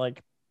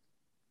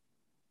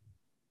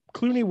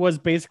was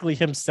basically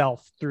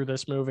himself through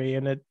this movie,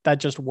 and that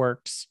just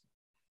works.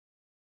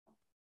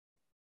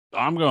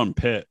 I'm going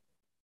Pitt.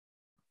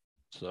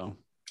 So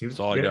he was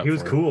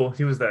cool.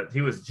 He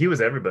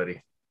was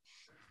everybody.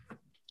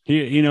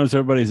 He knows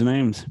everybody's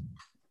names.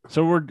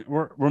 So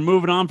we're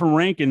moving on from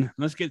ranking.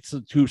 Let's get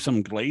to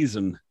some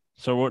glazing.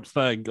 So what's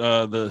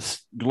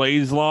the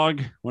glaze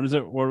log? What is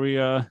it? Where we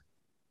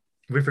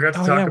forgot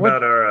to talk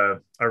about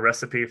our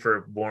recipe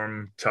for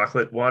warm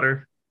chocolate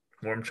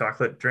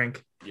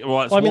drink.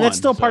 Well, I mean, that's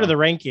still part of the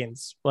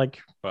rankings.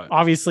 Like,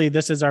 obviously,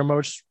 this is our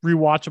most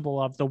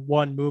rewatchable of the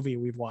one movie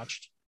we've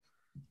watched.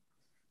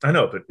 I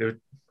know, but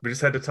we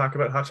just had to talk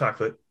about hot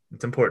chocolate.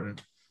 It's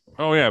important.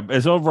 Oh yeah,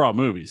 it's overall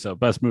movie, so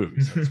best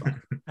movie. So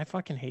I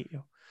fucking hate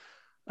you.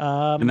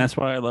 And that's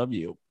why I love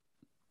you.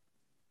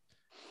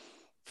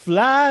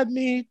 Fly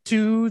me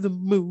to the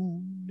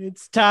moon.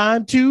 It's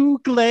time to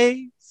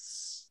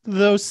glaze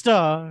those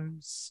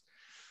stars.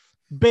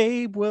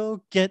 Babe,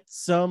 we'll get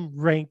some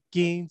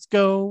rankings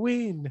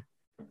going.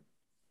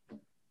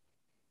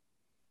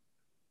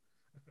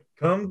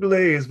 Come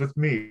glaze with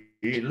me.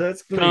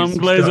 Let's glaze. Come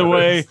glaze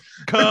away.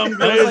 Come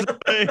glaze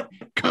away.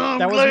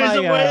 Come glaze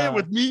away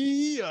with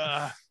me.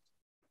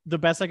 The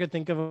best I could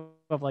think of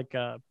like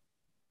a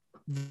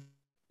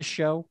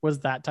show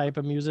was that type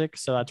of music,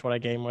 so that's what I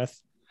game with.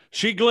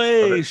 She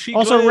glazed.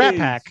 Also Rat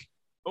Pack.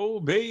 Oh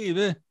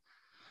baby.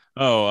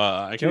 Oh,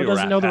 I Joe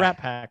doesn't know the Rat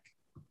Pack.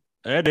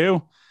 I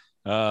do.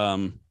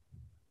 Tom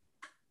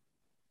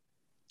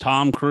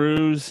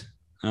Cruise.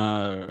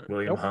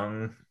 William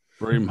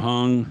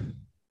Hung.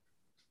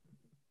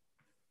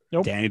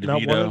 Nope. Danny DeVito.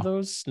 Not one of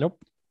those.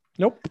 Nope.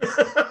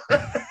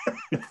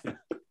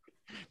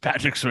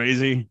 Patrick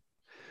Swayze.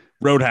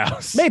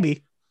 Roadhouse.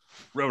 Maybe.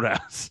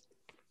 Roadhouse.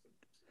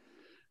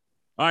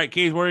 All right,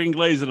 Keith, where are you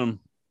glazing them?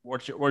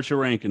 What's your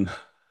ranking?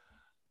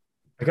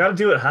 I got to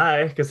do it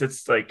high because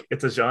it's like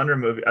it's a genre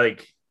movie.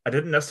 Like I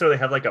didn't necessarily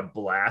have like a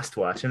blast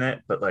watching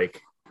it, but like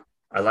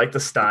I like the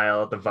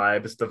style, the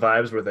vibes. The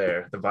vibes were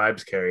there. The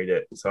vibes carried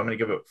it. So I'm gonna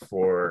give it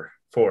 4.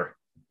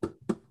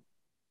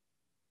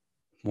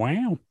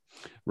 Wow,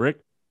 Rick.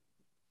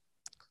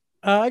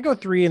 I go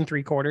 3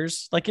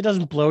 3/4. Like it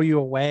doesn't blow you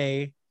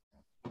away.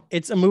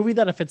 It's a movie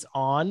that if it's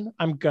on,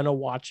 I'm gonna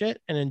watch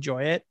it and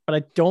enjoy it. But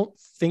I don't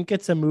think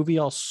it's a movie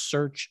I'll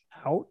search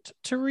out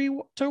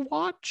to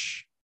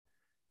watch.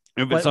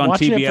 If But it's on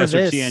watching it for TBS or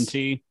this-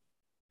 TNT,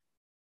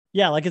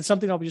 Yeah, like it's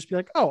something I'll just be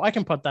like, oh, I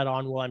can put that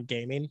on while I'm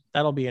gaming.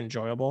 That'll be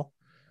enjoyable.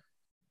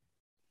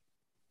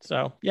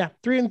 So yeah,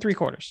 3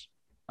 3/4.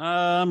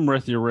 I'm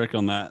with you, Rick,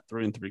 on that.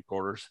 3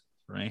 3/4,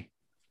 right?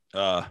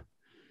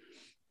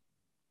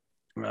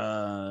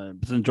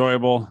 It's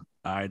enjoyable.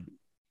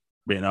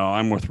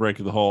 I'm with Rick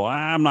the whole.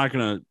 I'm not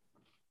gonna,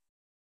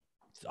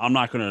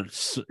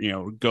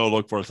 go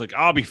look for it. It's like,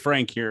 I'll be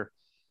frank here.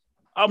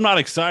 I'm not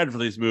excited for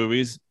these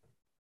movies,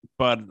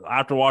 but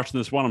after watching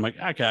this one, I'm like,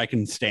 okay, I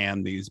can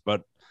stand these.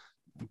 But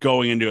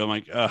going into it, I'm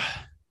like,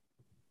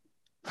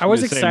 I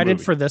was the same excited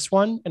movie. for this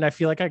one, and I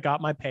feel like I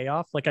got my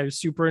payoff. Like I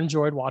super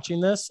enjoyed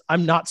watching this.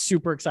 I'm not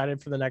super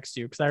excited for the next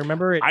two because I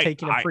remember it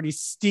taking a pretty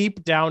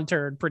steep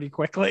downturn pretty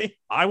quickly.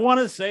 I want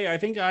to say, I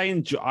think I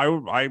enjoy.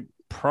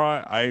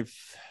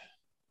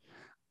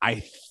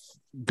 I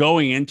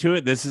going into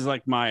it. This is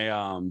like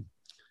my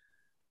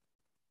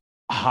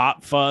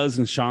Hot Fuzz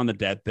and Shaun the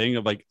Dead thing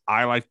of like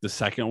I like the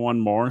second one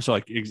more. So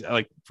like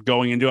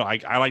going into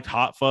it, I liked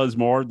Hot Fuzz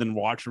more than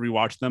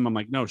rewatch them. I'm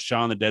like, no,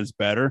 Shaun the Dead's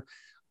better.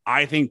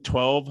 I think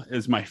 12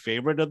 is my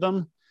favorite of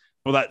them.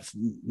 Well, that's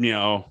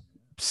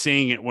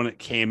seeing it when it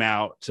came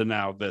out to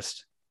now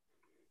this.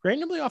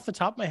 Randomly off the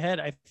top of my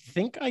head, I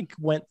think I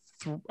went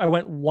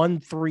 1,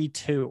 3,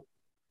 2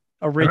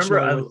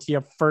 originally with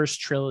the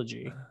first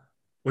trilogy.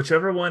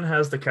 Whichever one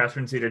has the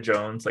Catherine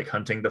Zeta-Jones like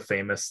hunting the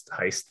famous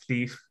heist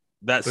thief.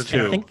 That's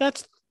 2. I think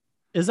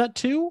is that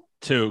 2?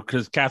 2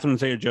 because Catherine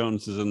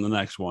Zeta-Jones is in the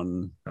next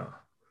one. Oh.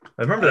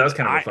 I remember that was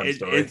kind of a fun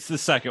story. It's the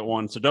second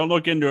one, so don't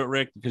look into it,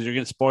 Rick, because you're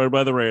getting spoiled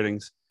by the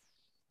ratings.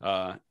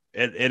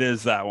 It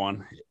is that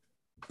one.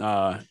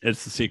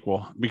 It's the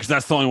sequel because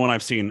that's the only one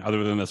I've seen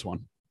other than this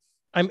one.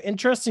 I'm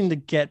interested to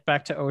get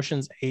back to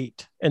Ocean's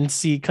 8 and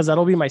see because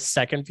that'll be my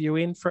second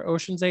viewing for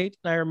Ocean's 8.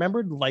 And I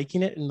remembered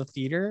liking it in the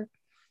theater.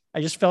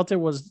 I just felt it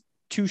was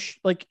too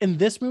like in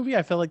this movie.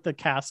 I felt like the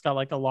cast got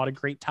like a lot of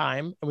great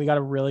time, and we got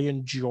to really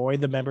enjoy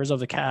the members of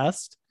the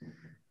cast.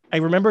 I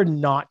remember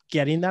not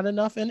getting that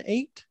enough in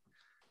 8.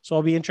 So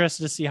I'll be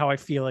interested to see how I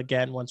feel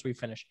again once we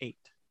finish 8.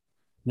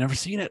 Never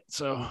seen it.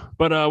 So,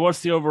 but what's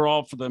the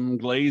overall for them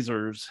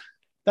Glazers?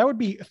 That would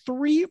be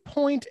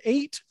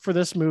 3.8 for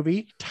this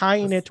movie,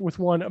 tying it with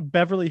one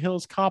Beverly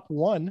Hills Cop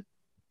 1.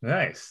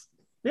 Nice.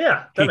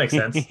 Yeah, that makes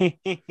sense. Which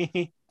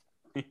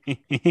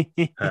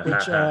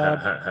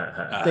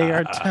they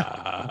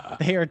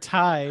are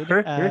tied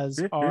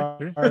as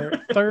our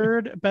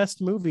third best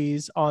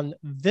movies on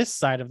this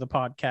side of the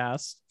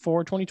podcast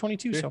for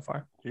 2022 so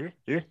far. Wait,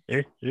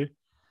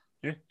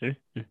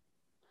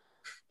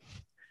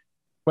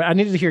 I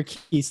needed to hear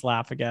Keith's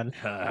laugh again.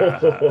 God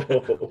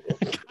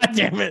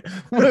damn it.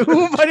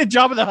 Who invited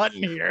Jabba the Hutt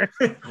in here?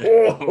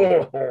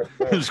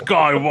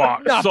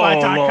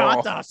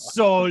 Skywalk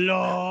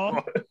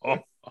Solo.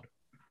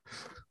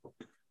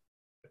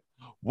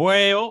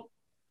 Well,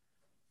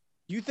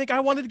 You think I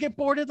wanted to get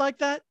boarded like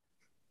that?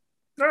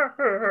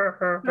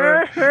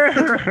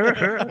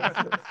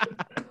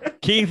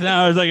 Keith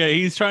now is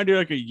he's trying to do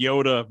like a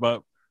Yoda,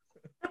 but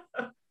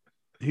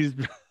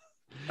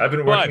I've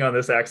been working on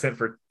this accent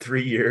for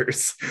 3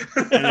 years.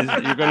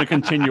 You're going to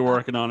continue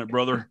working on it,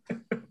 brother.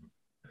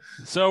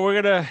 So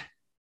we're going to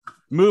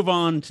move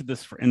on to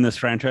this in this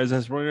franchise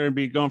as we're going to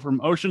be going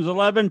from Ocean's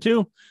 11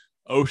 to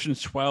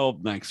Ocean's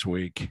 12 next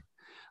week.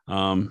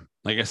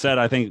 Like I said,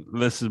 I think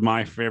this is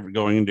my favorite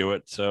going into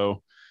it.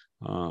 So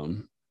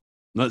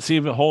let's see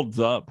if it holds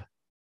up.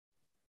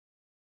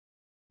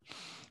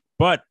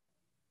 But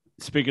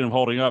speaking of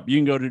holding up, you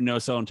can go to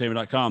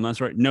nocellentertainment.com.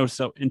 That's right,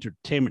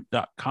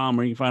 nocellentertainment.com,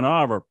 where you can find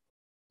all of our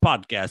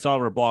podcasts, all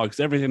of our blogs,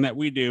 everything that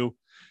we do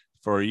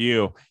for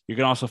you. You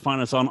can also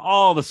find us on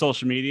all the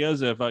social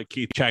medias if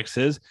Keith checks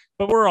his,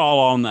 but we're all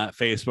on that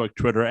Facebook,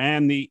 Twitter,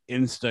 and the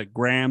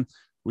Instagram,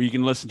 where you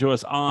can listen to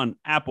us on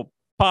Apple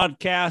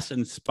Podcasts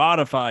and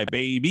Spotify,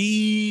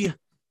 baby.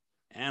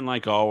 And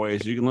like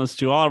always, you can listen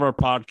to all of our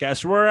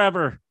podcasts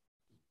wherever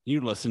you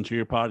listen to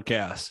your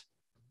podcasts.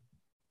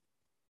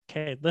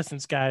 Okay, listen,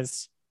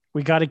 guys.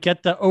 We got to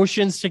get the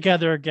oceans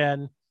together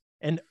again.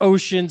 And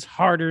oceans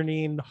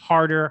hardening,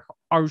 harder,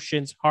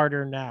 oceans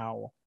harder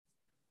now.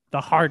 The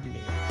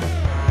hardening.